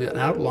you an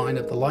outline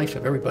of the life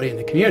of everybody in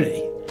the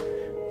community.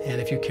 And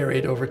if you carry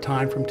it over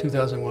time from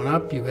 2001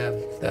 up, you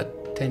have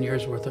that 10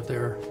 years worth of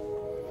their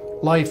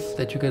life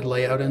that you could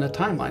lay out in a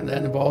timeline.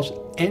 That involves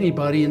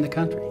anybody in the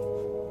country.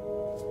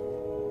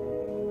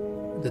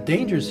 The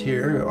dangers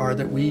here are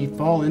that we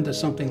fall into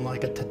something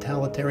like a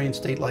totalitarian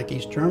state like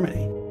East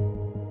Germany.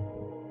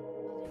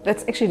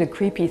 That's actually the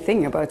creepy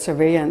thing about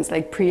surveillance,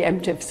 like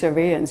preemptive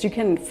surveillance. You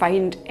can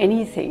find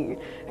anything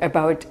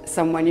about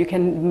someone, you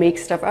can make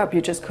stuff up, you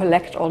just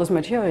collect all this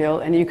material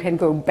and you can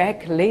go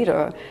back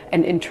later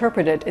and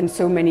interpret it in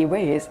so many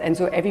ways, and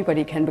so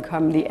everybody can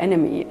become the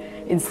enemy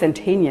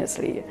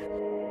instantaneously.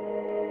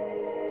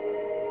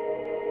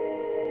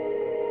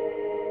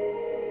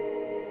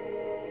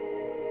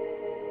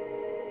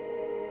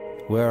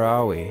 Where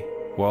are we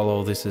while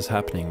all this is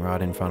happening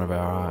right in front of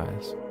our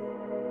eyes?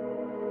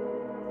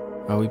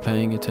 Are we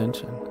paying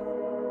attention?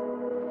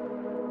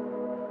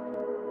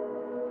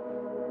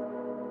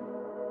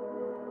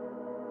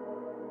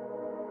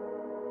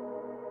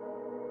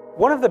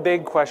 One of the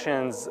big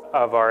questions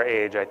of our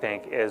age, I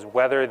think, is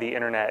whether the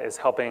internet is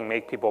helping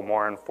make people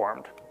more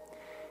informed.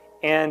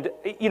 And,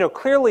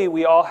 clearly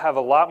we all have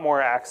a lot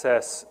more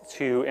access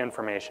to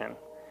information.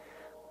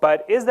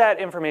 But is that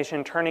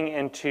information turning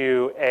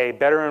into a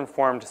better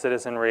informed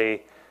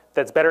citizenry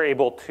that's better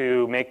able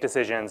to make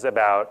decisions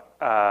about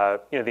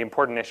the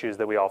important issues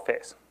that we all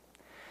face?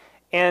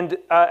 And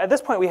at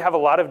this point, we have a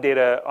lot of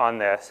data on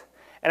this.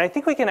 And I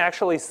think we can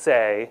actually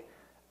say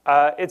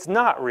it's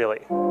not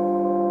really.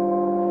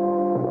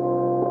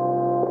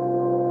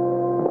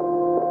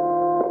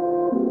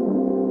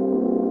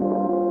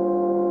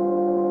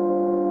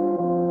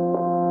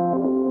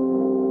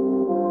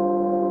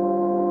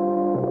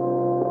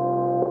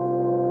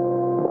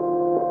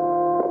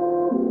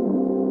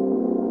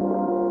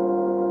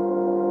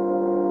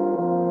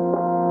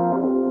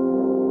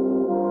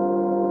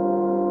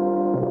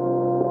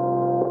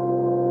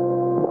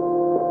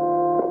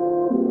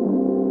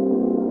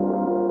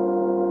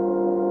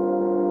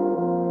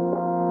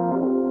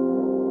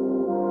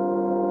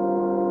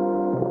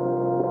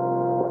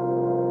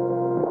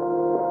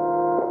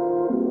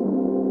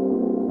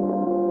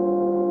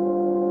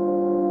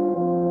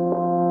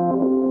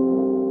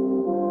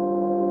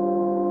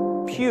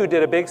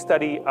 Did a big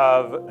study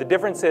of the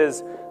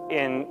differences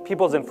in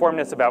people's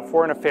informedness about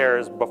foreign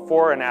affairs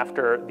before and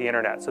after the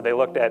internet. So they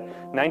looked at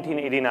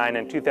 1989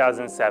 and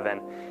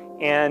 2007,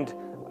 and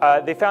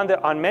they found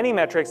that on many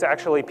metrics,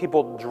 actually,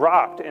 people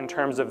dropped in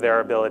terms of their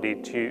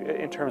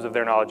in terms of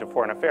their knowledge of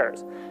foreign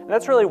affairs. And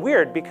that's really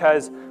weird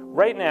because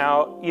right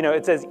now,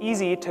 it's as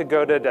easy to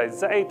go to Die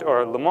Zeit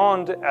or Le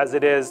Monde as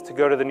it is to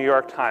go to the New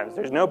York Times.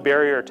 There's no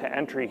barrier to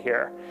entry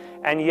here.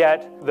 And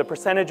yet, the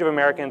percentage of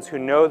Americans who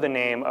know the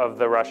name of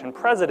the Russian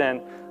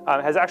president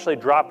has actually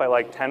dropped by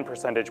like 10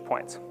 percentage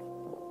points.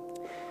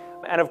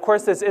 And of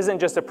course, this isn't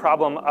just a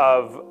problem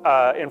of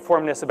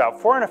informedness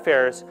about foreign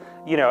affairs,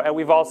 and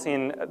we've all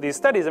seen these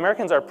studies.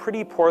 Americans are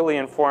pretty poorly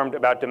informed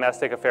about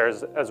domestic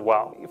affairs as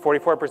well.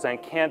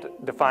 44%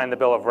 can't define the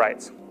Bill of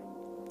Rights.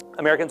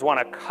 Americans want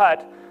to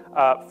cut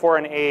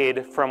foreign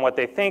aid from what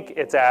they think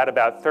it's at,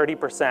 about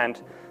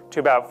 30%, to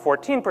about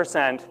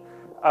 14%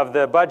 of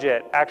the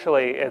budget.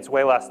 Actually, it's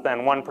way less than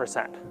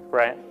 1%,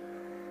 right?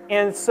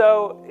 And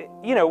so,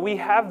 you know, we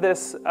have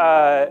this,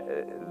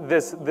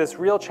 this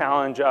real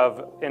challenge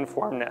of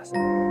informedness.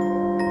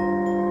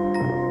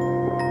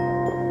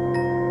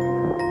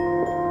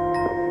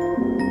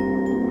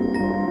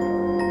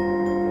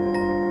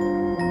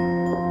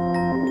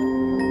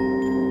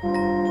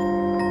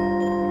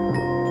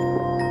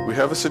 We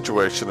have a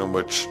situation in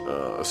which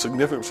a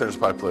significant percentage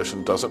of the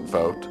population doesn't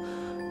vote,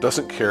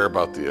 doesn't care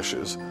about the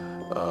issues,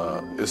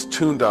 is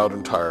tuned out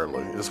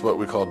entirely, is what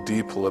we call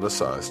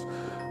depoliticized.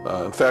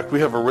 In fact,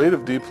 we have a rate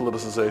of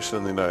depoliticization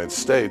in the United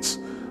States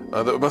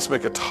that must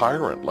make a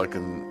tyrant like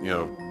in, you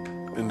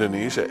know,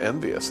 Indonesia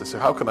envious. They say,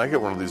 how can I get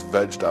one of these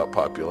vegged out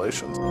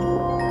populations?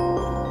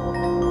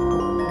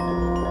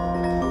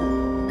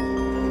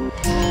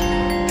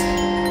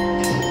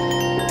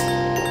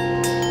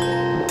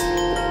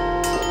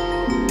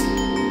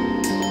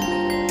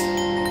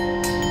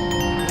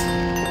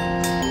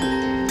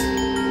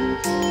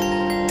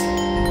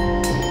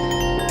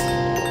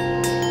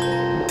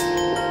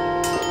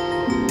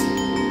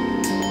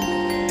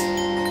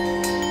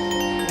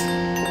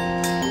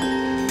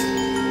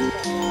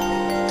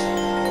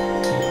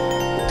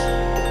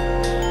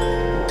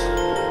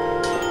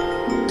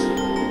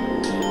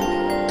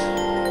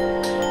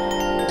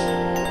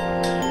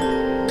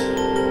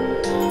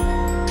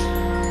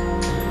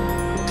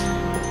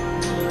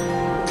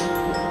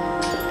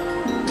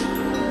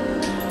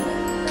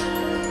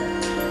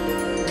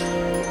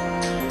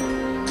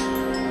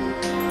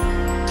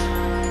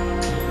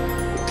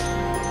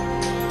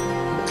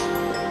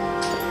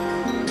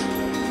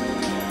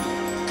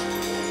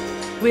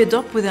 We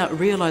adopt without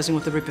realising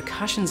what the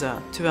repercussions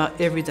are to our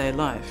everyday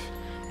life.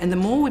 And the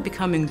more we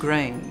become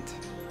ingrained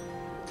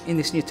in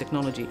this new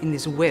technology, in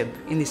this web,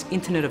 in this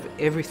internet of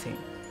everything,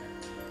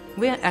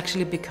 we are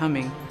actually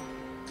becoming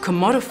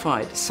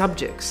commodified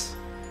subjects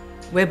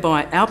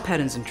whereby our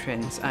patterns and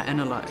trends are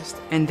analysed,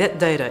 and that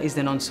data is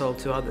then on-sold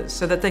to others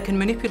so that they can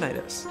manipulate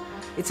us.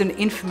 It's an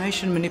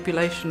information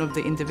manipulation of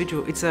the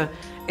individual. It's an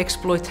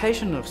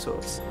exploitation of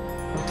sorts.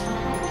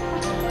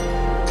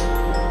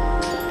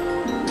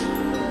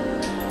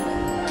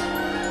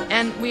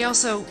 And we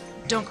also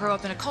don't grow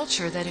up in a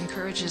culture that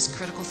encourages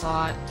critical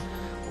thought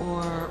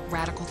or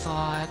radical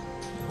thought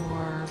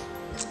or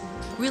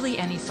really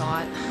any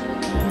thought.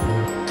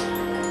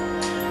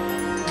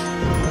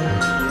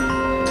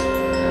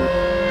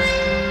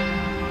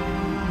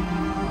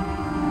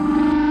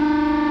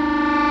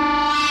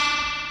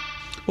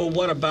 Well,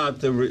 what about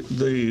the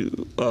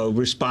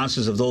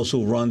responses of those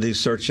who run these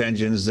search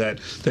engines, that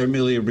they're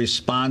merely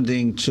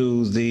responding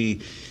to the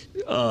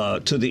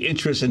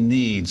interests and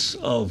needs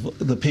of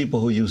the people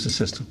who use the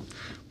system?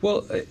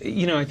 Well,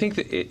 you know, I think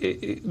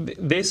that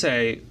they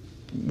say,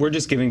 we're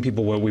just giving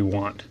people what we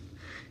want.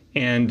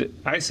 And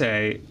I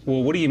say,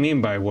 well, what do you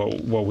mean by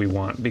what we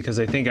want? Because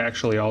I think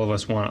actually all of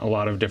us want a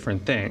lot of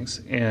different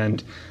things.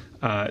 And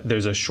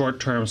there's a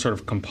short-term sort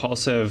of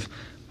compulsive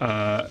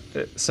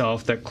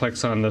self that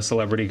clicks on the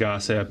celebrity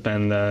gossip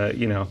and the,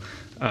 you know,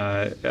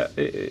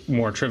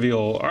 more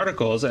trivial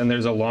articles, and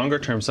there's a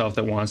longer-term self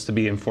that wants to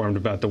be informed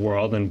about the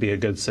world and be a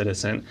good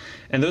citizen.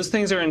 And those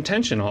things are in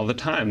tension all the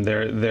time.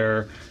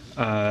 They're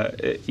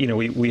you know,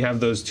 we have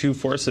those two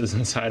forces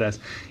inside us.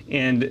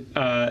 And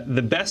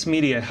the best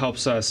media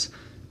helps us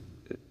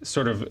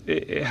sort of,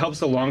 it helps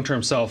the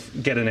long-term self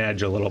get an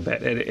edge a little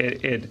bit.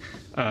 It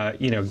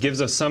you know, gives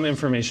us some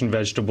information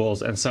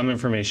vegetables and some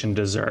information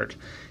dessert.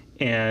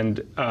 And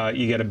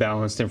you get a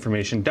balanced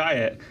information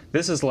diet.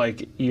 This is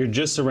like you're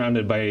just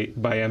surrounded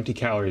by empty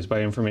calories,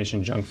 by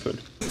information junk food.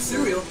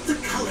 Cereal, the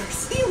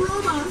colors, the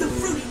aroma, the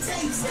fruity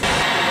taste.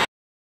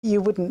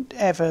 You wouldn't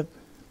ever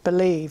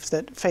believe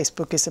that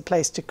Facebook is a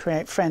place to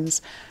create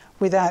friends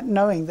without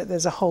knowing that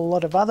there's a whole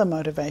lot of other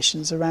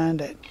motivations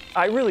around it.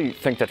 I really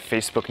think that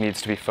Facebook needs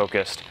to be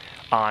focused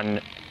on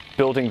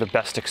building the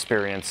best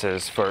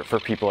experiences for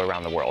people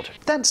around the world.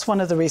 That's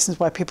one of the reasons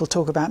why people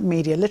talk about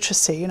media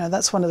literacy. You know,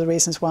 that's one of the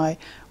reasons why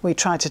we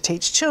try to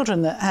teach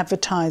children that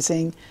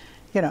advertising,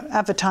 you know,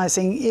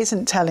 advertising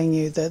isn't telling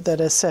you that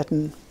a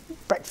certain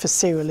breakfast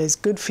cereal is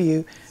good for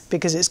you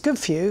because it's good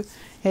for you.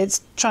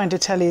 It's trying to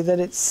tell you that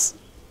it's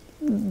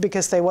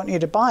because they want you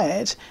to buy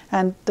it,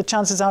 and the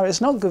chances are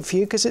it's not good for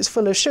you because it's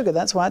full of sugar.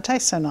 That's why it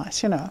tastes so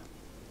nice, you know.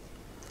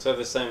 So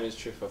the same is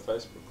true for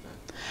Facebook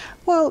then?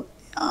 Well,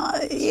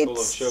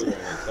 it's full of sugar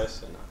and it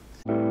tastes so nice.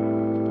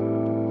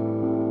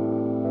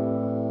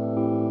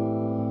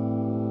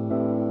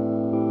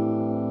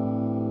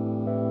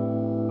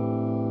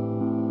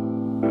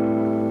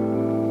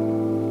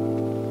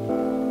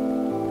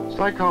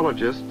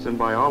 Psychologists and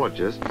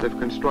biologists have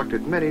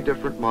constructed many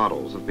different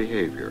models of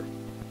behavior.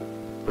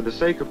 For the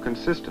sake of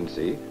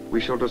consistency, we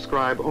shall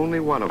describe only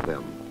one of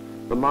them,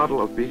 the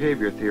model of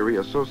behavior theory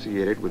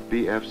associated with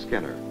B.F.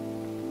 Skinner.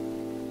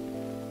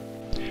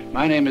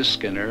 My name is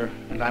Skinner,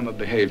 and I'm a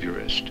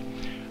behaviorist.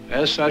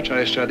 As such,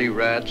 I study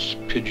rats,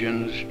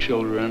 pigeons,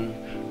 children,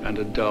 and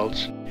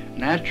adults.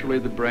 Naturally,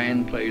 the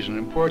brain plays an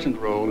important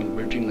role in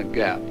bridging the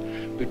gap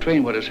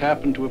between what has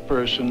happened to a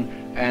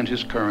person and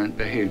his current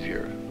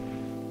behavior.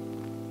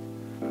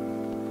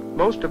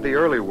 Most of the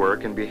early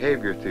work in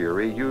behavior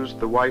theory used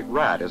the white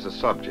rat as a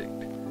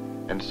subject,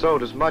 and so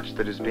does much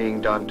that is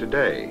being done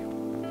today.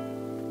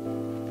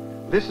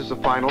 This is a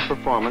final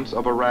performance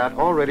of a rat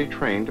already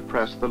trained to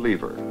press the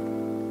lever.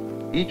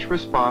 Each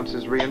response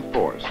is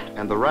reinforced,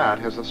 and the rat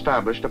has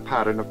established a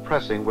pattern of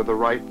pressing with the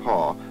right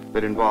paw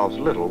that involves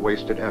little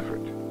wasted effort.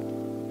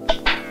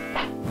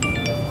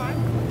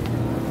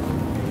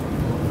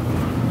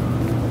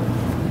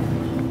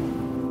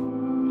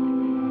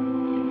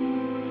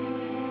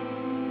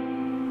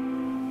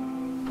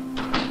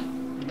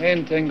 The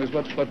main thing is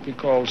what we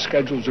call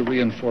schedules of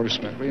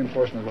reinforcement.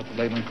 Reinforcement is what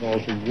the layman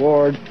calls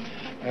reward,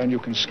 and you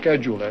can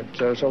schedule it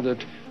so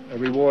that a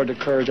reward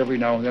occurs every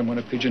now and then when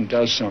a pigeon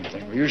does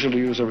something. We usually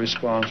use a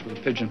response with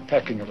a pigeon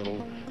pecking a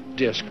little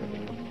disc, a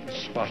little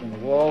spot in the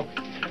wall,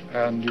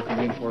 and you can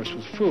reinforce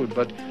with food,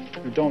 but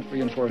you don't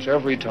reinforce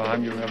every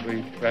time. You have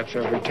perhaps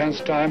every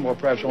 10th time, or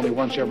perhaps only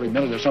once every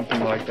minute or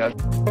something like that.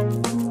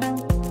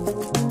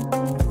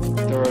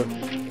 There are a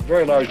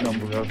very large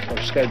number of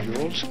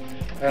schedules,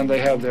 and they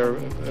have their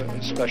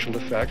special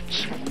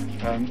effects.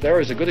 And there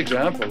is a good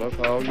example of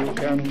how you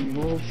can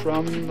move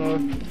from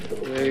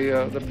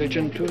the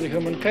pigeon to the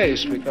human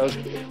case, because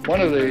one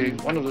of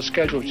the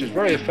schedules which is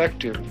very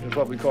effective is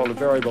what we call the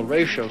variable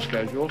ratio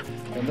schedule,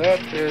 and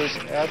that is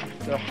at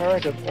the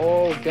heart of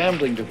all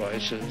gambling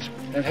devices,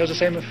 and it has the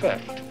same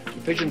effect.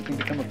 The pigeon can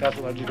become a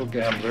pathological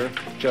gambler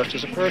just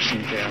as a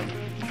person can.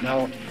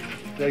 Now,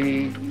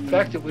 the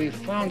fact that we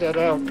found that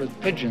out with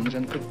pigeons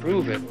and could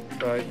prove it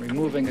by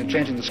removing and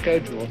changing the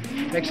schedule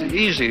makes it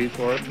easy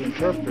for us to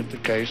interpret the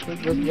case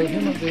with the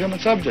human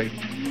subject.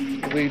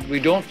 We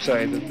don't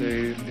say that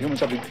the human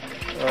subject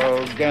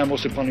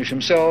gambles to punish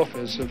himself,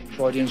 as the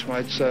Freudians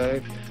might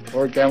say,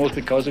 or gambles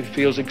because he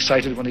feels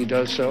excited when he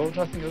does so.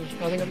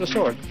 Nothing of the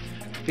sort.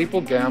 People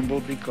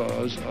gamble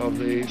because of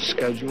the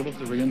schedule of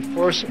the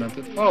reinforcement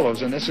that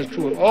follows, and this is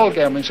true of all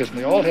gambling systems.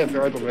 They all have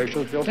variable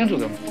ratios built into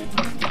them.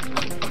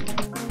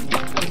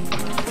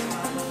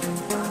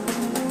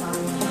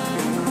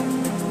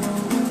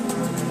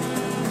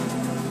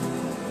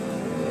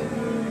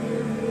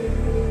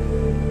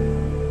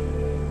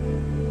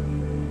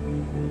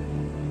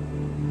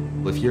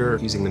 If you're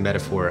using the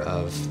metaphor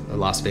of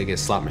Las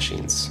Vegas slot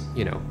machines,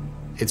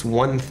 it's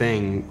one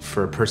thing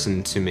for a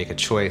person to make a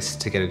choice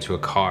to get into a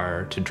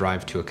car, to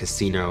drive to a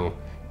casino,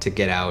 to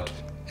get out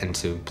and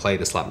to play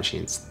the slot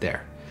machines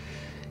there.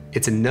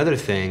 It's another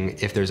thing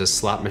if there's a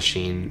slot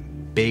machine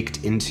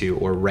baked into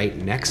or right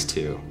next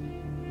to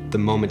the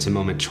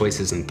moment-to-moment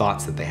choices and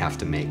thoughts that they have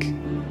to make.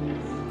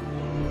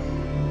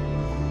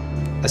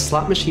 A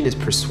slot machine is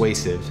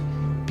persuasive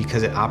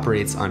because it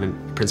operates on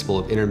a principle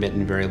of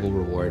intermittent variable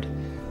reward,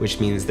 which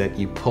means that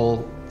you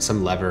pull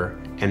some lever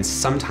and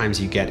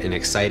sometimes you get an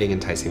exciting,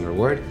 enticing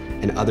reward,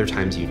 and other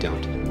times you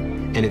don't.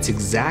 And it's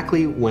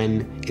exactly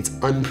when it's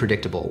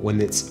unpredictable, when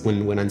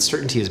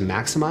uncertainty is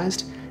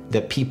maximized,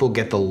 that people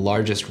get the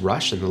largest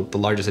rush and the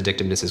largest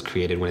addictiveness is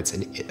created when it's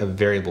a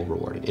variable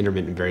reward, an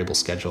intermittent variable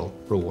schedule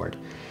reward.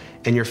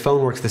 And your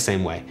phone works the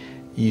same way.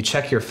 You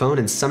check your phone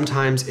and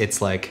sometimes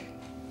it's like,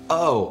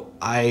 oh,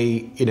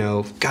 I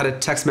got a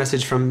text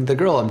message from the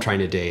girl I'm trying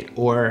to date,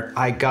 or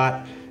I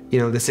got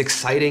this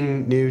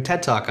exciting new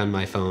TED Talk on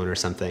my phone or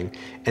something.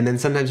 And then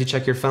sometimes you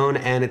check your phone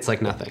and it's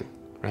like nothing,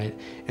 right?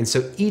 And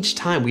so each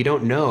time we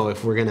don't know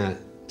if we're gonna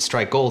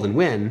strike gold and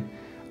win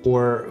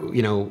or,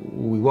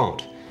 we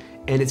won't.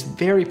 And it's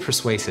very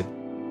persuasive.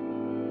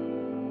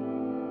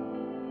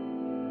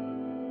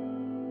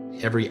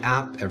 Every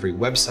app, every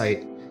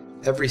website,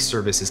 every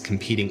service is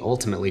competing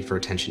ultimately for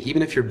attention.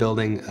 Even if you're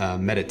building a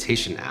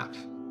meditation app,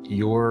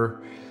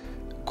 your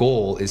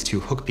goal is to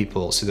hook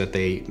people so that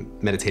they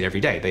meditate every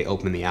day. They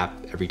open the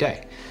app every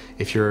day.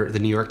 If you're the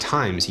New York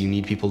Times, you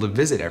need people to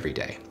visit every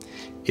day.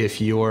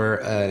 If you're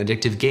an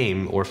addictive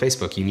game or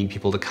Facebook, you need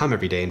people to come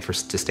every day and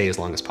to stay as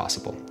long as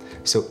possible.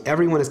 So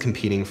everyone is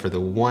competing for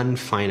the one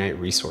finite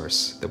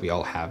resource that we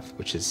all have,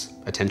 which is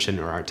attention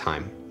or our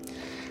time.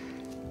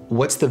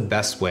 What's the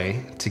best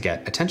way to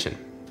get attention?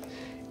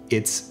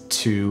 It's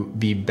to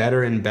be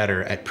better and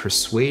better at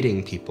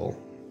persuading people,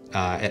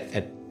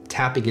 at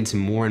tapping into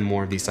more and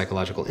more of these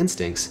psychological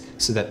instincts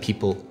so that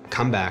people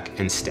come back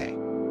and stay.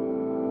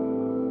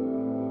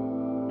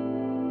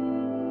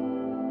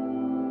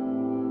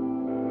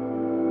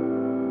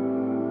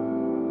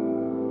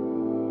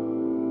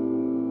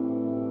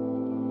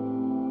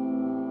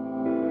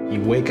 You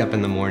wake up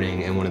in the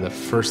morning and one of the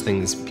first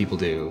things people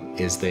do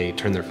is they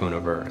turn their phone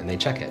over and they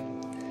check it.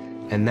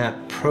 And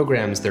that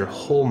programs their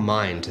whole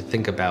mind to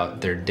think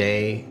about their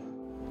day,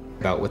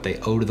 about what they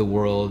owe to the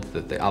world,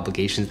 the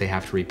obligations they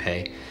have to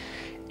repay.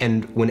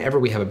 And whenever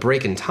we have a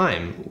break in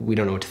time, we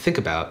don't know what to think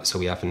about, so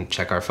we often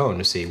check our phone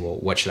to see, well,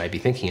 what should I be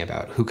thinking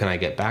about? Who can I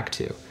get back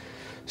to?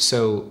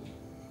 So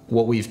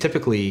what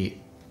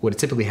typically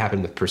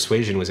happened with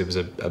persuasion was it was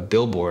a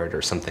billboard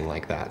or something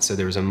like that. So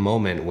there was a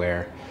moment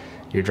where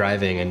you're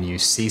driving and you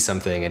see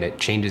something and it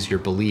changes your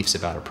beliefs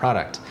about a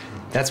product.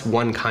 That's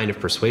one kind of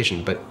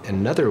persuasion, but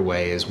another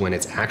way is when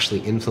it's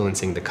actually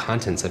influencing the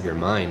contents of your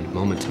mind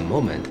moment to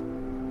moment.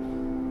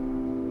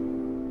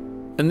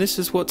 And this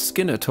is what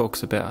Skinner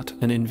talks about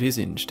and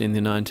envisaged in the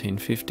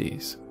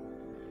 1950s.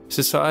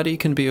 Society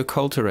can be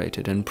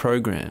acculturated and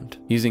programmed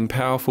using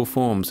powerful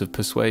forms of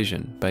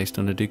persuasion based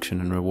on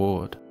addiction and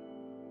reward.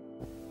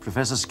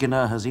 Professor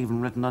Skinner has even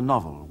written a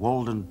novel,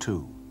 Walden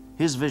 2,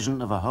 his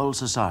vision of a whole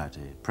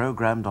society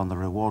programmed on the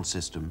reward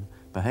system,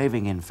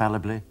 behaving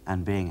infallibly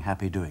and being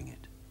happy doing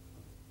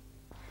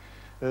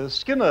it.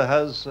 Skinner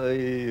has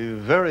a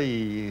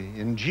very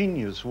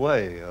ingenious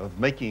way of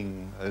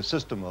making a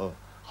system of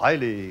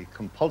highly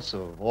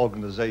compulsive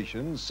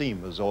organizations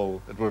seem as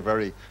though it were a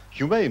very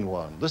humane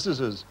one. This is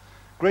his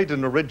great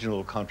and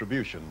original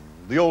contribution.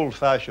 The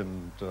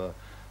old-fashioned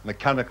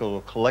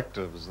mechanical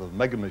collectives, the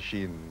mega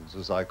machines,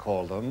 as I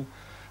call them,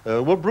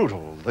 were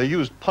brutal. They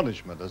used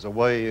punishment as a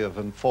way of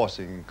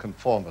enforcing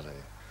conformity.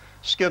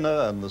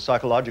 Skinner and the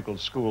psychological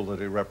school that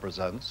he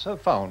represents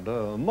have found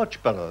a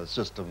much better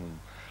system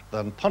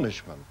than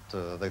punishment.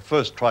 They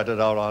first tried it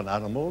out on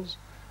animals,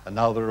 and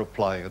now they're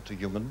applying it to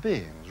human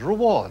beings.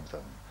 Reward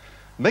them.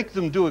 Make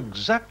them do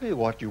exactly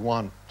what you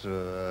want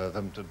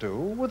them to do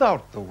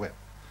without the whip,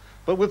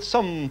 but with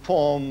some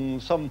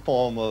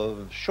form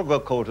of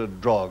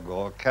sugar-coated drug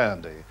or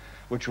candy,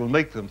 which will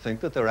make them think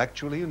that they're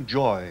actually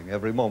enjoying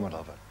every moment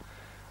of it.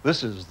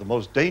 This is the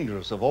most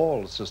dangerous of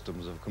all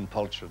systems of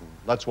compulsion.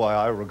 That's why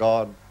I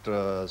regard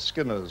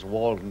Skinner's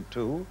Walden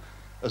 2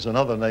 as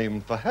another name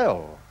for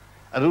hell.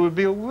 And it would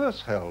be a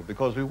worse hell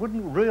because we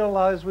wouldn't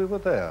realize we were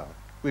there.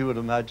 We would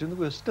imagine that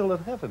we're still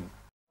in heaven.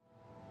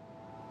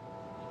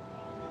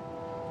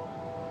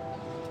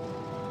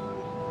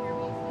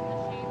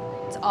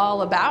 It's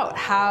all about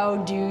how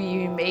do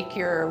you make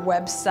your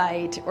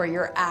website or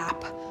your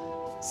app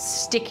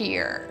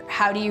stickier?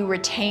 How do you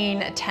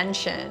retain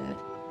attention?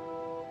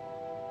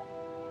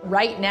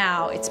 Right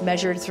now, it's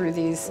measured through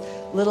these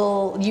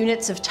little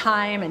units of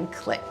time and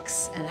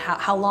clicks, and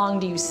how long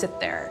do you sit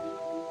there?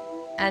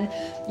 And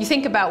you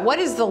think about what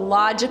is the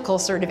logical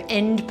sort of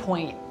end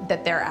point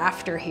that they're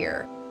after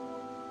here.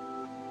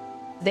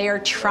 They are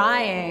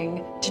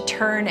trying to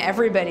turn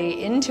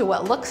everybody into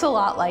what looks a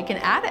lot like an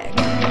addict.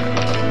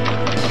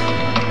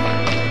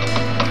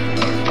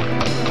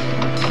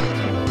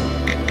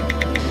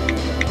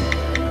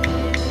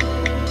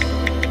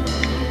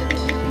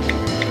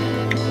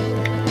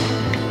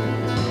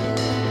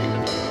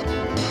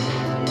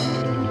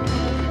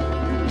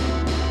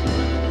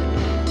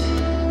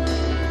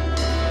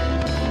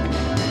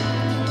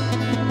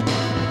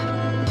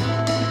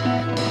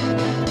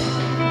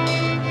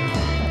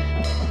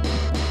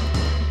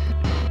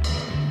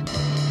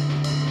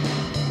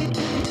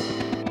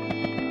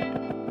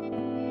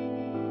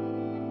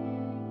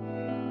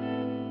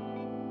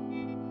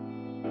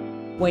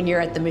 When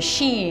you're at the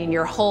machine,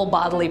 your whole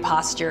bodily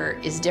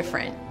posture is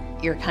different.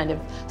 You're kind of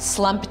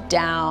slumped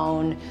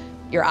down,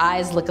 your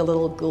eyes look a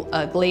little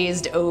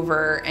glazed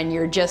over, and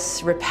you're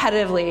just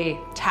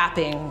repetitively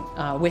tapping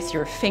with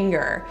your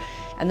finger.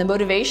 And the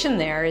motivation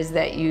there is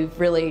that you've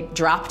really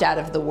dropped out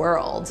of the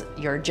world.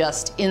 You're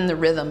just in the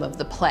rhythm of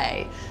the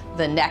play,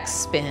 the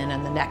next spin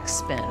and the next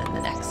spin and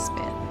the next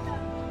spin.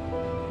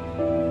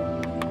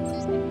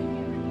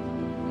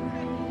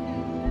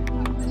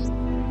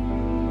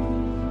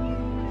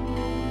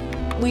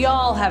 We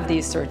all have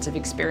these sorts of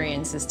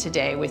experiences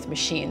today with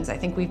machines. I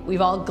think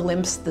we've all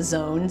glimpsed the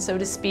zone, so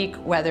to speak,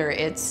 whether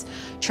it's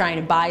trying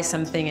to buy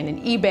something in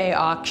an eBay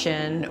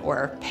auction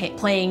or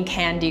playing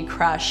Candy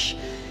Crush.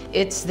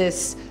 It's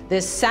this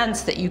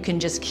sense that you can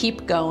just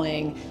keep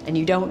going and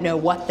you don't know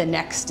what the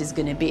next is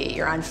going to be.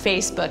 You're on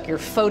Facebook, you're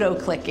photo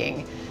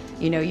clicking,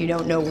 you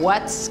don't know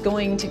what's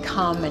going to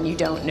come and you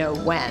don't know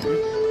when.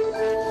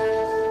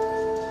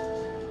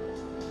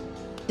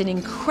 An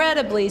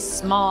incredibly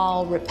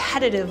small,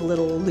 repetitive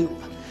little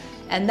loop.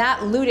 And that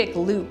ludic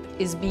loop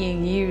is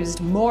being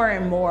used more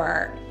and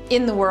more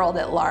in the world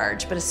at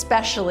large, but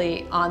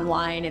especially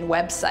online and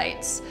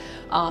websites.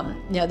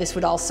 This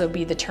would also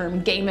be the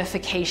term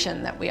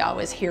gamification that we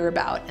always hear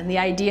about. And the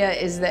idea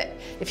is that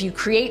if you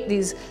create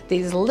these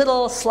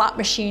little slot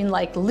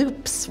machine-like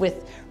loops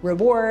with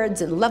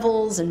rewards and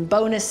levels and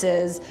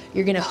bonuses,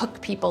 you're gonna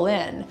hook people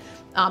in.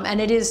 And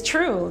it is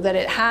true that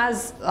it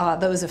has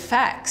those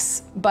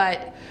effects,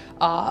 but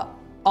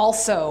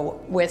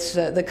also with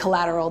the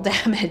collateral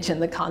damage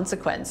and the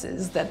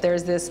consequences, that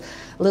there's this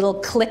little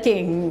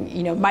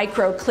clicking,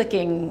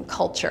 micro-clicking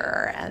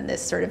culture, and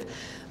this sort of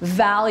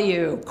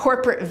value,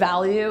 corporate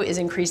value is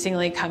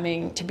increasingly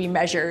coming to be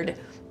measured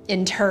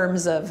in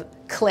terms of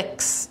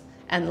clicks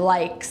and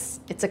likes.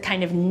 It's a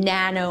kind of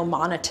nano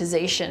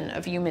monetization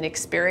of human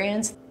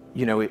experience.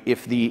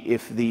 If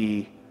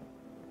the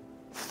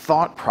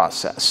thought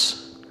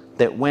process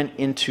that went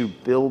into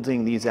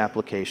building these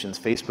applications,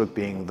 Facebook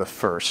being the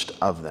first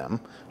of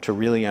them, to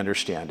really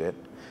understand it,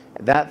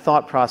 that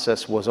thought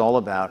process was all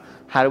about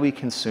how do we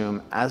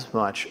consume as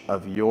much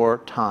of your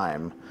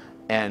time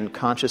and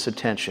conscious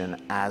attention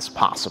as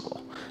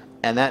possible.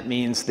 And that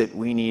means that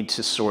we need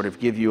to sort of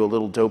give you a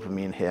little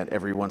dopamine hit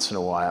every once in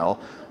a while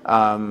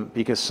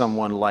because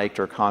someone liked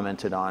or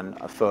commented on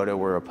a photo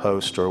or a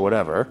post or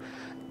whatever.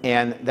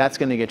 And that's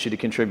going to get you to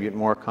contribute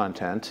more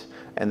content,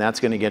 and that's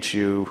going to get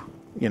you,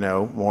 you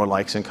know, more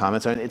likes and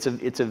comments. I mean, it's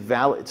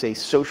a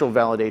social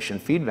validation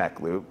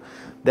feedback loop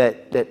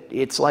that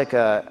it's like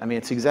I mean,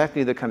 it's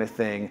exactly the kind of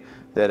thing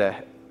that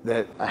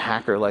a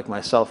hacker like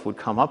myself would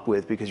come up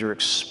with, because you're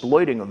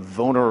exploiting a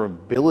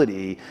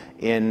vulnerability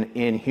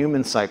in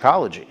human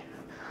psychology.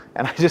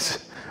 And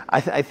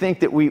I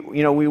think that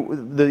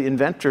the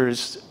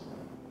inventors,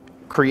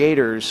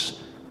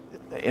 creators,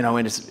 you know,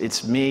 and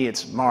it's me,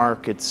 it's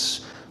Mark,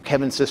 it's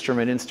Kevin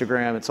Systrom at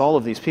Instagram, it's all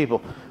of these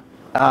people,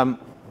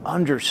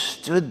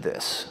 understood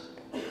this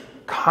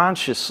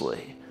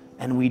consciously,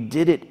 and we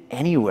did it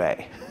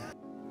anyway.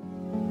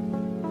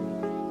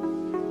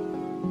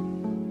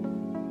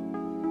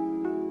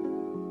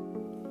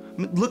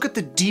 Look at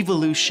the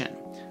devolution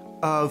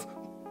of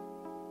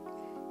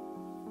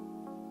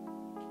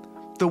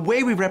the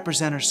way we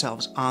represent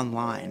ourselves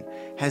online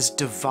has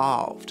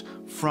devolved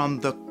from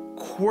the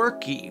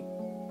quirky,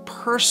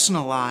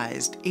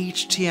 personalized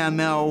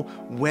HTML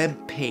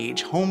web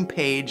page,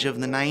 homepage of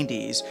the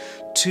 90s,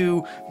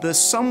 to the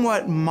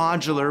somewhat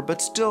modular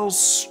but still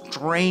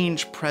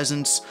strange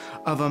presence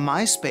of a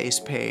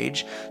MySpace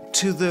page,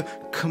 to the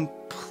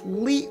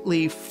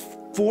completely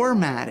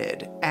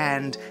formatted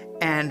and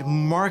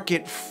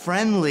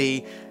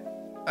market-friendly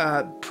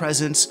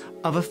presence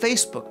of a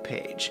Facebook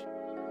page.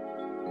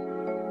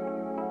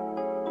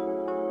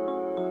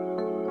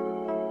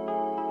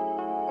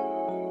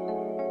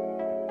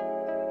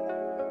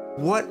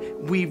 What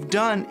we've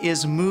done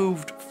is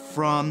moved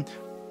from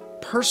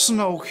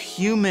personal,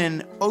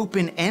 human,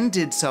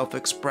 open-ended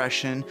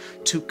self-expression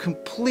to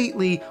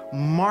completely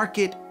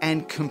market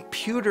and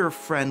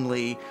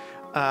computer-friendly,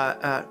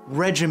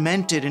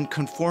 regimented and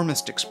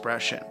conformist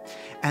expression.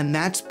 And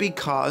that's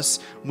because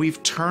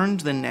we've turned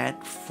the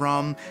net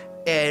from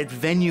a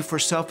venue for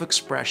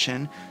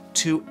self-expression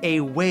to a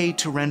way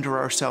to render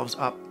ourselves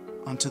up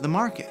onto the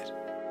market.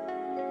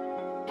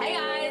 Hey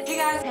guys! Hey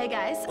guys! Hey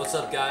guys! What's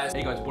up, guys?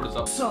 Hey guys, what is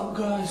up? What's up,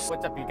 guys?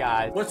 What's up, you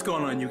guys? What's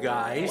going on, you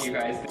guys? Hey, you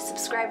guys.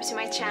 Subscribe to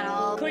my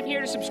channel. Click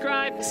here to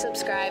subscribe.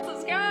 Subscribe.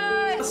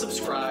 Subscribe!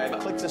 Subscribe.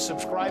 Click the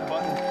subscribe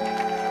button.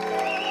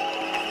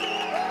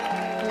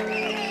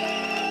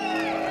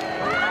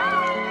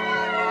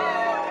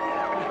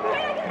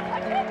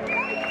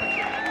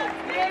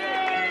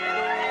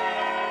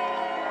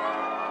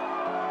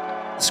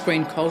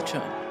 Screen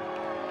culture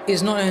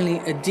is not only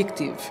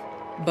addictive,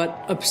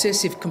 but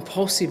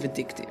obsessive-compulsive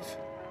addictive.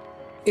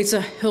 It's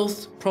a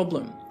health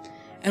problem,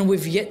 and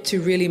we've yet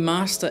to really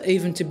master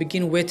even to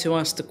begin where to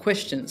ask the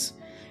questions.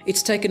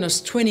 It's taken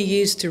us 20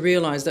 years to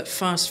realize that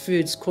fast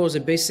foods cause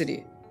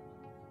obesity.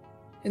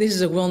 And this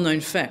is a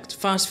well-known fact.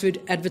 Fast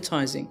food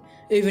advertising,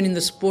 even in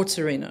the sports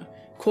arena,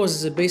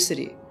 causes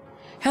obesity.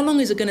 How long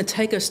is it going to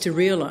take us to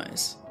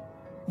realize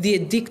the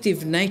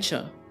addictive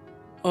nature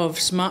of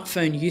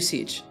smartphone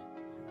usage?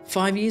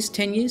 5 years,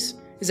 10 years?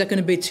 Is that going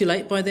to be too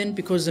late by then,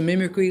 because the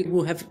mimicry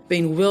will have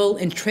been well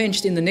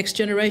entrenched in the next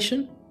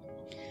generation?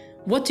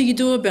 What do you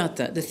do about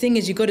that? The thing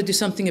is, you've got to do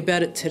something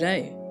about it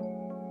today.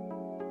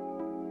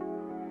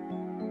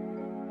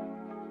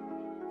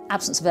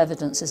 Absence of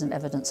evidence isn't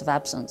evidence of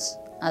absence.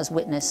 As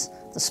witness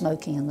the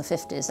smoking in the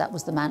 50s, that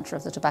was the mantra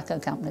of the tobacco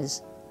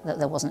companies, that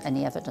there wasn't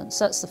any evidence.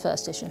 So that's the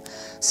first issue.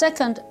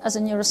 Second, as a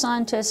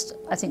neuroscientist,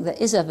 I think there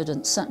is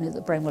evidence, certainly, that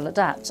the brain will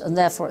adapt, and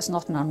therefore it's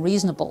not an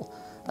unreasonable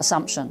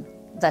assumption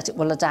that it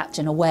will adapt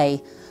in a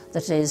way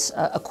that is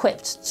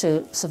equipped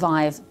to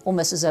survive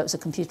almost as though it's a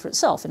computer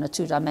itself in a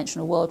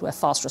two-dimensional world where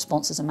fast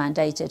responses are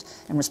mandated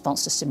in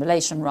response to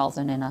stimulation rather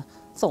than in a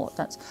thought.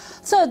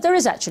 Third, there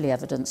is actually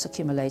evidence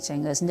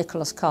accumulating. There's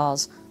Nicholas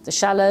Carr's The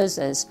Shallows,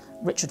 there's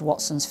Richard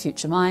Watson's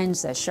Future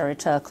Minds, there's Sherry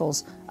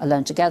Turkle's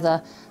Alone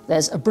Together,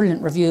 there's a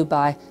brilliant review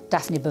by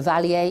Daphne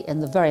Bavelier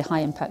in the very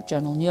high-impact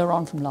journal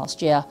Neuron from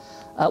last year,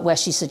 where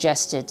she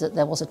suggested that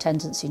there was a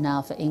tendency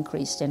now for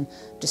increase in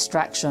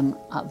distraction,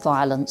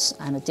 violence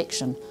and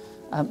addiction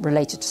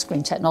related to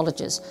screen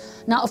technologies.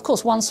 Now, of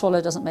course, one swallow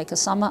doesn't make a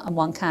summer, and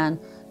one can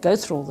go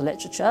through all the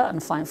literature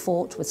and find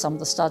fault with some of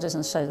the studies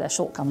and show their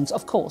shortcomings,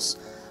 of course.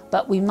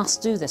 But we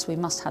must do this, we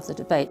must have the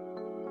debate.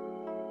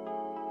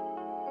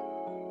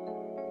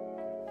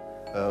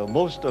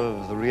 Most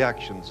of the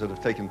reactions that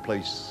have taken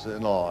place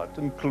in art,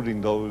 including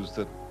those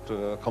that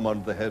come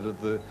under the head of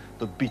the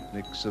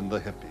beatniks and the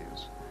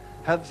hippies,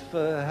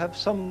 have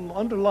some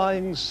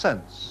underlying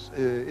sense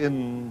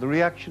in the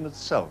reaction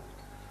itself.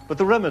 But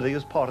the remedy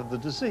is part of the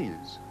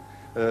disease.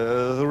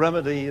 The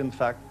remedy, in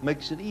fact,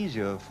 makes it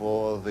easier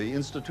for the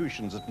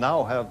institutions that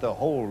now have their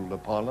hold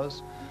upon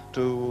us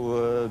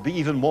to be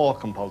even more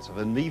compulsive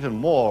and even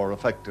more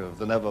effective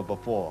than ever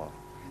before.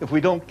 If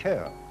we don't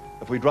care,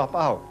 if we drop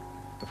out,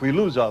 if we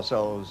lose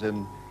ourselves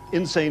in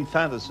insane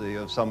fantasy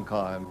of some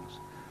kinds,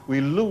 we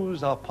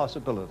lose our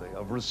possibility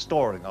of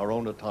restoring our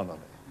own autonomy,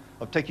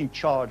 of taking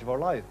charge of our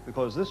life,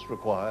 because this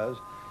requires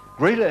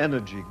greater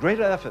energy,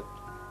 greater effort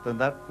than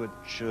that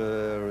which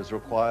is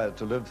required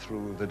to live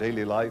through the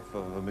daily life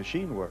of a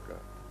machine worker.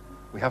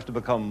 We have to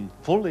become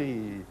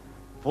fully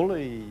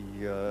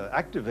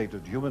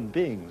activated human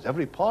beings,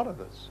 every part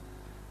of us,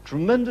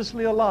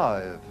 tremendously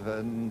alive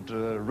and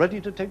ready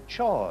to take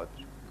charge.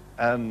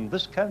 And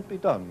this can't be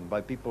done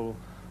by people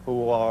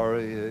who are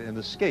in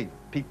escape,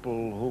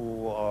 people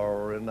who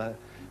are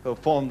who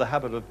form the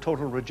habit of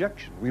total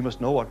rejection. We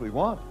must know what we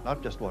want,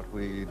 not just what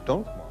we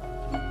don't want.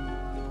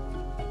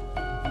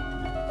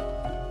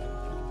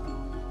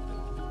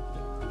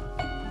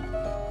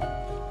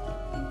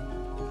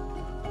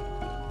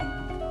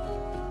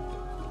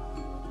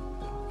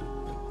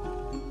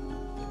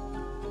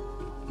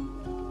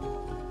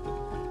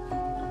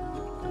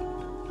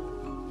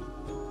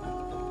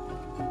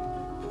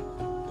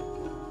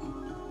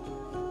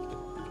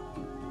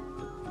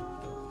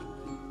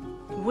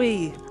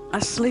 We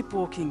are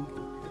sleepwalking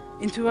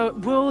into a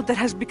world that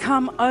has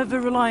become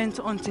over-reliant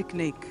on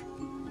technique.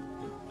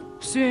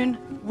 Soon,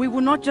 we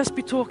will not just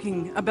be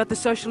talking about the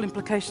social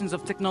implications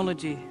of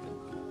technology,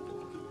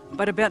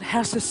 but about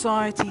how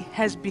society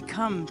has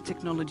become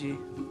technology.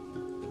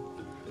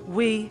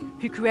 We,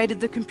 who created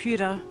the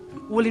computer,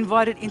 will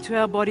invite it into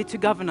our body to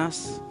govern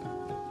us,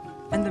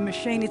 and the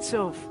machine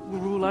itself will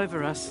rule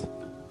over us.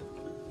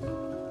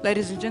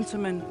 Ladies and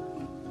gentlemen,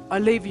 I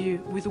leave you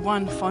with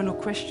one final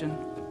question.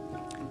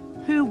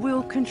 Who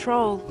will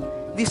control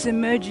this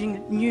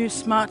emerging new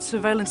smart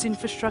surveillance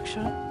infrastructure?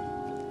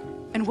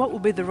 And what will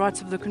be the rights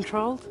of the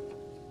controlled?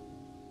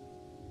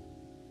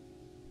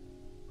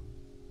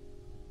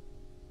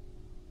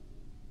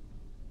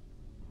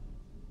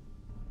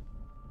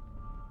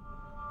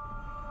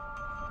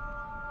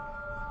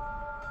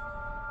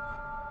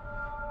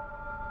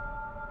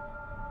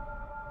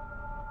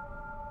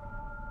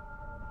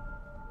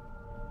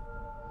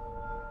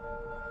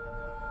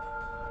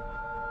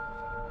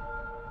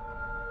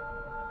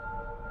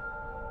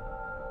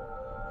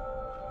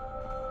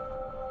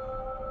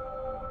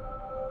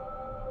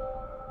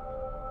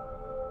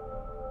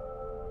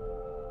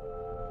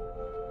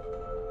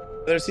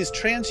 There's these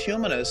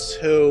transhumanists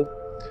who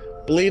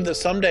believe that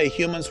someday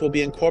humans will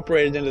be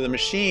incorporated into the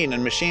machine,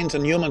 and machines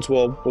and humans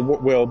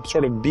will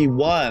sort of be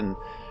one.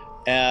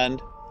 And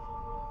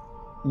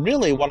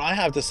really what I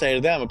have to say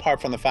to them,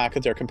 apart from the fact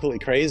that they're completely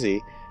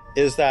crazy,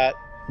 is that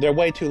they're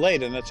way too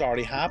late and it's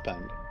already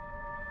happened.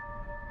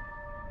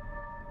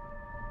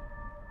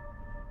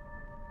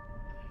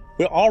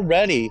 We're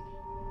already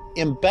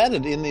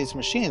embedded in these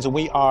machines, and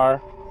we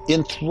are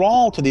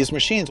enthralled to these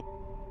machines.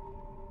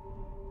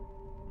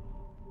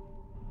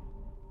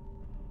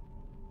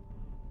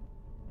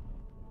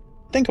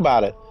 Think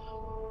about it.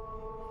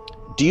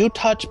 Do you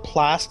touch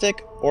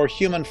plastic or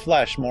human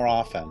flesh more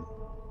often?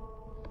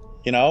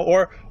 You know,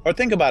 or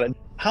think about it.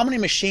 How many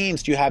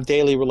machines do you have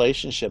daily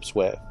relationships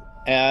with?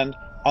 And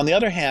on the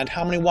other hand,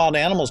 how many wild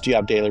animals do you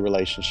have daily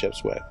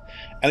relationships with?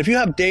 And if you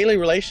have daily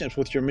relationships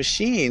with your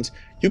machines,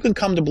 you can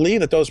come to believe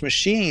that those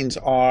machines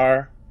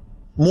are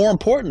more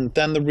important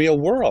than the real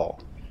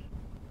world.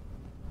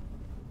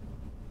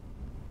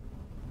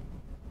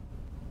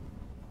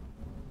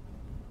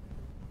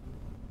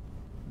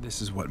 This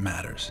is what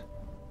matters.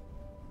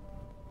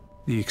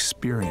 The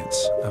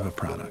experience of a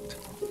product.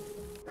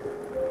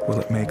 Will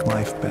it make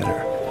life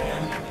better?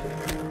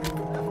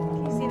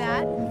 You see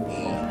that?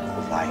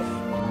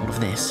 Life. Of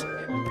this.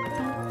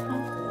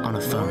 On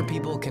a phone. More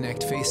people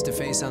connect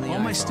face-to-face on the iPhone. All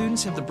my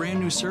students have the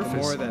brand new Surface. The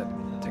more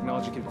that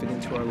technology can fit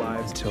into our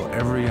lives. Till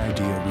every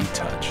idea we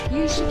touch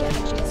You should get a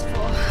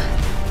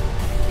PS4.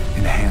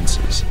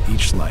 enhances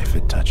each life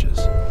it touches.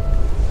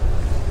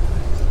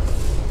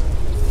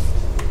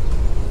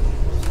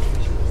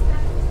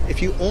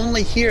 If you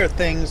only hear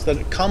things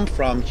that come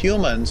from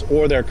humans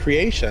or their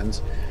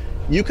creations,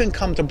 you can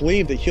come to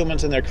believe that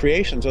humans and their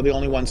creations are the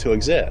only ones who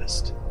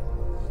exist.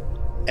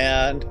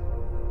 And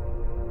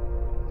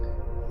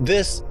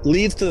this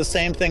leads to the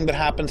same thing that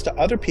happens to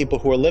other people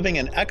who are living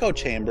in echo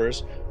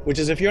chambers, which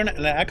is if you're in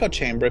an echo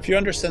chamber, if you're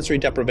under sensory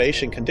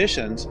deprivation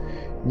conditions,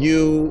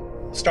 you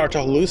start to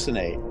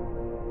hallucinate.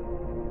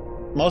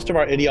 Most of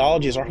our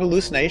ideologies are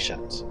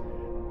hallucinations.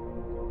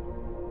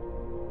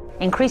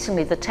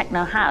 Increasingly, the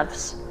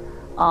techno-haves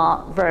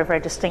are very, very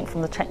distinct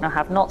from the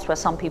techno-have-nots, where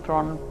some people are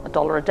on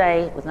 $1 a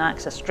day with no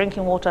access to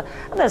drinking water,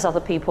 and there's other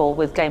people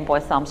with Game Boy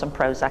thumbs and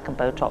Prozac and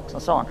Botox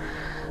and so on.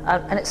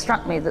 And it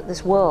struck me that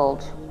this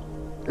world,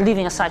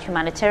 leaving aside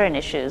humanitarian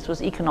issues,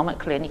 was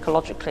economically and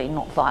ecologically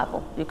not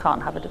viable. You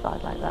can't have a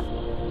divide like that.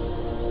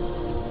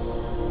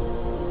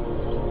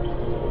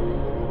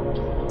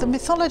 The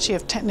mythology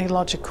of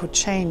technological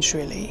change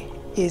really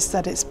is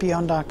that it's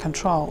beyond our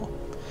control.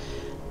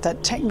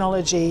 That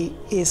technology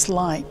is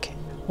like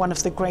one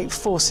of the great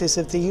forces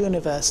of the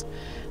universe,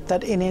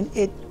 that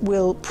it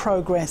will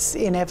progress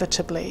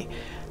inevitably,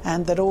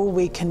 and that all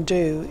we can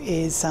do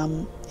is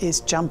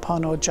jump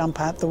on or jump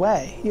out the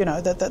way, you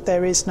know, that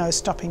there is no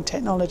stopping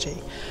technology.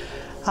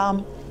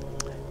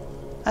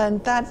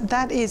 And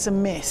that is a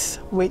myth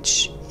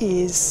which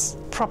is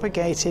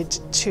propagated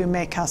to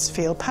make us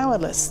feel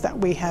powerless, that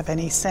we have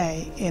any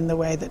say in the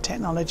way that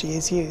technology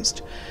is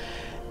used.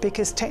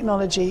 Because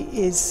technology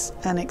is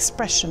an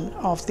expression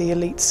of the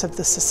elites of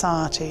the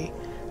society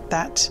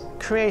that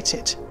create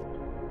it.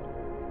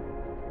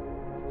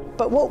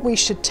 But what we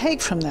should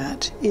take from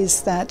that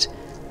is that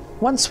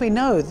Once we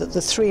know that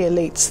the three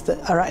elites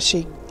that are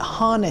actually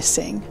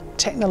harnessing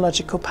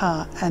technological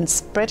power and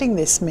spreading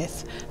this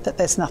myth that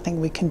there's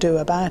nothing we can do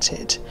about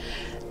it,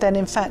 then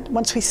in fact,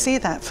 once we see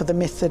that for the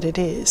myth that it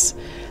is,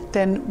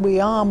 then we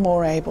are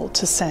more able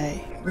to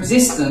say,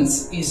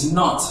 resistance is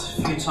not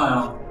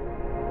futile.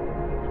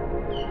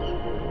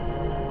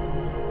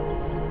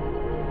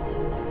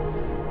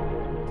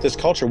 This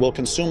culture will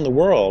consume the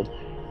world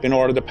in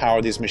order to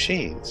power these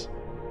machines.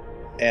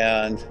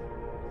 And,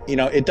 you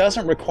know, it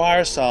doesn't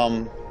require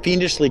some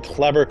fiendishly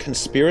clever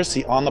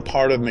conspiracy on the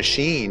part of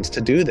machines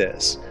to do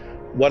this.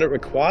 What it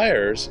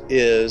requires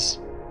is,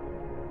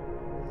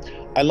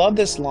 I love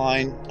this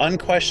line,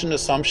 unquestioned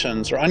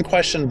assumptions or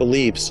unquestioned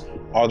beliefs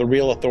are the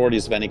real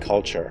authorities of any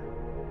culture.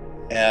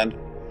 And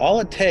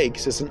all it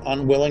takes is an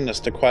unwillingness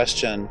to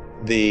question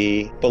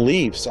the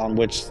beliefs on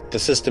which the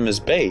system is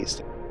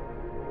based.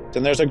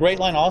 And there's a great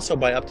line also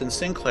by Upton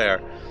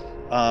Sinclair.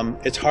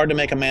 It's hard to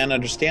make a man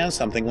understand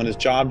something when his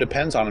job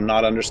depends on him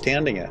not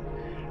understanding it.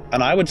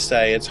 And I would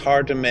say it's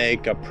hard to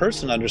make a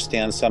person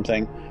understand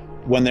something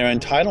when their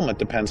entitlement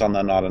depends on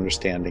them not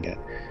understanding it.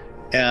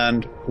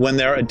 And when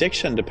their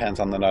addiction depends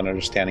on them not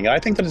understanding it. I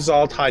think that it's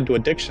all tied to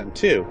addiction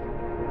too.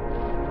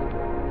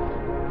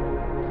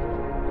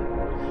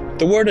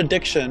 The word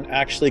addiction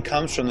actually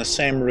comes from the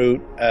same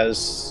root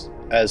as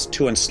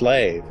to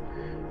enslave,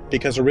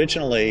 because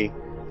originally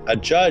a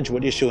judge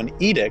would issue an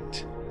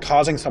edict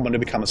causing someone to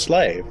become a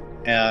slave,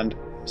 and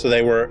so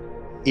they were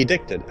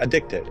addicted.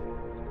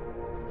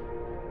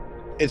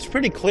 It's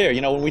pretty clear,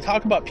 you know, when we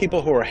talk about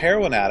people who are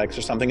heroin addicts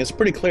or something, it's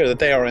pretty clear that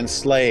they are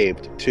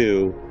enslaved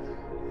to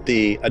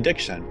the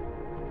addiction.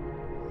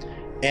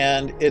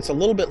 And it's a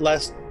little bit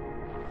less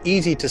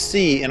easy to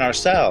see in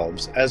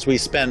ourselves as we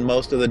spend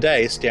most of the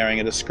day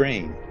staring at a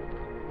screen.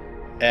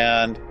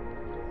 And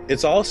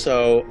it's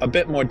also a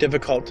bit more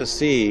difficult to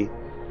see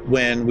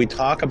when we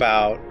talk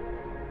about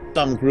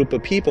some group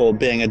of people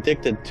being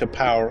addicted to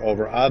power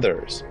over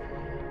others,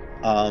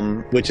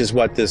 which is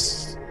what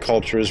this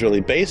culture is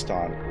really based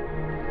on.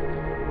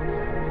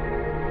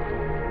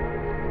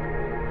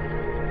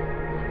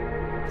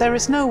 There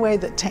is no way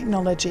that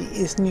technology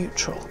is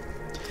neutral.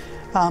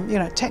 You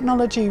know,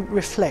 technology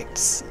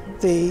reflects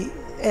the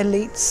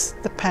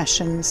elites, the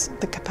passions,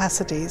 the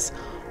capacities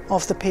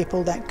of the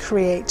people that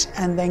create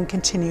and then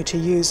continue to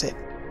use it.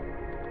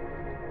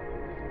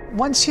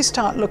 Once you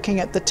start looking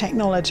at the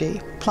technology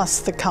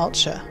plus the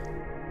culture,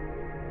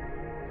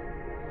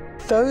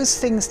 those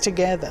things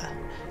together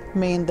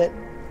mean that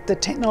the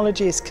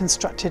technology is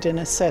constructed in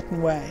a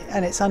certain way,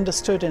 and it's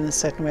understood in a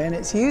certain way, and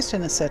it's used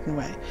in a certain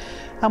way.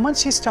 And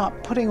once you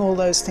start putting all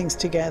those things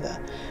together,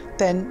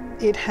 then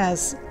it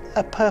has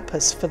a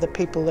purpose for the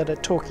people that are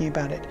talking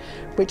about it,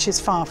 which is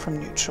far from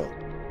neutral.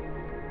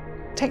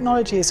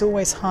 Technology is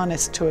always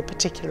harnessed to a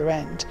particular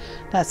end.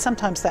 Now,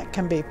 sometimes that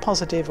can be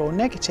positive or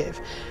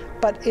negative,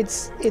 but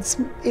it's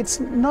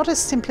not as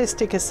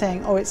simplistic as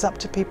saying, oh, it's up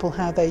to people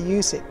how they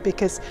use it,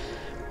 because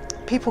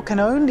people can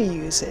only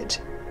use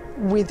it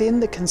within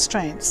the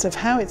constraints of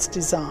how it's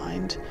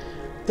designed,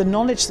 the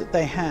knowledge that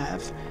they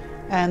have,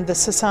 and the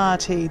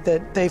society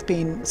that they've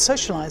been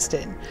socialized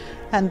in.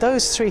 And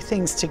those three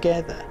things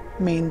together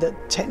mean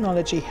that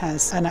technology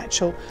has an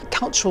actual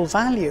cultural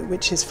value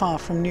which is far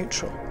from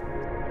neutral.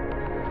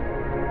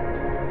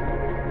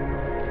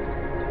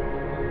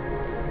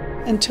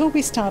 Until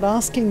we start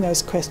asking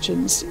those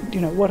questions, you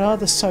know, what are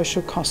the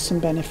social costs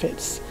and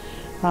benefits?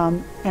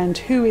 And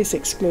who is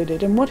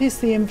excluded? And what is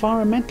the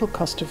environmental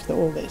cost of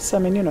all this? I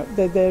mean, you know,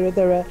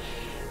 there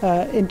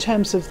are in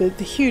terms of the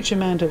huge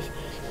amount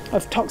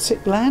of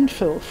toxic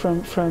landfill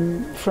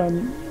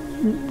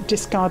from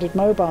discarded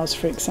mobiles,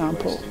 for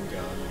example.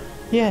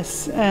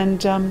 Yes,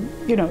 and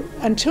you know,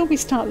 until we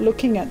start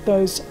looking at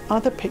those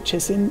other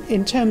pictures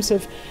in terms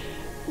of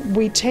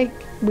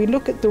we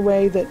look at the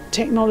way that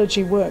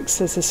technology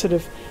works as a sort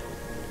of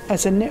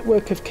as a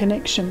network of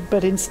connection,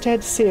 but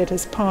instead see it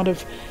as part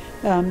of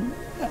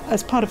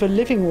a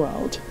living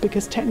world,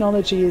 because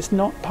technology is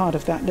not part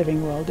of that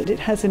living world. It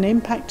has an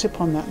impact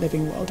upon that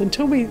living world.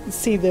 Until we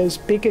see those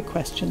bigger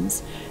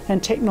questions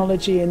and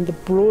technology in the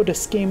broader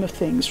scheme of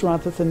things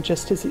rather than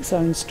just as its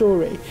own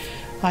story,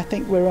 I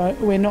think we're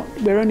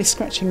only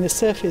scratching the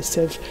surface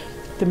of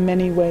the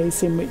many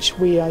ways in which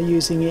we are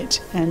using it,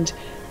 and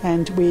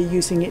we're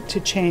using it to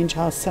change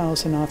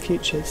ourselves and our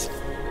futures.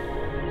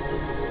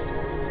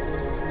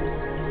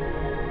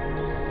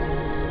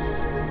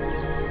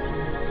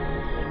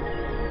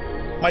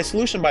 My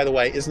solution, by the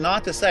way, is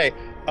not to say,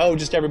 oh,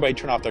 just everybody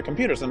turn off their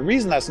computers. And the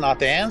reason that's not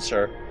the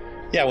answer,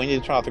 yeah, we need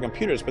to turn off the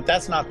computers, but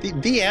that's not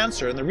the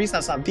answer. And the reason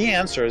that's not the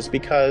answer is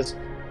because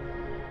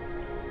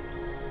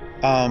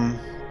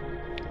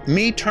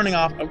me turning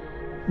off,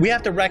 we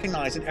have to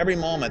recognize at every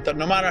moment that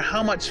no matter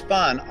how much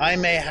fun I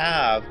may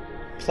have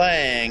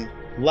playing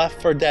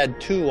Left 4 Dead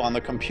 2 on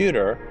the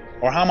computer,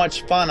 or how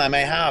much fun I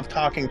may have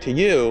talking to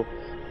you,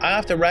 I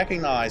have to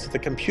recognize that the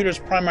computer's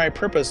primary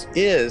purpose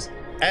is,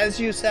 as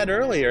you said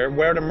earlier,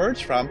 where it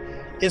emerged from,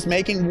 is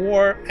making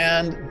war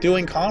and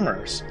doing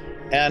commerce.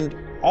 And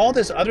all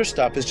this other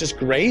stuff is just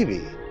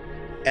gravy.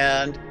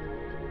 And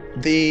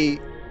the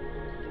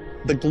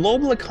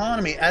global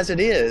economy as it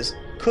is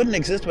couldn't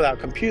exist without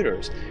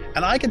computers.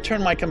 And I could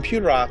turn my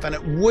computer off and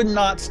it would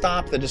not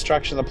stop the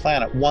destruction of the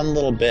planet one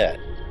little bit.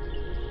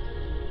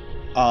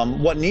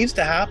 What needs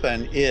to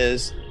happen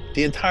is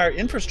the entire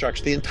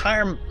infrastructure, the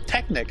entire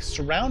technique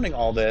surrounding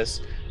all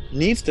this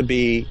needs to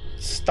be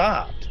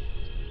stopped.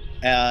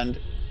 And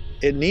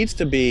it needs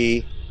to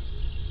be,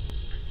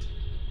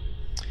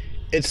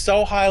 it's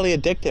so highly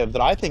addictive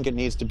that I think it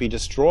needs to be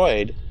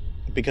destroyed,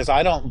 because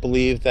I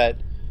believe that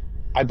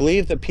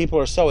people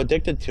are so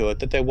addicted to it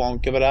that they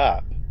won't give it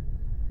up.